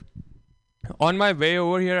work. On my way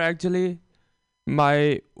over here actually,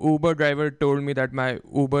 my Uber driver told me that my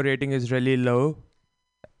Uber rating is really low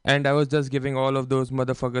and I was just giving all of those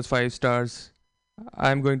motherfuckers 5 stars.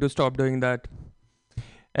 I'm going to stop doing that.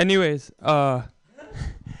 Anyways, I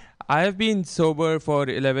have been sober for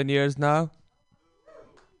 11 years now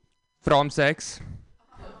from sex.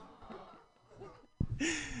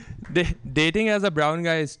 Dating as a brown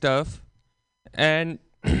guy is tough, and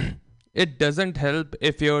it doesn't help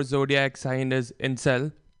if your zodiac sign is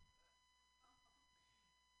incel.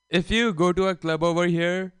 If you go to a club over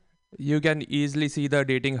here, you can easily see the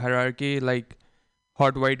dating hierarchy, like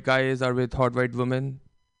hot white guys are with hot white women,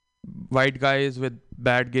 white guys with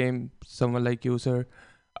bad game, someone like you, sir,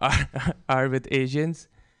 are with Asians,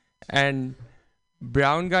 and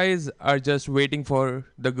brown guys are just waiting for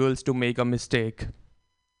the girls to make a mistake.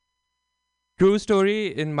 True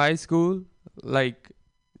story, in my school, like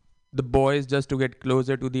the boys, just to get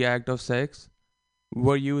closer to the act of sex,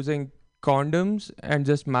 were using condoms and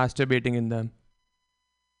just masturbating in them.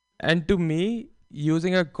 And to me,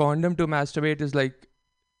 using a condom to masturbate is like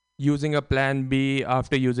using a plan B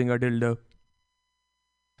after using a dildo.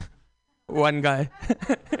 One guy.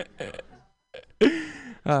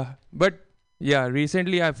 But yeah,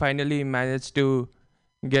 recently I finally managed to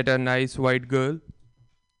get a nice white girl.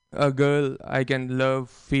 A girl I can love,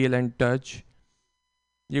 feel, and touch.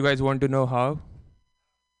 You guys want to know how?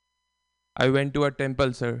 I went to a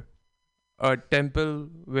temple, sir. A temple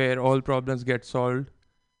where all problems get solved.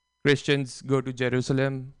 Christians go to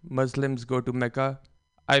Jerusalem. Muslims go to Mecca.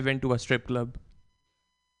 I went to a strip club.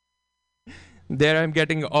 There I'm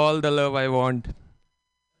getting all the love I want.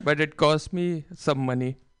 But it cost me some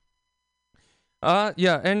money.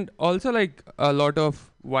 Yeah, and also like a lot of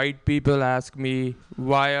white people ask me,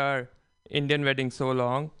 why are Indian weddings so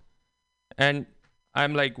long? And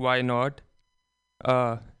I'm like, why not?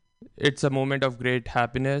 It's a moment of great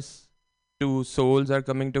happiness. 2 souls are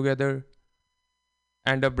coming together.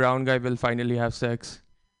 and a brown guy will finally have sex.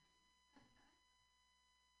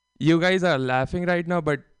 You guys are laughing right now,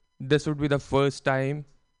 but this would be the first time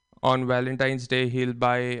on Valentine's Day he'll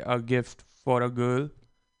buy a gift for a girl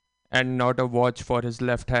and not a watch for his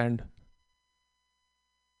left hand.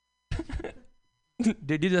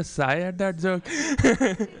 Did you just sigh at that joke?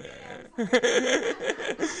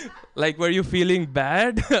 Like, were you feeling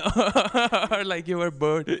bad? Or like you were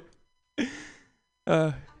bored?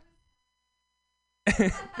 Oh,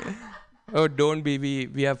 don't be.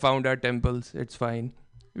 We have found our temples. It's fine.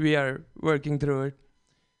 We are working through it.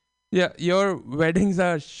 Yeah, your weddings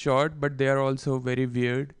are short, but they are also very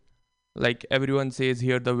weird. Like, everyone says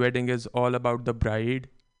here the wedding is all about the bride,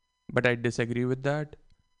 but I disagree with that.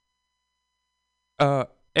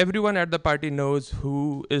 Everyone at the party knows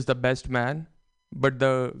who is the best man, but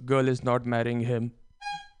the girl is not marrying him.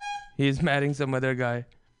 He's marrying some other guy.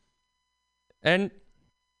 And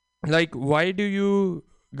like, why do you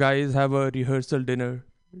guys have a rehearsal dinner?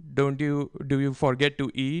 Do you forget to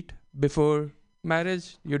eat before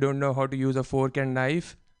marriage? You don't know how to use a fork and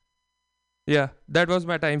knife? Yeah, that was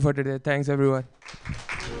my time for today. Thanks, everyone.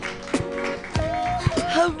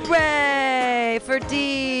 Hooray for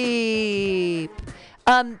Deep.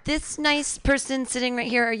 This nice person sitting right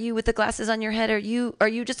here, are you with the glasses on your head? Are you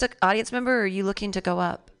just an audience member, or are you looking to go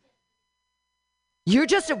up? You're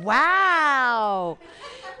just wow.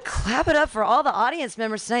 Clap it up for all the audience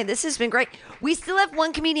members tonight. This has been great. We still have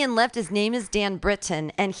one comedian left. His name is Dan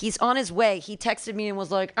Britton, and he's on his way. He texted me and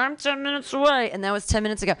was like, I'm 10 minutes away. And that was 10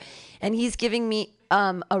 minutes ago. And he's giving me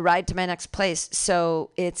a ride to my next place.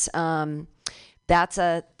 So it's that's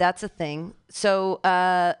a thing. So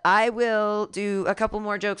I will do a couple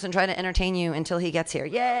more jokes and try to entertain you until he gets here.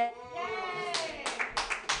 Yay!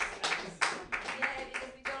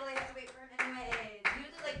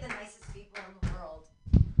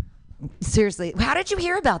 Seriously, how did you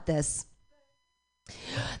hear about this?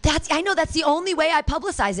 I know that's the only way I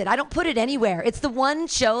publicize it. I don't put it anywhere. It's the one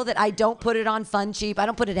show that I don't put it on Fun Cheap. I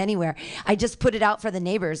don't put it anywhere. I just put it out for the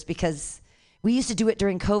neighbors because we used to do it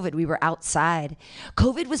during COVID. We were outside.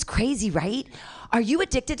 COVID was crazy, right? Are you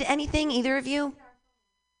addicted to anything, either of you?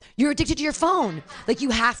 You're addicted to your phone. Like,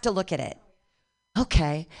 you have to look at it.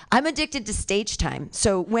 Okay. I'm addicted to stage time.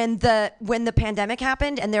 So when the pandemic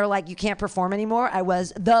happened and they're like, you can't perform anymore, I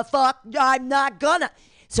was, the fuck, I'm not gonna.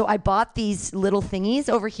 So I bought these little thingies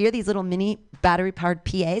over here, these little mini battery-powered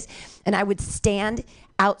PAs, and I would stand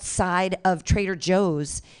outside of Trader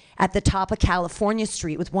Joe's at the top of California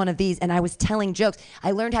Street with one of these, and I was telling jokes.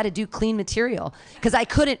 I learned how to do clean material because I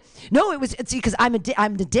couldn't. No, it's because I'm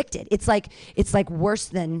addicted. It's like worse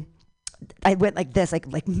than. I went like this, like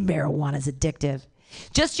marijuana is addictive.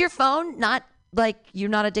 Just your phone, not like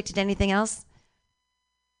you're not addicted to anything else?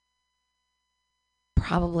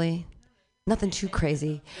 Probably. Nothing too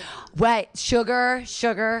crazy. Wait, sugar,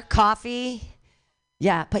 coffee.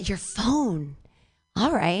 Yeah, but your phone.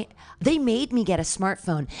 All right. They made me get a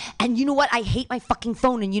smartphone. And you know what? I hate my fucking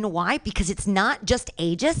phone. And you know why? Because it's not just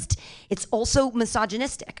ageist. It's also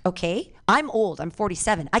misogynistic, okay? I'm old. I'm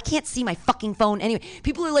 47. I can't see my fucking phone anyway.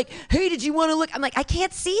 People are like, hey, did you want to look? I'm like, I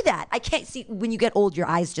can't see that. I can't see. When you get old, your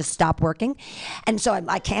eyes just stop working. And so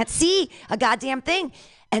I can't see a goddamn thing.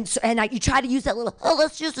 And so, you try to use that little,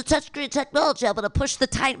 let's use the touchscreen technology. I'm going to push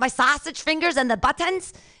my sausage fingers and the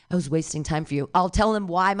buttons. I was wasting time for you. I'll tell them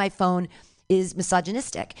why my phone is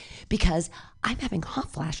misogynistic, because I'm having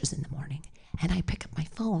hot flashes in the morning and I pick up my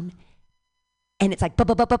phone and it's like,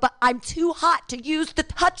 I'm too hot to use the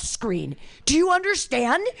touch screen. Do you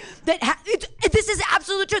understand that? This is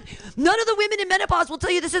absolute truth. None of the women in menopause will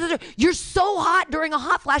tell you this is the truth. You're so hot during a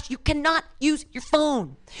hot flash, you cannot use your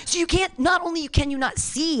phone. So you can't, not only can you not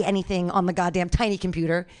see anything on the goddamn tiny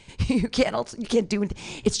computer, you can't do it.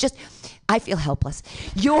 It's just, I feel helpless.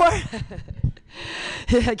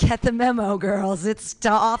 Get the memo, girls. It's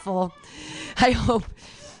awful. I hope.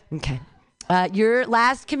 Okay. Your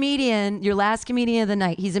last comedian of the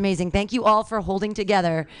night. He's amazing. Thank you all for holding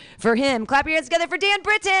together for him. Clap your hands together for Dan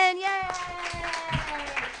Britton. Yay!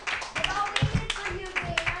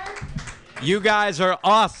 You guys are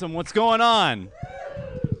awesome. What's going on?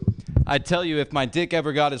 I tell you, if my dick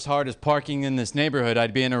ever got as hard as parking in this neighborhood,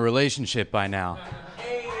 I'd be in a relationship by now.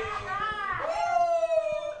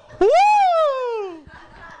 Woo!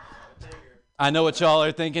 I know what y'all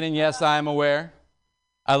are thinking, and yes, I am aware.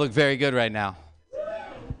 I look very good right now.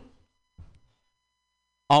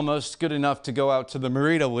 Almost good enough to go out to the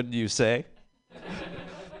marina, wouldn't you say?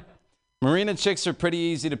 Marina chicks are pretty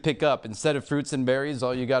easy to pick up. Instead of fruits and berries,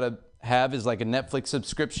 all you gotta have is like a Netflix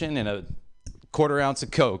subscription and a quarter ounce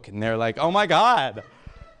of Coke. And they're like, oh my God,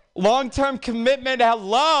 long-term commitment,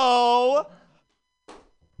 hello?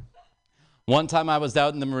 One time I was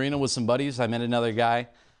out in the marina with some buddies. I met another guy.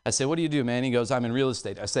 I say, what do you do, man? He goes, I'm in real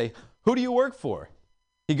estate. I say, who do you work for?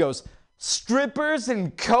 He goes, strippers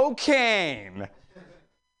and cocaine.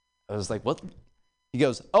 I was like, what? He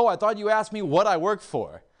goes, oh, I thought you asked me what I work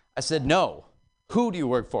for. I said, no. Who do you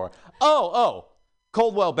work for? Oh,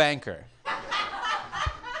 Coldwell Banker.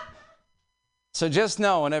 So just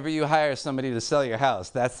know whenever you hire somebody to sell your house,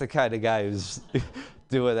 that's the kind of guy who's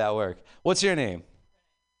doing that work. What's your name?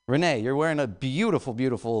 Renee. You're wearing a beautiful,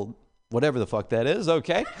 beautiful, whatever the fuck that is,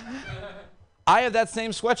 okay? I have that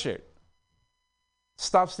same sweatshirt.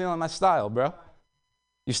 Stop stealing my style, bro.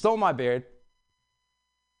 You stole my beard.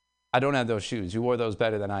 I don't have those shoes. You wore those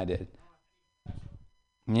better than I did.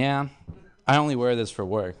 Yeah, I only wear this for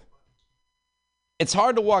work. It's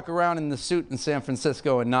hard to walk around in the suit in San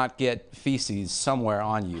Francisco and not get feces somewhere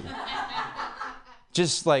on you.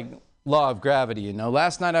 Just like law of gravity, you know.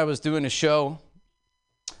 Last night I was doing a show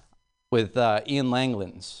with Ian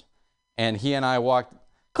Langlands, and he and I walked,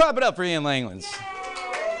 clap it up for Ian Langlands.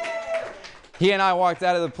 He and I walked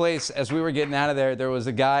out of the place. As we were getting out of there, there was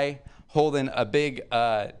a guy holding a big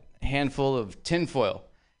handful of tinfoil,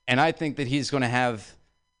 and I think that he's going to have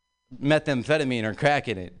methamphetamine or crack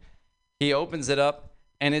in it. He opens it up,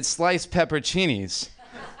 and it's sliced pepperoncinis.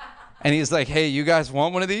 And he's like, hey, you guys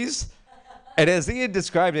want one of these? And as he had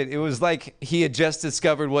described it, it was like he had just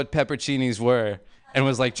discovered what pepperoncinis were and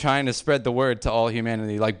was like trying to spread the word to all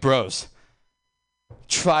humanity. Like, bros,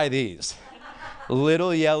 try these.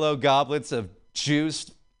 Little yellow goblets of juice,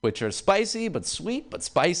 which are spicy, but sweet, but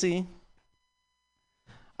spicy.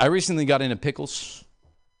 I recently got into pickles.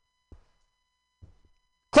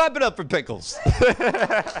 Clap it up for pickles.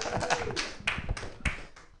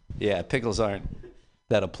 Yeah, pickles aren't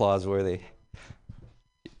that applause worthy.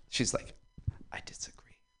 She's like, I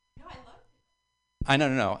disagree. No, I love it. I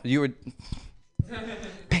no. You were.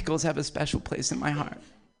 Pickles have a special place in my heart.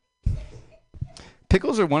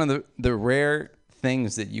 Pickles are one of the rare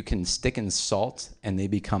things that you can stick in salt and they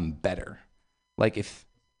become better. Like if.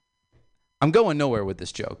 I'm going nowhere with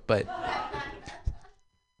this joke, but.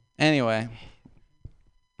 Anyway.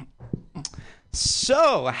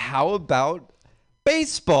 So, how about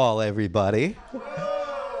baseball, everybody?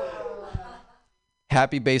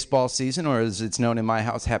 Happy baseball season, or as it's known in my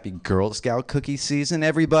house, happy Girl Scout cookie season,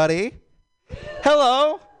 everybody.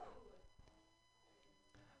 Hello.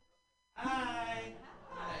 Hi.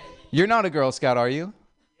 You're not a Girl Scout, are you?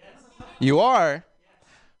 Yes. You are?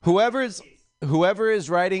 Whoever is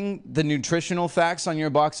writing the nutritional facts on your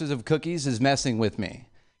boxes of cookies is messing with me.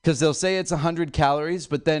 Because they'll say it's 100 calories,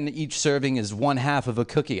 but then each serving is 1/2 of a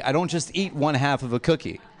cookie. I don't just eat 1/2 of a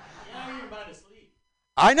cookie. Now you're about to sleep.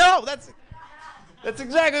 I know! That's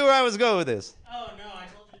exactly where I was going with this. Oh, no, I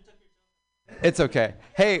told you to tuck your It's okay.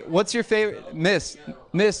 Hey, what's your favorite...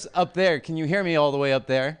 Miss, up there, can you hear me all the way up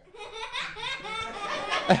there?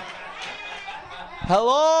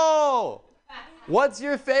 Hello! What's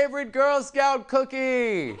your favorite Girl Scout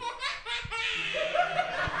cookie?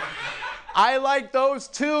 I like those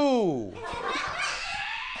too.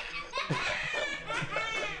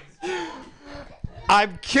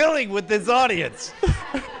 I'm killing with this audience.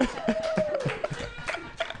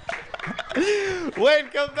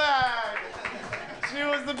 Wait, come back. She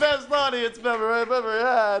was the best audience member I've ever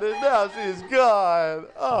had, and now she's gone.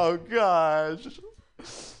 Oh, gosh.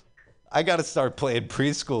 I got to start playing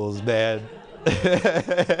preschools, man.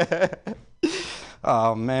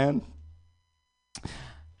 Oh, man.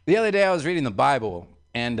 The other day I was reading the Bible,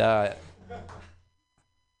 and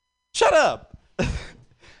shut up.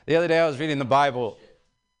 The other day I was reading the Bible,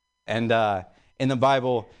 and in the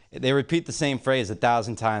Bible they repeat the same phrase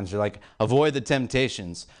 1,000 times. They're like, avoid the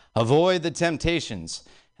temptations, avoid the temptations.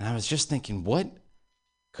 And I was just thinking, what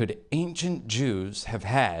could ancient Jews have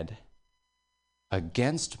had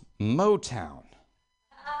against Motown?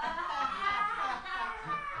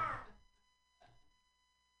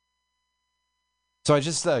 So I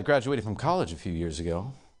just graduated from college a few years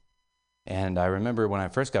ago, and I remember when I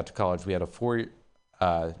first got to college, we had it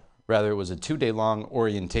was a 2-day-long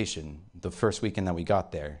orientation the first weekend that we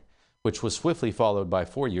got there, which was swiftly followed by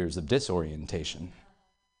 4 years of disorientation.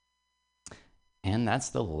 And that's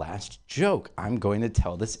the last joke I'm going to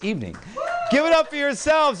tell this evening. Give it up for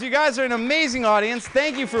yourselves. You guys are an amazing audience.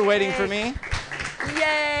 Thank you for waiting for me.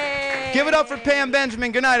 Yay! Give it up for Pam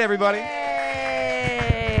Benjamin. Good night, everybody.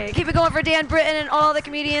 Yay! Keep it going for Dan Britton and all the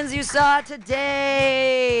comedians you saw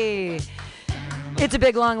today. It's a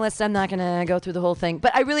big, long list. I'm not going to go through the whole thing.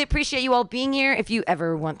 But I really appreciate you all being here. If you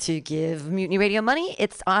ever want to give Mutiny Radio money,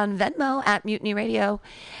 it's on Venmo at Mutiny Radio.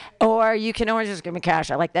 Or you can always just give me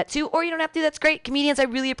cash. I like that too. Or you don't have to. That's great. Comedians, I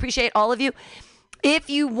really appreciate all of you.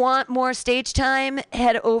 If you want more stage time,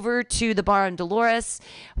 head over to the bar in Dolores.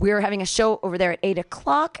 We're having a show over there at 8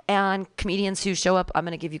 o'clock, and comedians who show up, I'm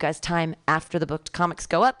going to give you guys time after the booked comics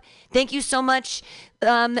go up. Thank you so much,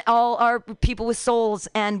 all our people with souls,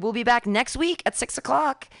 and we'll be back next week at 6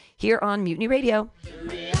 o'clock here on Mutiny Radio.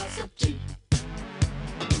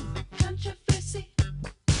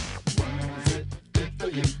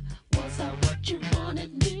 Was I what you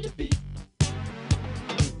wanted me to be?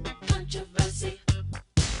 Controversy.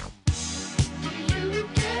 You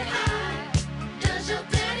get high. Does your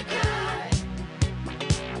daddy cry?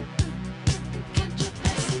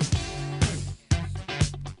 Controversy.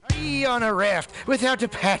 Are ye on a raft without a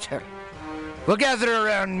paddle? Well, gather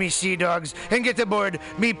around me, sea dogs, and get aboard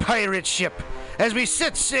me pirate ship as we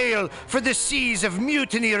set sail for the seas of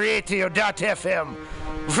MutinyRadio.fm.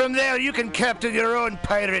 From there, you can captain your own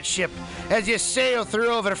pirate ship as you sail through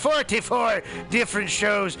over 44 different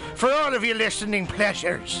shows for all of your listening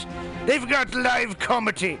pleasures. They've got live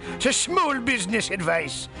comedy to small business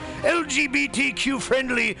advice,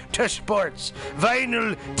 LGBTQ-friendly to sports,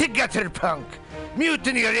 vinyl to gutter punk.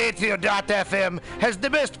 MutinyRadio.fm has the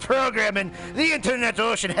best programming the internet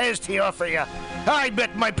ocean has to offer you. I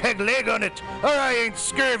bet my peg leg on it, or I ain't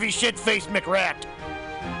scurvy shit-faced McRat.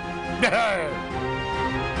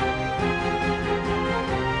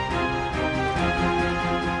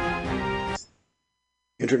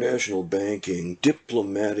 International banking,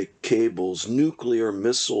 diplomatic cables, nuclear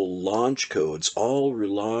missile launch codes all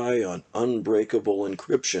rely on unbreakable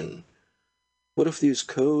encryption. What if these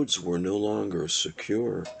codes were no longer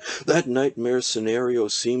secure? That nightmare scenario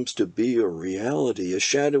seems to be a reality. A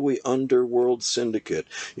shadowy underworld syndicate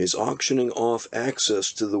is auctioning off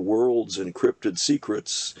access to the world's encrypted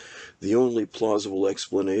secrets. The only plausible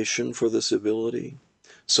explanation for this ability?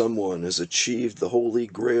 Someone has achieved the holy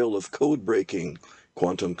grail of code breaking,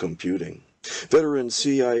 quantum computing. Veteran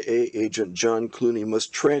CIA agent John Clooney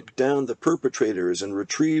must track down the perpetrators and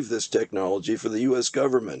retrieve this technology for the U.S.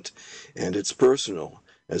 government. And it's personal,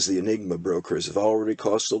 as the Enigma brokers have already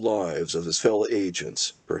cost the lives of his fellow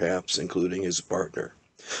agents, perhaps including his partner.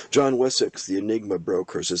 John Wessex, The Enigma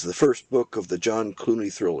Brokers, is the first book of the John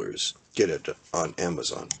Clooney thrillers. Get it on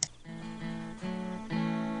Amazon.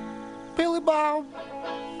 Billy Bob,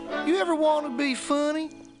 you ever want to be funny?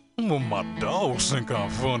 Well, my dogs think I'm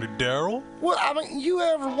funny, Daryl. Well, I mean, you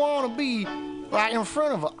ever want to be, like, in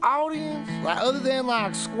front of an audience? Like, other than,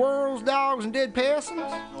 like, squirrels, dogs, and dead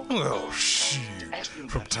peasants? Oh, shit.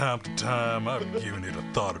 From time to time, I've given it a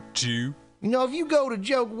thought or two. You know, if you go to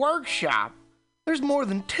Joke Workshop, there's more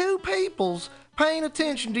than 2 peoples paying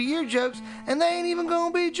attention to your jokes, and they ain't even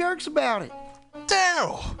gonna be jerks about it.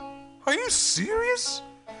 Daryl, are you serious?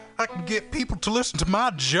 I can get people to listen to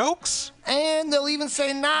my jokes? And they'll even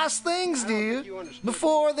say nice things, dude,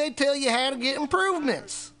 before they tell you how to get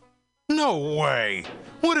improvements. No way.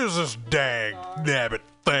 What is this dag-nabbit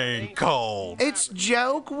thing called? It's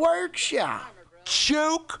Joke Workshop.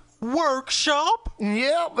 Joke Workshop?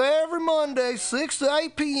 Yep, every Monday, 6 to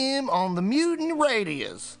 8 p.m. on the Mutiny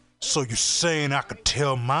Radios. So you're saying I could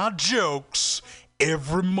tell my jokes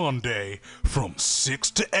every Monday from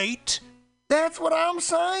 6 to 8? That's what I'm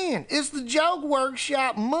saying. It's the Joke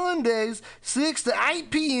Workshop Mondays, 6 to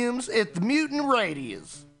 8 p.m. at the Mutiny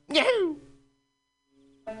Radios. Yahoo!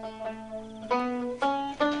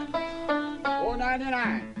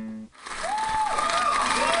 $4.99.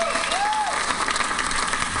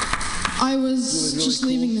 I was just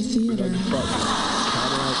leaving the theater.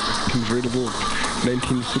 Convertible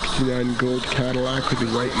 1969 gold Cadillac with the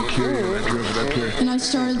white interior. I drove it up here. And I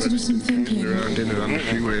started to do some thinking. Around in it on the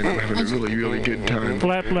freeway, and I'm having a really, really good time.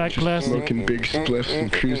 Flat black classic. Smoking big spliffs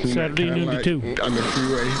and cruising Saturday that noon to 2. on the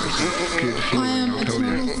freeway. Good feeling, I am a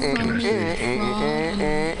total fraud,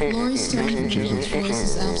 and Laurie Stone's voice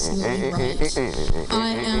is absolutely right. I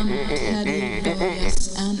am petty,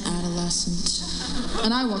 rebellious, and adolescent.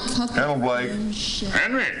 And I will cut the Hello, Blake.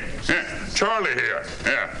 Henry, yeah, Charlie here.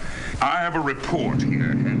 Yeah, I have a report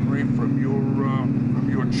here, Henry, from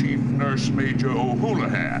your chief nurse, Major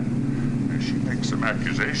O'Houlihan. She makes some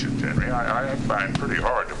accusations, Henry. I find pretty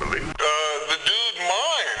hard to believe. The dude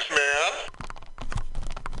minds, man.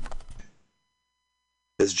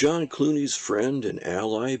 Has John Clooney's friend and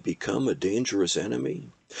ally become a dangerous enemy?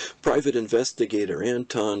 Private investigator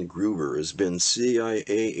Anton Gruber has been CIA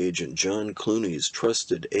agent John Clooney's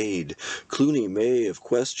trusted aide. Clooney may have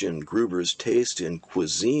questioned Gruber's taste in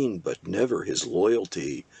cuisine, but never his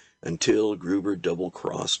loyalty, until Gruber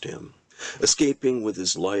double-crossed him. Escaping with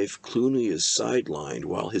his life, Clooney is sidelined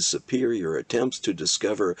while his superior attempts to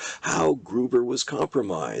discover how Gruber was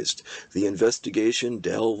compromised. The investigation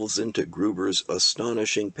delves into Gruber's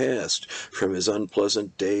astonishing past, from his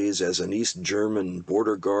unpleasant days as an East German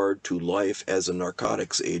border guard to life as a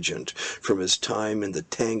narcotics agent, from his time in the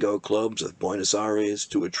tango clubs of Buenos Aires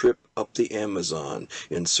to a trip up the Amazon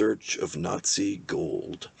in search of Nazi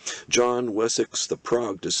gold. John Wessex' The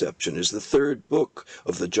Prague Deception is the third book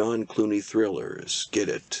of the John Clooney thrillers. Get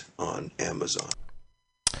it on Amazon.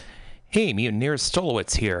 Hey, Mutineers,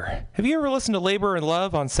 Stolowitz here. Have you ever listened to Labor and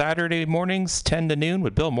Love on Saturday mornings, 10 to noon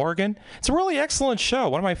with Bill Morgan? It's a really excellent show,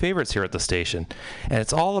 one of my favorites here at the station. And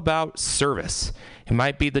it's all about service. It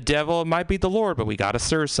might be the devil, it might be the Lord, but we got to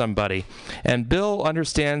serve somebody. And Bill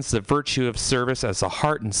understands the virtue of service as the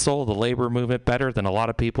heart and soul of the labor movement better than a lot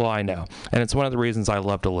of people I know. And it's one of the reasons I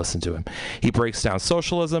love to listen to him. He breaks down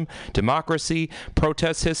socialism, democracy,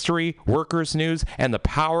 protest history, workers' news, and the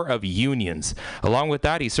power of unions. Along with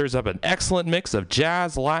that, he serves up an excellent mix of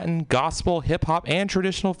jazz, Latin, gospel, hip-hop, and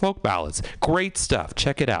traditional folk ballads. Great stuff.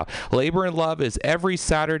 Check it out. Labor and Love is every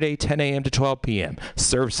Saturday, 10 a.m. to 12 p.m.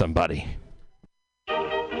 Serve somebody.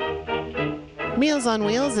 Meals on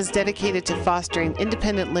Wheels is dedicated to fostering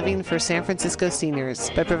independent living for San Francisco seniors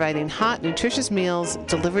by providing hot, nutritious meals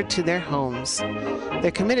delivered to their homes. They're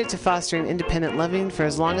committed to fostering independent living for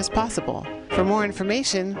as long as possible. For more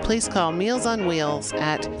information, please call Meals on Wheels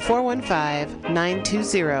at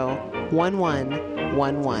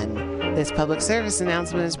 415-920-1111. This public service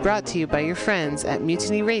announcement is brought to you by your friends at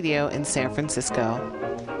Mutiny Radio in San Francisco.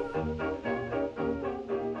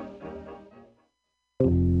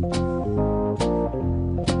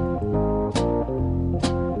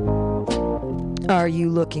 Are you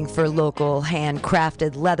looking for local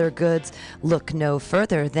handcrafted leather goods? Look no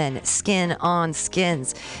further than Skin on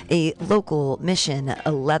Skins, a local Mission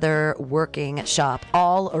leather working shop.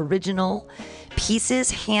 All original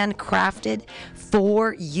pieces handcrafted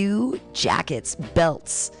for you. Jackets,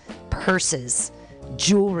 belts, purses,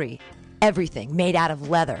 jewelry, everything made out of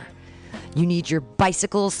leather. You need your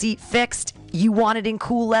bicycle seat fixed? You want it in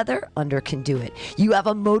cool leather? Under can do it. You have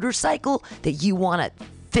a motorcycle that you want to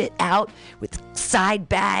fit out with side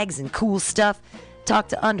bags and cool stuff? Talk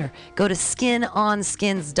to Under. Go to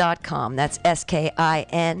skinonskins.com. That's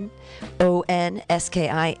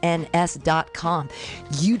SKINONSKINS.com.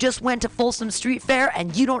 You just went to Folsom Street Fair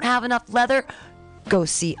and you don't have enough leather? Go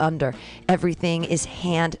see Under. Everything is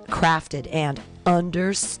handcrafted and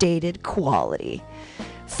understated quality.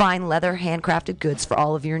 Fine leather, handcrafted goods for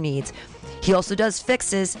all of your needs. He also does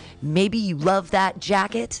fixes. Maybe you love that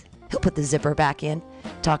jacket. He'll put the zipper back in.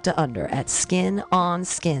 Talk to Under at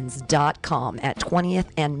skinonskins.com at 20th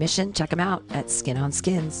and Mission. Check him out at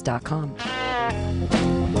skinonskins.com.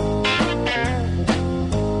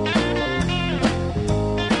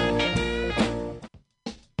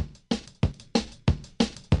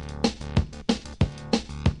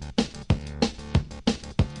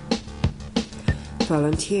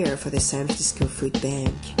 Volunteer for the San Francisco Food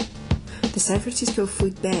Bank. The San Francisco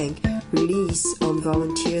Food Bank relies on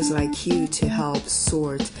volunteers like you to help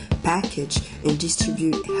sort, package, and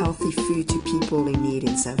distribute healthy food to people in need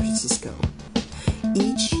in San Francisco.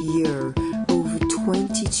 Each year, over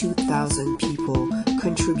 22,000 people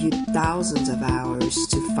contribute thousands of hours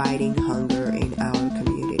to fighting hunger in our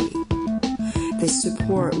community. This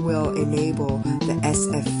support will enable the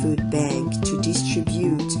SF Food Bank to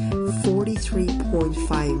distribute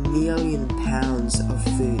 43.5 million pounds of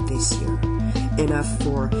food this year, enough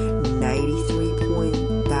for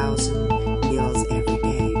 93,000 meals every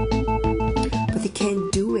day. But they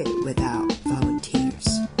can't do it without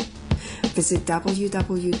volunteers. Visit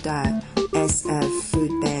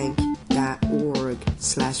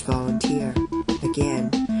www.sffoodbank.org/volunteer. Again,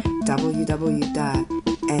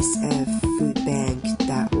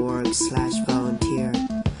 www.sffoodbank.org/volunteer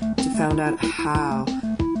to find out how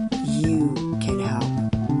you can help.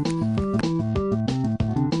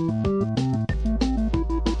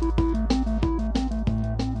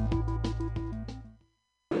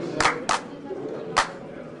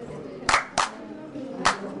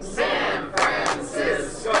 San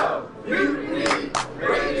Francisco Mutiny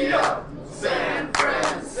Radio. San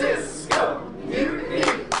Francisco Mutiny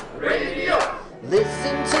Radio.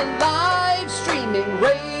 Listen to live streaming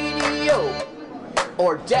radio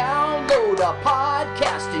or download a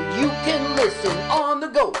podcast and you can listen on the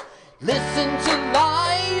go. Listen to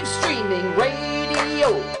live streaming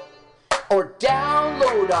radio or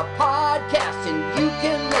download a podcast and you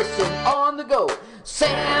can listen on the go.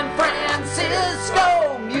 San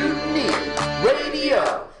Francisco Mutiny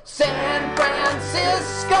Radio. San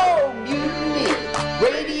Francisco Mutiny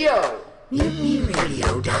Radio.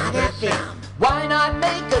 MutinyRadio.fm. Why not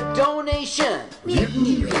make a donation?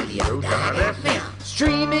 MutinyRadio.fm.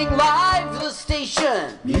 Streaming live the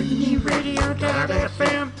station.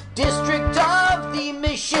 MutinyRadio.fm. District of the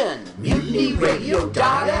Mission.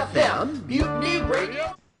 MutinyRadio.fm. Mutiny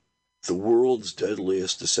Radio. The world's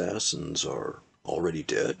deadliest assassins are already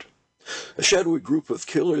dead. A shadowy group of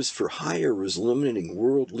killers for hire is eliminating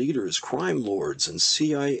world leaders, crime lords, and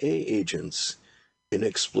CIA agents.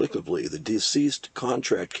 Inexplicably, the deceased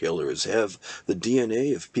contract killers have the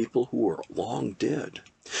DNA of people who are long dead.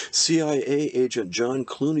 CIA agent John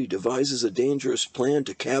Clooney devises a dangerous plan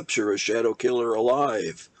to capture a shadow killer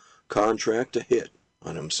alive. Contract a hit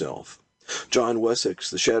on himself. John Wessex,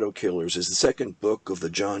 The Shadow Killers, is the second book of the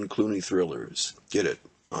John Clooney thrillers. Get it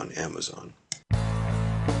on Amazon.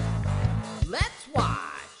 Let's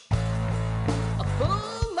watch a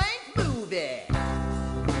full-length movie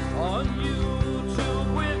on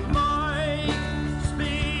YouTube with Mike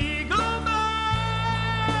Spiegelman.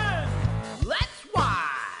 Let's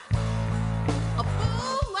watch a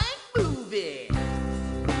full-length movie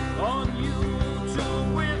on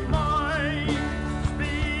YouTube with Mike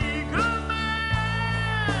Spiegelman.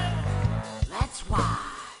 Let's watch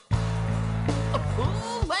a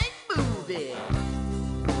full-length movie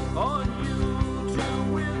on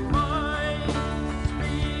YouTube with Mike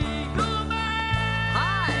Spiegelman.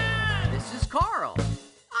 Hi, this is Carl.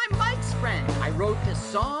 I'm Mike's friend. I wrote this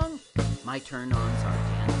song. My turn-ons are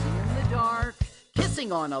dancing in the dark,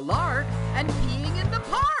 kissing on a lark, and peeing in the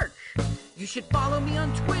park. You should follow me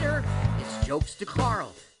on Twitter. It's Jokes to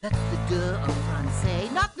Carl. That's the duh of Francais,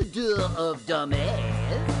 not the duh of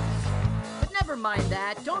dumbass. But never mind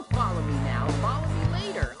that. Don't follow me now. Follow me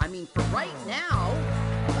later. I mean, for right now.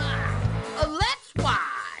 Let's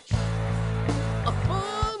watch a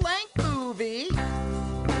full-length movie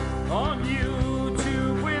on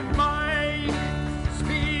YouTube with Mike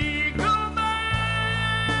Spiegelman.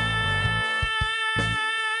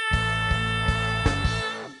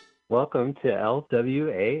 Welcome to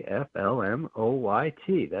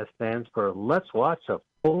LWAFLMOYT. That stands for Let's Watch a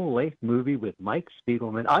Full-Length Movie with Mike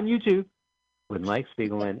Spiegelman on YouTube with Mike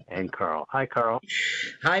Spiegelman and Carl. Hi, Carl.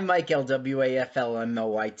 Hi, Mike,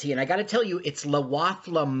 LWAFLMOYT. And I got to tell you, it's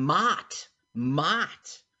Lawafla Mott.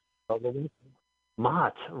 Mott.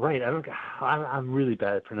 Mott, right. I'm really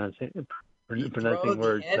bad at pronouncing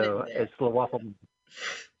words, so it's Lawafla.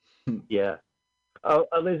 Yeah.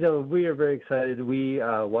 Lizzo, we are very excited. We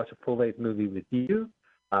watch a full-length movie with you.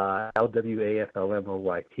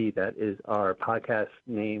 LWAFLMOYT. That is our podcast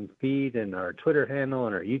name feed and our Twitter handle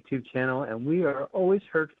and our YouTube channel. And we are always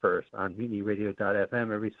heard first on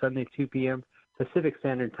MutinyRadio.fm every Sunday, 2 p.m. Pacific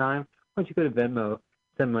Standard Time. Why don't you go to Venmo,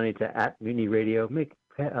 send money to @MutinyRadio, make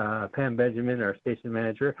Pam Benjamin, our station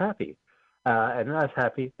manager, happy. And us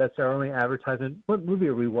happy. That's our only advertisement. What movie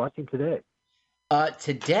are we watching today?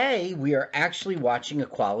 Today, we are actually watching a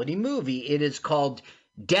quality movie. It is called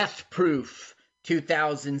Death Proof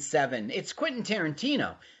 2007. It's Quentin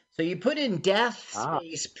Tarantino. So you put in Death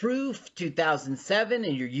Space Proof 2007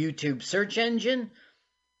 in your YouTube search engine.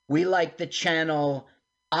 We like the channel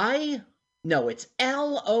it's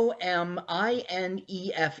LOMINEFE.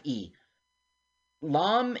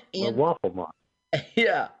 Lom in Waffle Mom.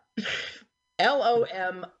 Yeah.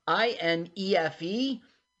 LOMINEFE.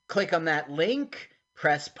 Click on that link,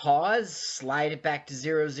 press pause, slide it back to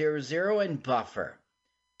 000 and buffer.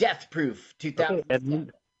 Death Proof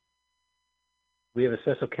 2007. We have a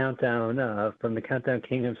special countdown from the Countdown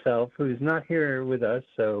King himself, who's not here with us,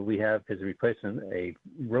 so we have his replacement, a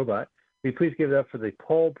robot. Will you please give it up for the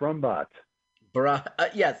Paul Brumbot?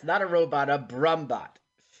 Yes, not a robot, a Brumbot.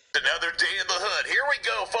 Another day in the hood. Here we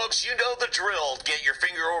go, folks. You know the drill. Get your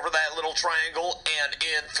finger over that little triangle, and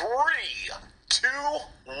in 3, 2,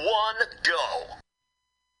 1, go.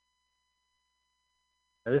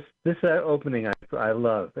 This opening I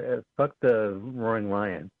love. Fuck the Roaring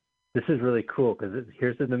Lion. This is really cool because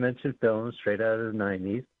here's a Dimension film straight out of the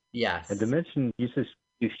 90s. Yes. And Dimension used to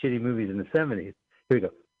do shitty movies in the 70s. Here we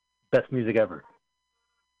go. Best music ever.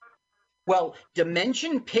 Well,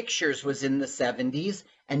 Dimension Pictures was in the 70s,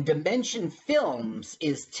 and Dimension Films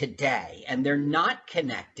is today, and they're not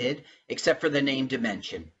connected except for the name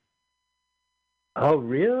Dimension. Oh,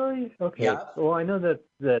 really? Okay. Yeah. Well, I know that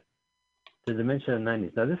the Dimension of the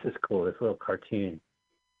 90s. Now, this is cool, this little cartoon.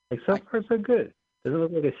 Like, so far, so good. Doesn't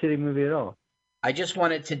look like a shitty movie at all. I just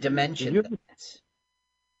wanted to dimension that.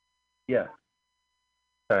 Yeah.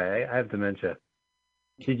 Sorry, I have dementia.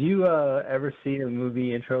 Did you ever see a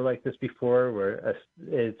movie intro like this before where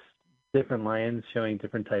it's different lions showing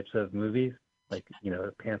different types of movies? Like,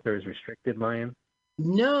 Panther is restricted lion?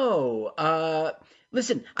 No.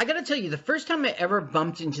 Listen, I got to tell you, the first time I ever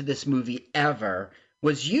bumped into this movie ever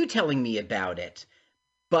was you telling me about it.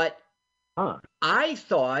 But I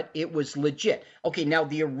thought it was legit. Okay, now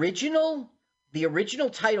the original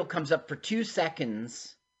title comes up for 2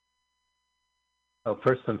 seconds. Oh,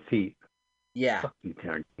 first some feet. Yeah. Fuck you,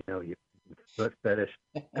 Tarantino. You foot fetish.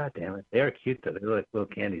 God damn it. They are cute though. They look like little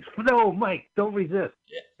candies. No, Mike, don't resist.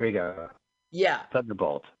 Here you go. Yeah.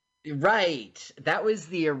 Thunderbolt. Right. That was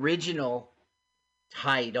the original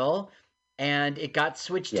title, and it got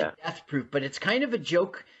switched to Death Proof. But it's kind of a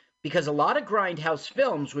joke because a lot of Grindhouse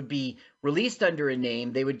films would be released under a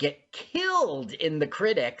name. They would get killed in the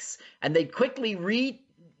critics, and they'd quickly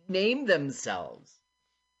rename themselves.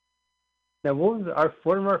 Now, one of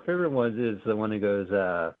our favorite ones is the one that goes,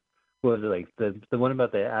 what was it, like the one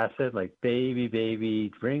about the acid, like baby,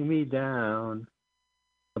 baby, bring me down.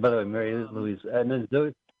 Oh, by the way, Mary Louise, and then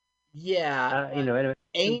those. Yeah. Anyway.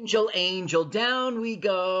 Angel, Angel, down we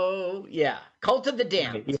go. Yeah. Cult of the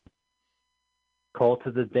Damned. Yeah. Cult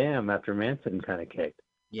of the Dam after Manson kind of kicked.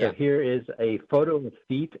 Yeah. So here is a photo of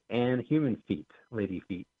feet and human feet, lady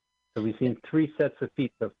feet. So we've seen 3 sets of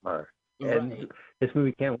feet so far. And Right. this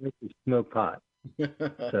movie can't wait to smoke pot.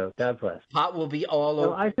 So God bless. Pot will be all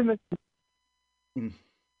over. I think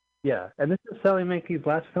yeah, and this is Sally Menke's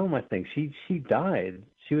last film, I think. She died.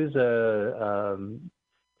 She was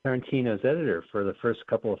Tarantino's editor for the first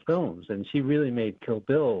couple of films, and she really made Kill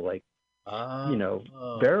Bill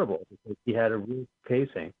bearable because she had a real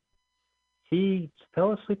pacing. She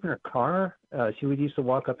fell asleep in her car. She would used to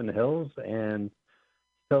walk up in the hills and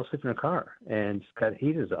fell asleep in her car and just got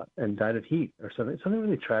heaters up and died of heat or something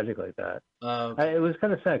really tragic like that. It was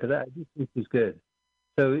kind of sad because I just think she's good.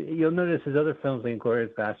 So you'll notice his other films, like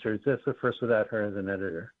Inglourious Basterds, that's the first without her as an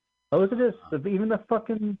editor. Oh, look at this! Even the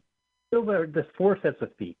fucking the 4 sets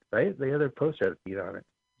of feet, right? The other poster had feet on it.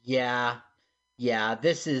 Yeah.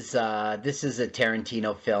 This is a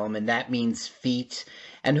Tarantino film, and that means feet.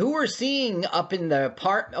 And who we're seeing up in the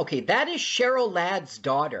part? Okay, that is Cheryl Ladd's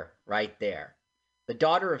daughter right there. The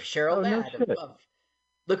daughter of Cheryl Ladd.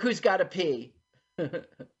 Look who's got a pee.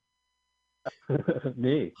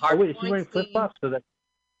 Me. Hard wait, is she point wearing flip flops? So that.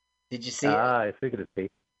 Did you see it? I figured it'd be.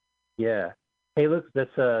 Yeah. Hey, look,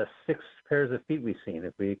 that's 6 pairs of feet we've seen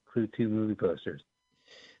if we include 2 movie posters.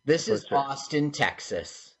 This is Austin,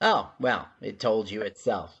 Texas. Oh, well, it told you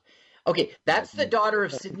itself. Okay, that's the daughter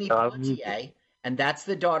of Sidney Poitier, and that's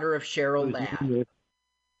the daughter of Cheryl Ladd.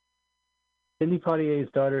 Sidney Poitier's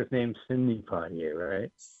daughter is named Sidney Poitier,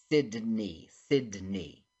 right? Sydney.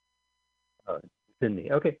 Oh, Sydney.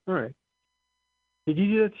 Okay, all right. Did you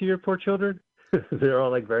do that to your poor children? They're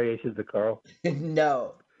all like variations of Carl.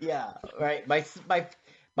 No. Yeah, right.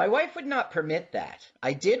 My wife would not permit that.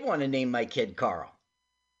 I did want to name my kid Carl.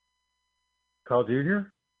 Carl Jr.?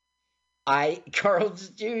 Carl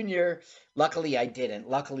Jr. Luckily, I didn't.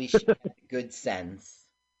 Luckily, she had good sense.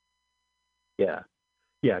 Yeah,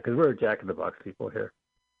 because we're Jack in the Box people here.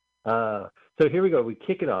 So here we go. We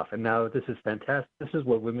kick it off, and now this is fantastic. This is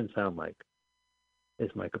what women sound like, is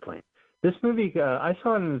my complaint. This movie, I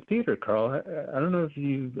saw it in the theater, Carl. I don't know if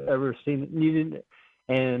you've ever seen it. You didn't.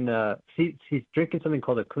 And she's drinking something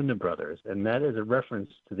called Acuna Brothers, and that is a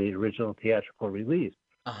reference to the original theatrical release.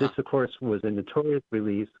 This, of course, was a notorious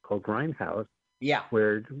release called Grindhouse,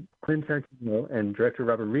 where Quentin Tarantino and director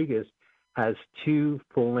Robert Rodriguez has 2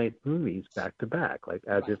 full-length movies back-to-back, like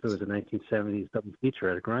as if it was a 1970s double feature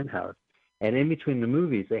at a Grindhouse. And in between the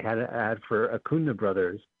movies, they had an ad for Acuna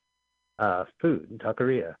Brothers food and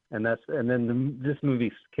taqueria, and then this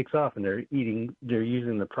movie kicks off, and they're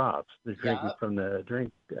using the props, they're drinking from the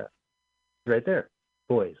drink right there.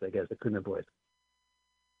 Boys, I guess, Acuna Boys.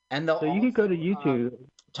 And so you could go to YouTube.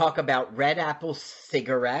 Talk about Red Apple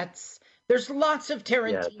cigarettes. There's lots of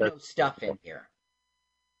Tarantino stuff in here.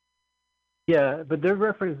 Yeah, but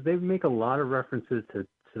they make a lot of references to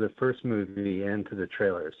the first movie and to the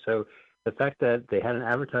trailers. So the fact that they had an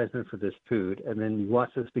advertisement for this food, and then you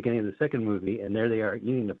watch this beginning of the second movie, and there they are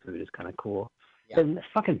eating the food is kind of cool. Yeah. And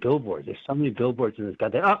fucking billboards. There's so many billboards in this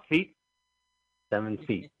goddamn. Feet. 7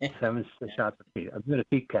 feet. 7 shots of feet. I'm doing a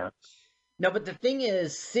feet count. No, but the thing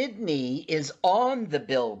is, Sydney is on the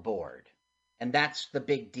billboard, and that's the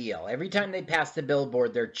big deal. Every time they pass the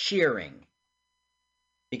billboard, they're cheering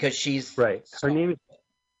because she's right. Her name is.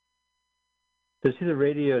 So she's a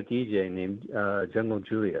radio DJ named Jungle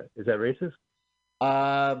Julia. Is that racist?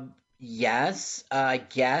 Yes.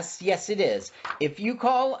 Yes, it is. If you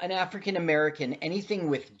call an African American anything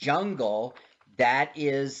with jungle, that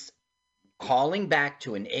is calling back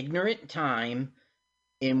to an ignorant time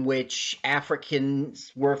in which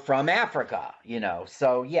Africans were from Africa,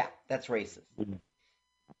 So, yeah, that's racist.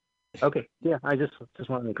 Okay, yeah, I just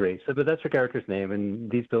want to agree. So, but that's her character's name, and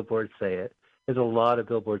these billboards say it. There's a lot of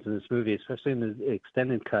billboards in this movie, especially in the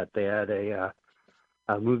extended cut. They had a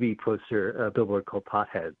movie poster, a billboard called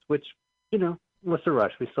Potheads, which, what's the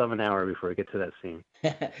rush? We still have an hour before we get to that scene.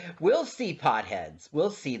 We'll see potheads.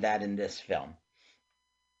 We'll see that in this film.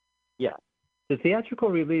 Yeah, the theatrical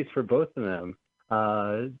release for both of them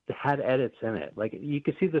had edits in it. Like you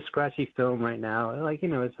can see the scratchy film right now. Like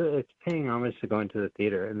it's paying homage to going to the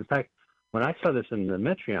theater. And in fact, when I saw this in the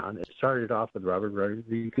Metreon, it started off with Robert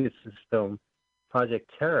Rodriguez's film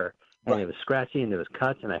Project Terror, and it was scratchy and there was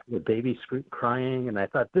cuts, and I heard a baby crying, and I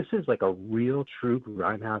thought this is like a real, true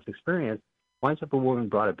grindhouse experience. Winds up a woman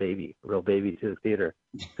brought a real baby to the theater,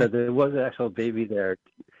 so there was an actual baby there.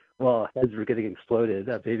 Well, heads were getting exploded.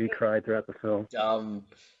 That baby cried throughout the film.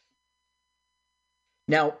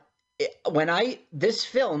 Now, this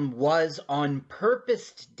film was on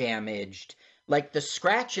purpose damaged. Like the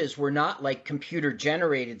scratches were not like computer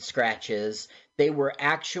generated scratches. They were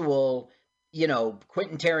actual,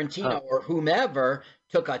 Quentin Tarantino or whomever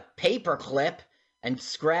took a paper clip and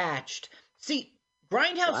scratched. See,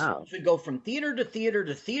 Grindhouse films would go from theater to theater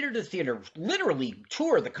to theater to theater, literally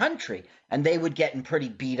tour the country, and they would get in pretty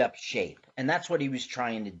beat up shape. And that's what he was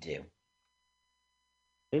trying to do.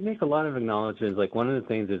 They make a lot of acknowledgments. Like one of the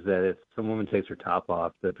things is that if some woman takes her top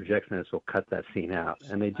off, the projectionist will cut that scene out,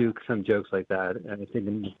 and they do some jokes like that. And I think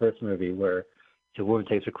in the first movie where the woman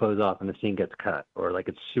takes her clothes off and the scene gets cut, or like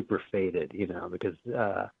it's super faded, because.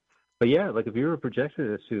 But yeah, like if you were a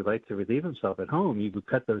projectionist who liked to relieve himself at home, you would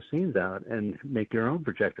cut those scenes out and make your own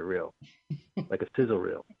projector reel, like a sizzle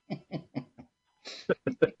reel.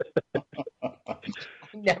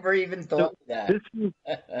 Never even thought of that.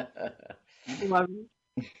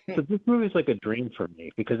 So this movie is like a dream for me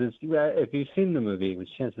because it's if you've seen the movie, which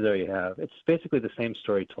chances are you have, it's basically the same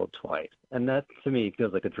story told twice, and that to me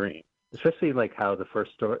feels like a dream. Especially like how the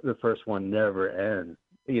first one never ends,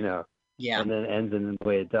 yeah, and then ends in the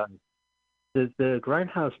way it does. The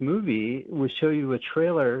Grindhouse movie will show you a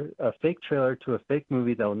fake trailer to a fake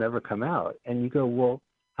movie that will never come out, and you go, well,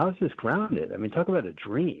 how is this grounded? I mean, talk about a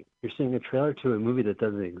dream. You're seeing a trailer to a movie that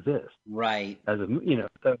doesn't exist, right?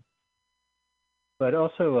 But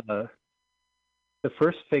also, the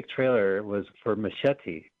first fake trailer was for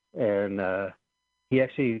Machete, and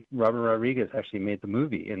Robert Rodriguez actually made the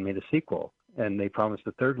movie and made a sequel, and they promised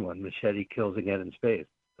a third one, Machete Kills Again in Space.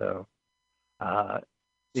 So, one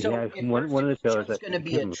of the trailers that's going to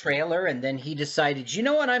be a trailer, and then he decided, you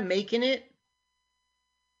know what, I'm making it.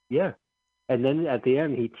 Yeah, and then at the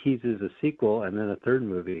end he teases a sequel and then a third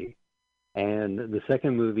movie, and the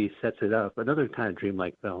second movie sets it up, another kind of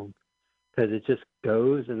dreamlike film. Because it just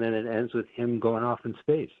goes and then it ends with him going off in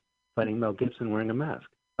space, fighting Mel Gibson wearing a mask.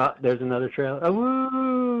 There's another trailer. Oh,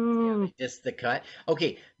 woo! Yeah, just the cut.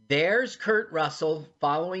 Okay, there's Kurt Russell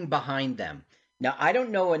following behind them. Now, I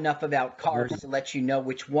don't know enough about cars to let you know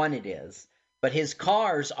which one it is, but his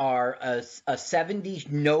cars are a 70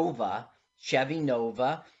 Nova, Chevy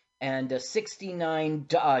Nova, and a 69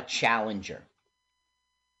 Challenger.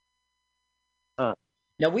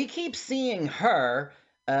 Now, we keep seeing her.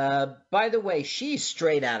 By the way, she's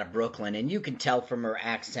straight out of Brooklyn, and you can tell from her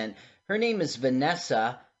accent. Her name is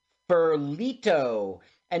Vanessa Ferlito,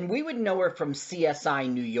 and we would know her from CSI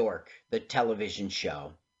New York, the television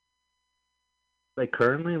show. Like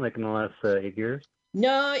currently, like in the last 8 years?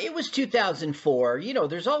 No, it was 2004.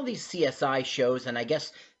 There's all these CSI shows, and I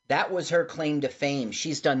guess that was her claim to fame.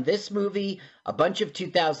 She's done this movie, a bunch of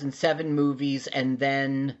 2007 movies, and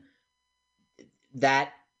then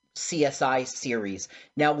that CSI series.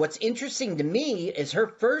 Now, what's interesting to me is her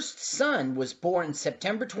first son was born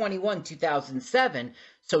September 21, 2007,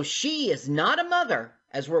 so she is not a mother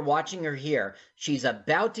as we're watching her here. She's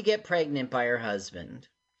about to get pregnant by her husband.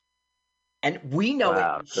 And we know it,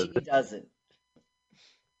 and she doesn't.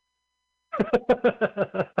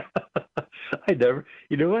 I never.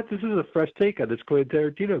 You know what? This is a fresh take on this Quentin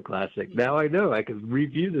Tarantino classic. Now I know I can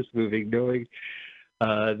review this movie knowing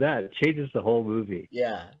that it changes the whole movie.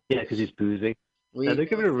 Yeah. Yeah, because he's boozing. Now, they're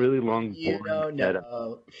giving a really long boring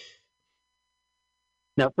setup.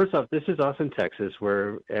 Now, first off, this is Austin, Texas,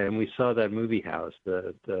 and we saw that movie house,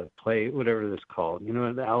 the play, whatever it's called.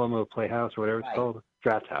 The Alamo Playhouse or whatever it's called,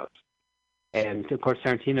 Draft House. And of course,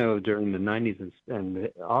 Tarantino during the 90s and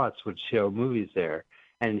the aughts would show movies there.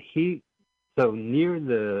 And so near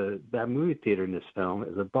that movie theater in this film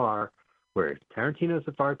is a bar where Tarantino's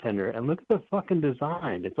a bartender, and look at the fucking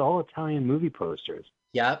design. It's all Italian movie posters.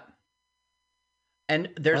 Yep. And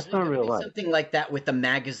there's something like that with the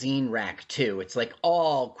magazine rack, too. It's like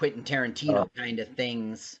all Quentin Tarantino kind of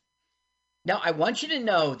things. Now, I want you to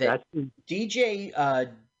know that DJ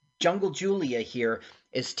Jungle Julia here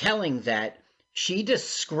is telling that she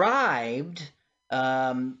described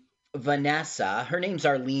Vanessa. Her name's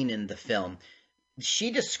Arlene in the film.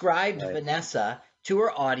 She described Vanessa to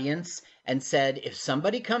her audience and said if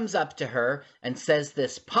somebody comes up to her and says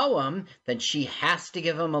this poem, then she has to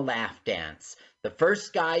give him a laugh dance. The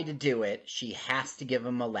first guy to do it, she has to give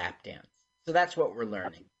him a lap dance. So that's what we're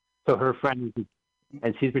learning. So her friend,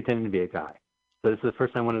 and she's pretending to be a guy. So this is the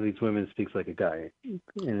first time one of these women speaks like a guy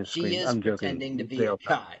in a She screen. is I'm joking. pretending to be They a all-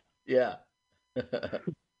 guy. Yeah.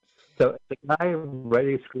 So the guy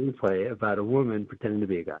writing a screenplay about a woman pretending to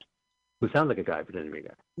be a guy, who sounds like a guy pretending to be a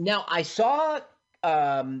guy. Now, I saw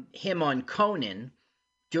him on Conan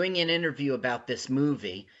doing an interview about this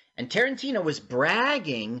movie, and Tarantino was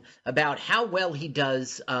bragging about how well he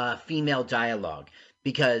does female dialogue,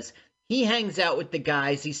 because he hangs out with the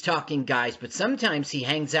guys, he's talking guys, but sometimes he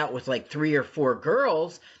hangs out with like 3 or 4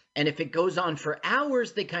 girls, and if it goes on for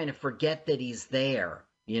hours, they kind of forget that he's there,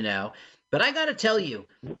 you know? But I gotta tell you,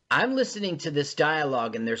 I'm listening to this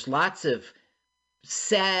dialogue, and there's lots of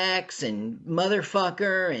sex and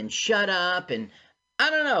motherfucker and shut up, and I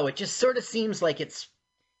don't know, it just sort of seems like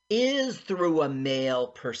is through a male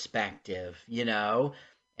perspective, you know?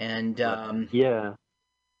 And Yeah.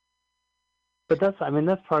 But that's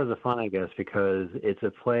part of the fun, I guess, because it's a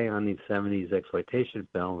play on these 70s exploitation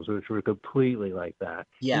films, which were completely like that.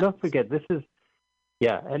 Yeah. And don't forget, this is,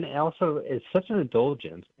 and also it's such an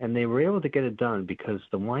indulgence, and they were able to get it done because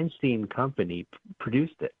the Weinstein Company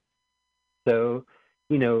produced it. So,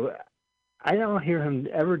 you know, I don't hear him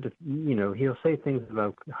ever, he'll say things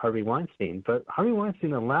about Harvey Weinstein, but Harvey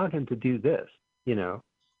Weinstein allowed him to do this, you know.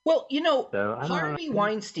 Well, you know, So, I don't Harvey know.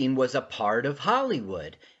 Weinstein was a part of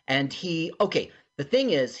Hollywood, and the thing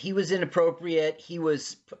is, he was inappropriate, he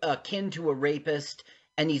was akin to a rapist,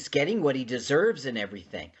 and he's getting what he deserves and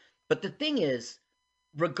everything. But the thing is,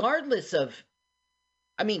 regardless of,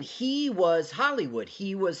 he was Hollywood,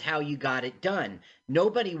 he was how you got it done.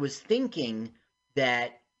 Nobody was thinking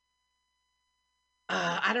that,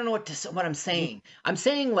 I don't know what I'm saying. I'm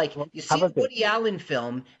saying, like, you see a Woody Allen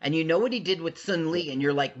film, and you know what he did with Sun Lee, and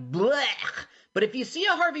you're like, blech. But if you see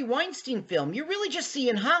a Harvey Weinstein film, you're really just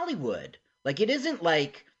seeing Hollywood. Like, it isn't,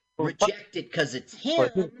 like, rejected because it's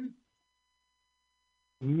him.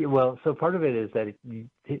 Yeah, well, so part of it is that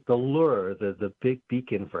the lure, the big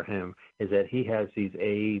beacon for him is that he has these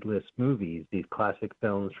A-list movies, these classic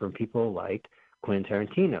films from people like Quentin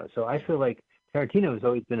Tarantino. So I feel like Tarantino has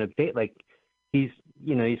always been a bit like, he's,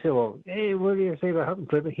 you say, well, hey, what do you say about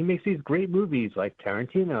Humphrey? He makes these great movies like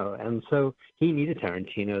Tarantino. And so he needed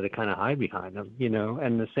Tarantino to kind of hide behind him,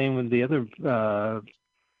 and the same with the other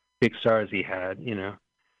big stars he had,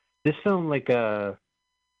 This film, like, I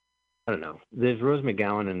don't know, there's Rose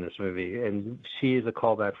McGowan in this movie, and she is a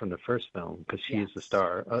callback from the first film because she is the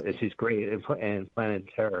star. And she's great in Planet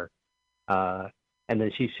Terror. And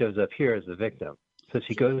then she shows up here as the victim. So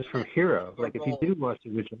she goes from hero. Like, if you do watch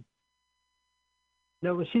the original.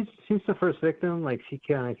 No, but she's the first victim. Like, she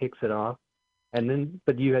kind of kicks it off, and then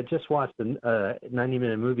you had just watched a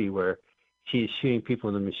 90-minute movie where she's shooting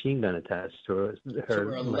people with a machine gun attached to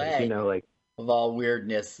her leg, of all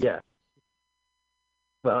weirdness. Yeah.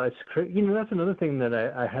 Well, it's that's another thing that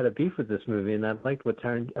I had a beef with this movie, and I liked what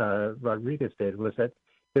Rodriguez did was that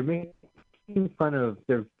they're making fun of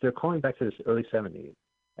they're calling back to this early '70s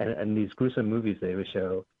and these gruesome movies they would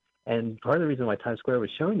show. And part of the reason why Times Square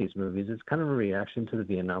was showing these movies is kind of a reaction to the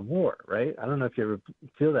Vietnam War, right? I don't know if you ever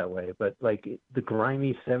feel that way, but like the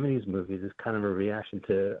grimy 70s movies is kind of a reaction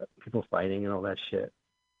to people fighting and all that shit.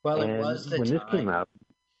 Well, and it was the when time. This came out,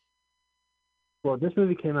 well, this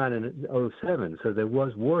movie came out in '07, so there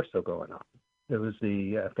was war still going on. There was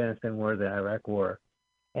the Afghanistan War, the Iraq War,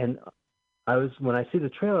 and when I see the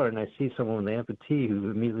trailer and I see someone with an amputee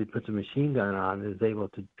who immediately puts a machine gun on and is able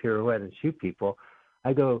to pirouette and shoot people,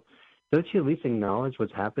 I go, don't you at least acknowledge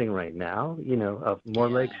what's happening right now, of more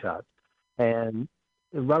leg shots? And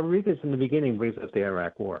Rodriguez in the beginning brings up the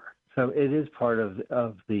Iraq War. So it is part of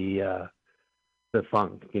the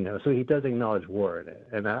funk, So he does acknowledge war in it.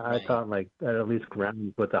 And I thought, like, that at least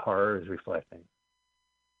grounds what the horror is reflecting.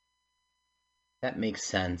 That makes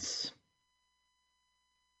sense.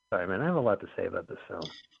 Sorry, man, I have a lot to say about this film.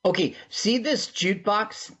 Okay, see this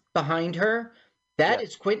jukebox behind her? That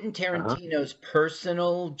is Quentin Tarantino's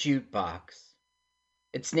personal jukebox.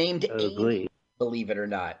 It's named Amy, believe it or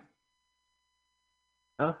not.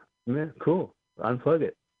 Oh, man, cool. Unplug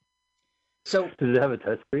it. So does it have a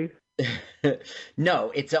touchscreen?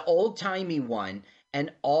 No, it's an old-timey one,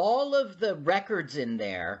 and all of the records in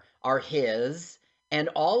there are his, and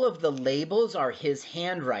all of the labels are his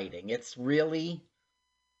handwriting. It's really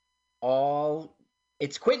all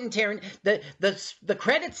It's Quentin Tarantino. The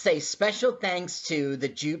credits say special thanks to the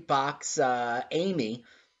jukebox Amy,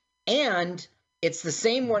 and it's the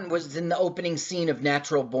same one was in the opening scene of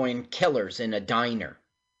Natural Born Killers in a diner.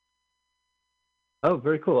 Oh,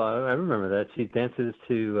 very cool. I remember that. She dances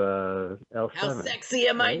to L7. How sexy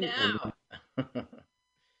am I right? now?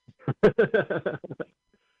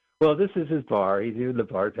 Well, this is his bar. He's even the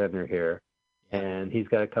bartender here, and he's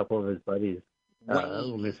got a couple of his buddies.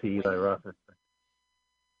 Let me see, Eli Roth.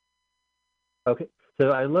 Okay,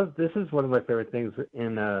 so I love. This is one of my favorite things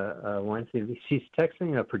in Weinstein. She's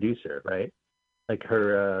texting a producer, right? Like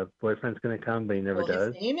her boyfriend's going to come, but he never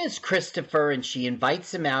does. His name is Christopher, and she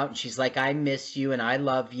invites him out, and she's like, I miss you, and I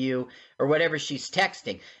love you, or whatever she's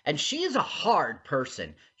texting. And she is a hard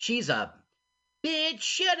person. She's a, bitch,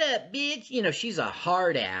 shut up, bitch. You know, she's a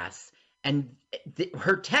hard ass. And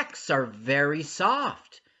her texts are very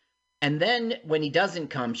soft. And then when he doesn't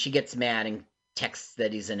come, she gets mad and texts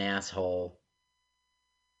that he's an asshole.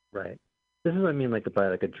 Right. This is what I mean, like by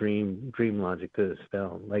like a dream logic to this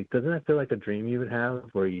film. Like, doesn't that feel like a dream you would have,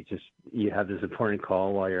 where you have this important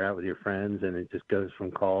call while you're out with your friends, and it just goes from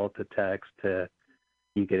call to text to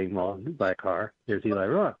you getting mauled by a car? There's Eli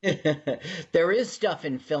Roth. There is stuff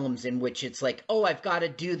in films in which it's like, oh, I've got to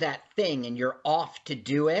do that thing, and you're off to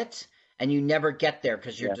do it, and you never get there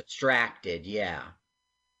because you're distracted. Yeah.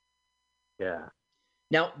 Yeah.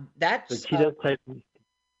 Now that's. But she does type. Go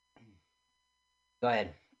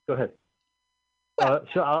ahead. Go ahead.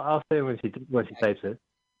 So I'll say when she types it.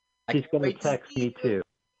 She's going to text me too.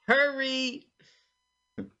 Hurry!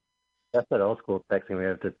 That's that old school texting. We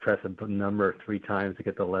have to press a number 3 times to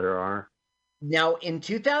get the letter R. Now, in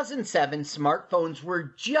 2007, smartphones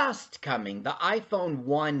were just coming. The iPhone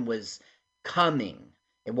 1 was coming.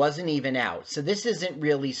 It wasn't even out. So this isn't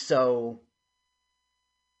really so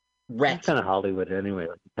retro. It's kind of Hollywood anyway,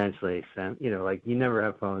 like potentially. You know, like you never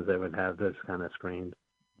have phones that would have this kind of screens.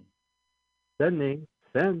 Sending.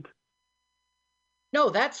 Send.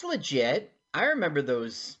 No, that's legit. I remember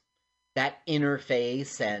that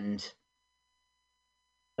interface, and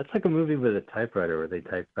that's like a movie with a typewriter where they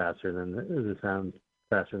type faster than the sound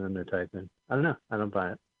faster than they're typing. I don't know. I don't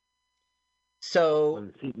buy it. So,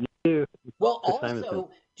 well, Chris also, Simonson.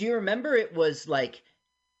 do you remember it was like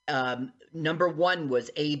number 1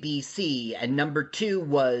 was ABC, and number 2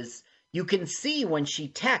 was, you can see when she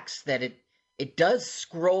texts that it does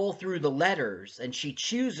scroll through the letters, and she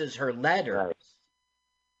chooses her letters. Right.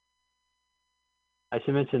 I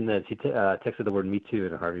should mention that she texted the word "Me Too"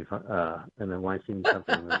 in a Harvey in a Weinstein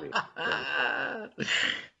Company movie.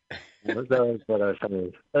 So, that was what I was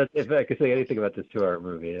trying to. If I could say anything about this 2-hour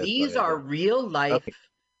movie, These are real life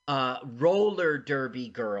roller derby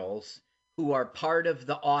girls who are part of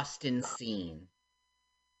the Austin scene.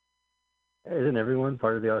 Isn't everyone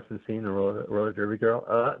part of the Austin scene? A roller derby girl?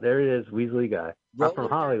 There it is, Weasley guy. I'm from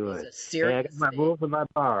Hollywood. Hey, I got my rules in my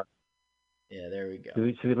bar. Yeah, there we go.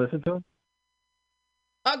 Should we listen to him?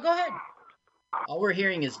 Go ahead. All we're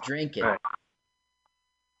hearing is drinking. Right.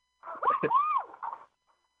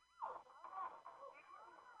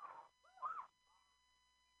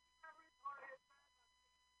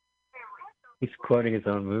 He's quoting his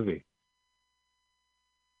own movie.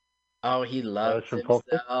 Oh, he loves himself.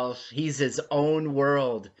 He's his own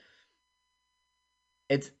world.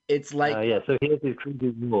 It's like yeah. So he has these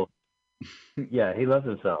crazy rules. Yeah, he loves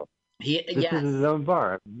himself. This is his own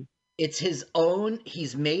bar. It's his own.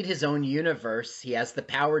 He's made his own universe. He has the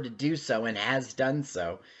power to do so and has done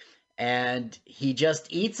so, and he just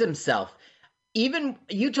eats himself. Even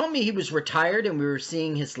you told me he was retired, and we were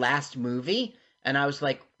seeing his last movie, and I was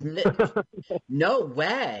like, no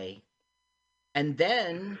way. And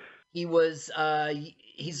then he was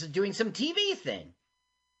he's doing some TV thing.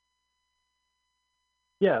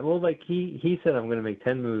 Yeah, well, like he said, I'm going to make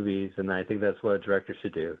 10 movies, and I think that's what a director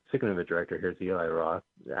should do. Speaking of a director, here's Eli Roth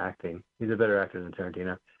acting. He's a better actor than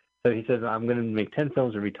Tarantino. So he says, I'm going to make 10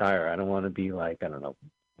 films and retire. I don't want to be like, I don't know,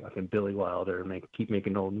 like Billy Wilder, keep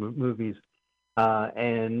making old movies.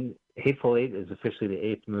 And Hateful Eight is officially the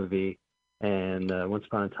 8th movie, and Once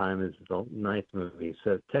Upon a Time is the 9th movie.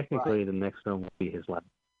 So technically, the next film will be his last.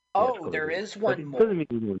 Oh, there is one more.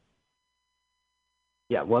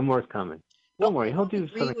 Yeah, one more is coming. Don't worry, he'll do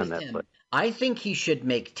something on Netflix. I think he should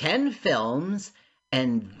make 10 films,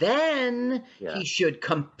 and then he should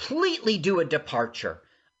completely do a departure.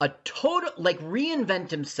 A total, like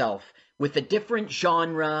reinvent himself with a different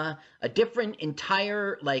genre, a different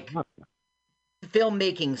entire, like,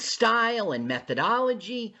 filmmaking style and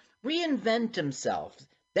methodology. Reinvent himself.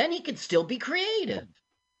 Then he could still be creative.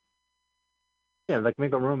 Yeah, like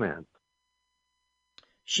make a romance.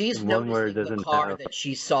 She's And one where it noticing the doesn't car have- that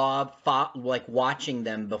she saw, like watching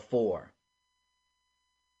them before.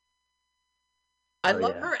 I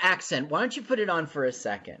love her accent. Why don't you put it on for a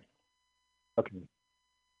second? Okay.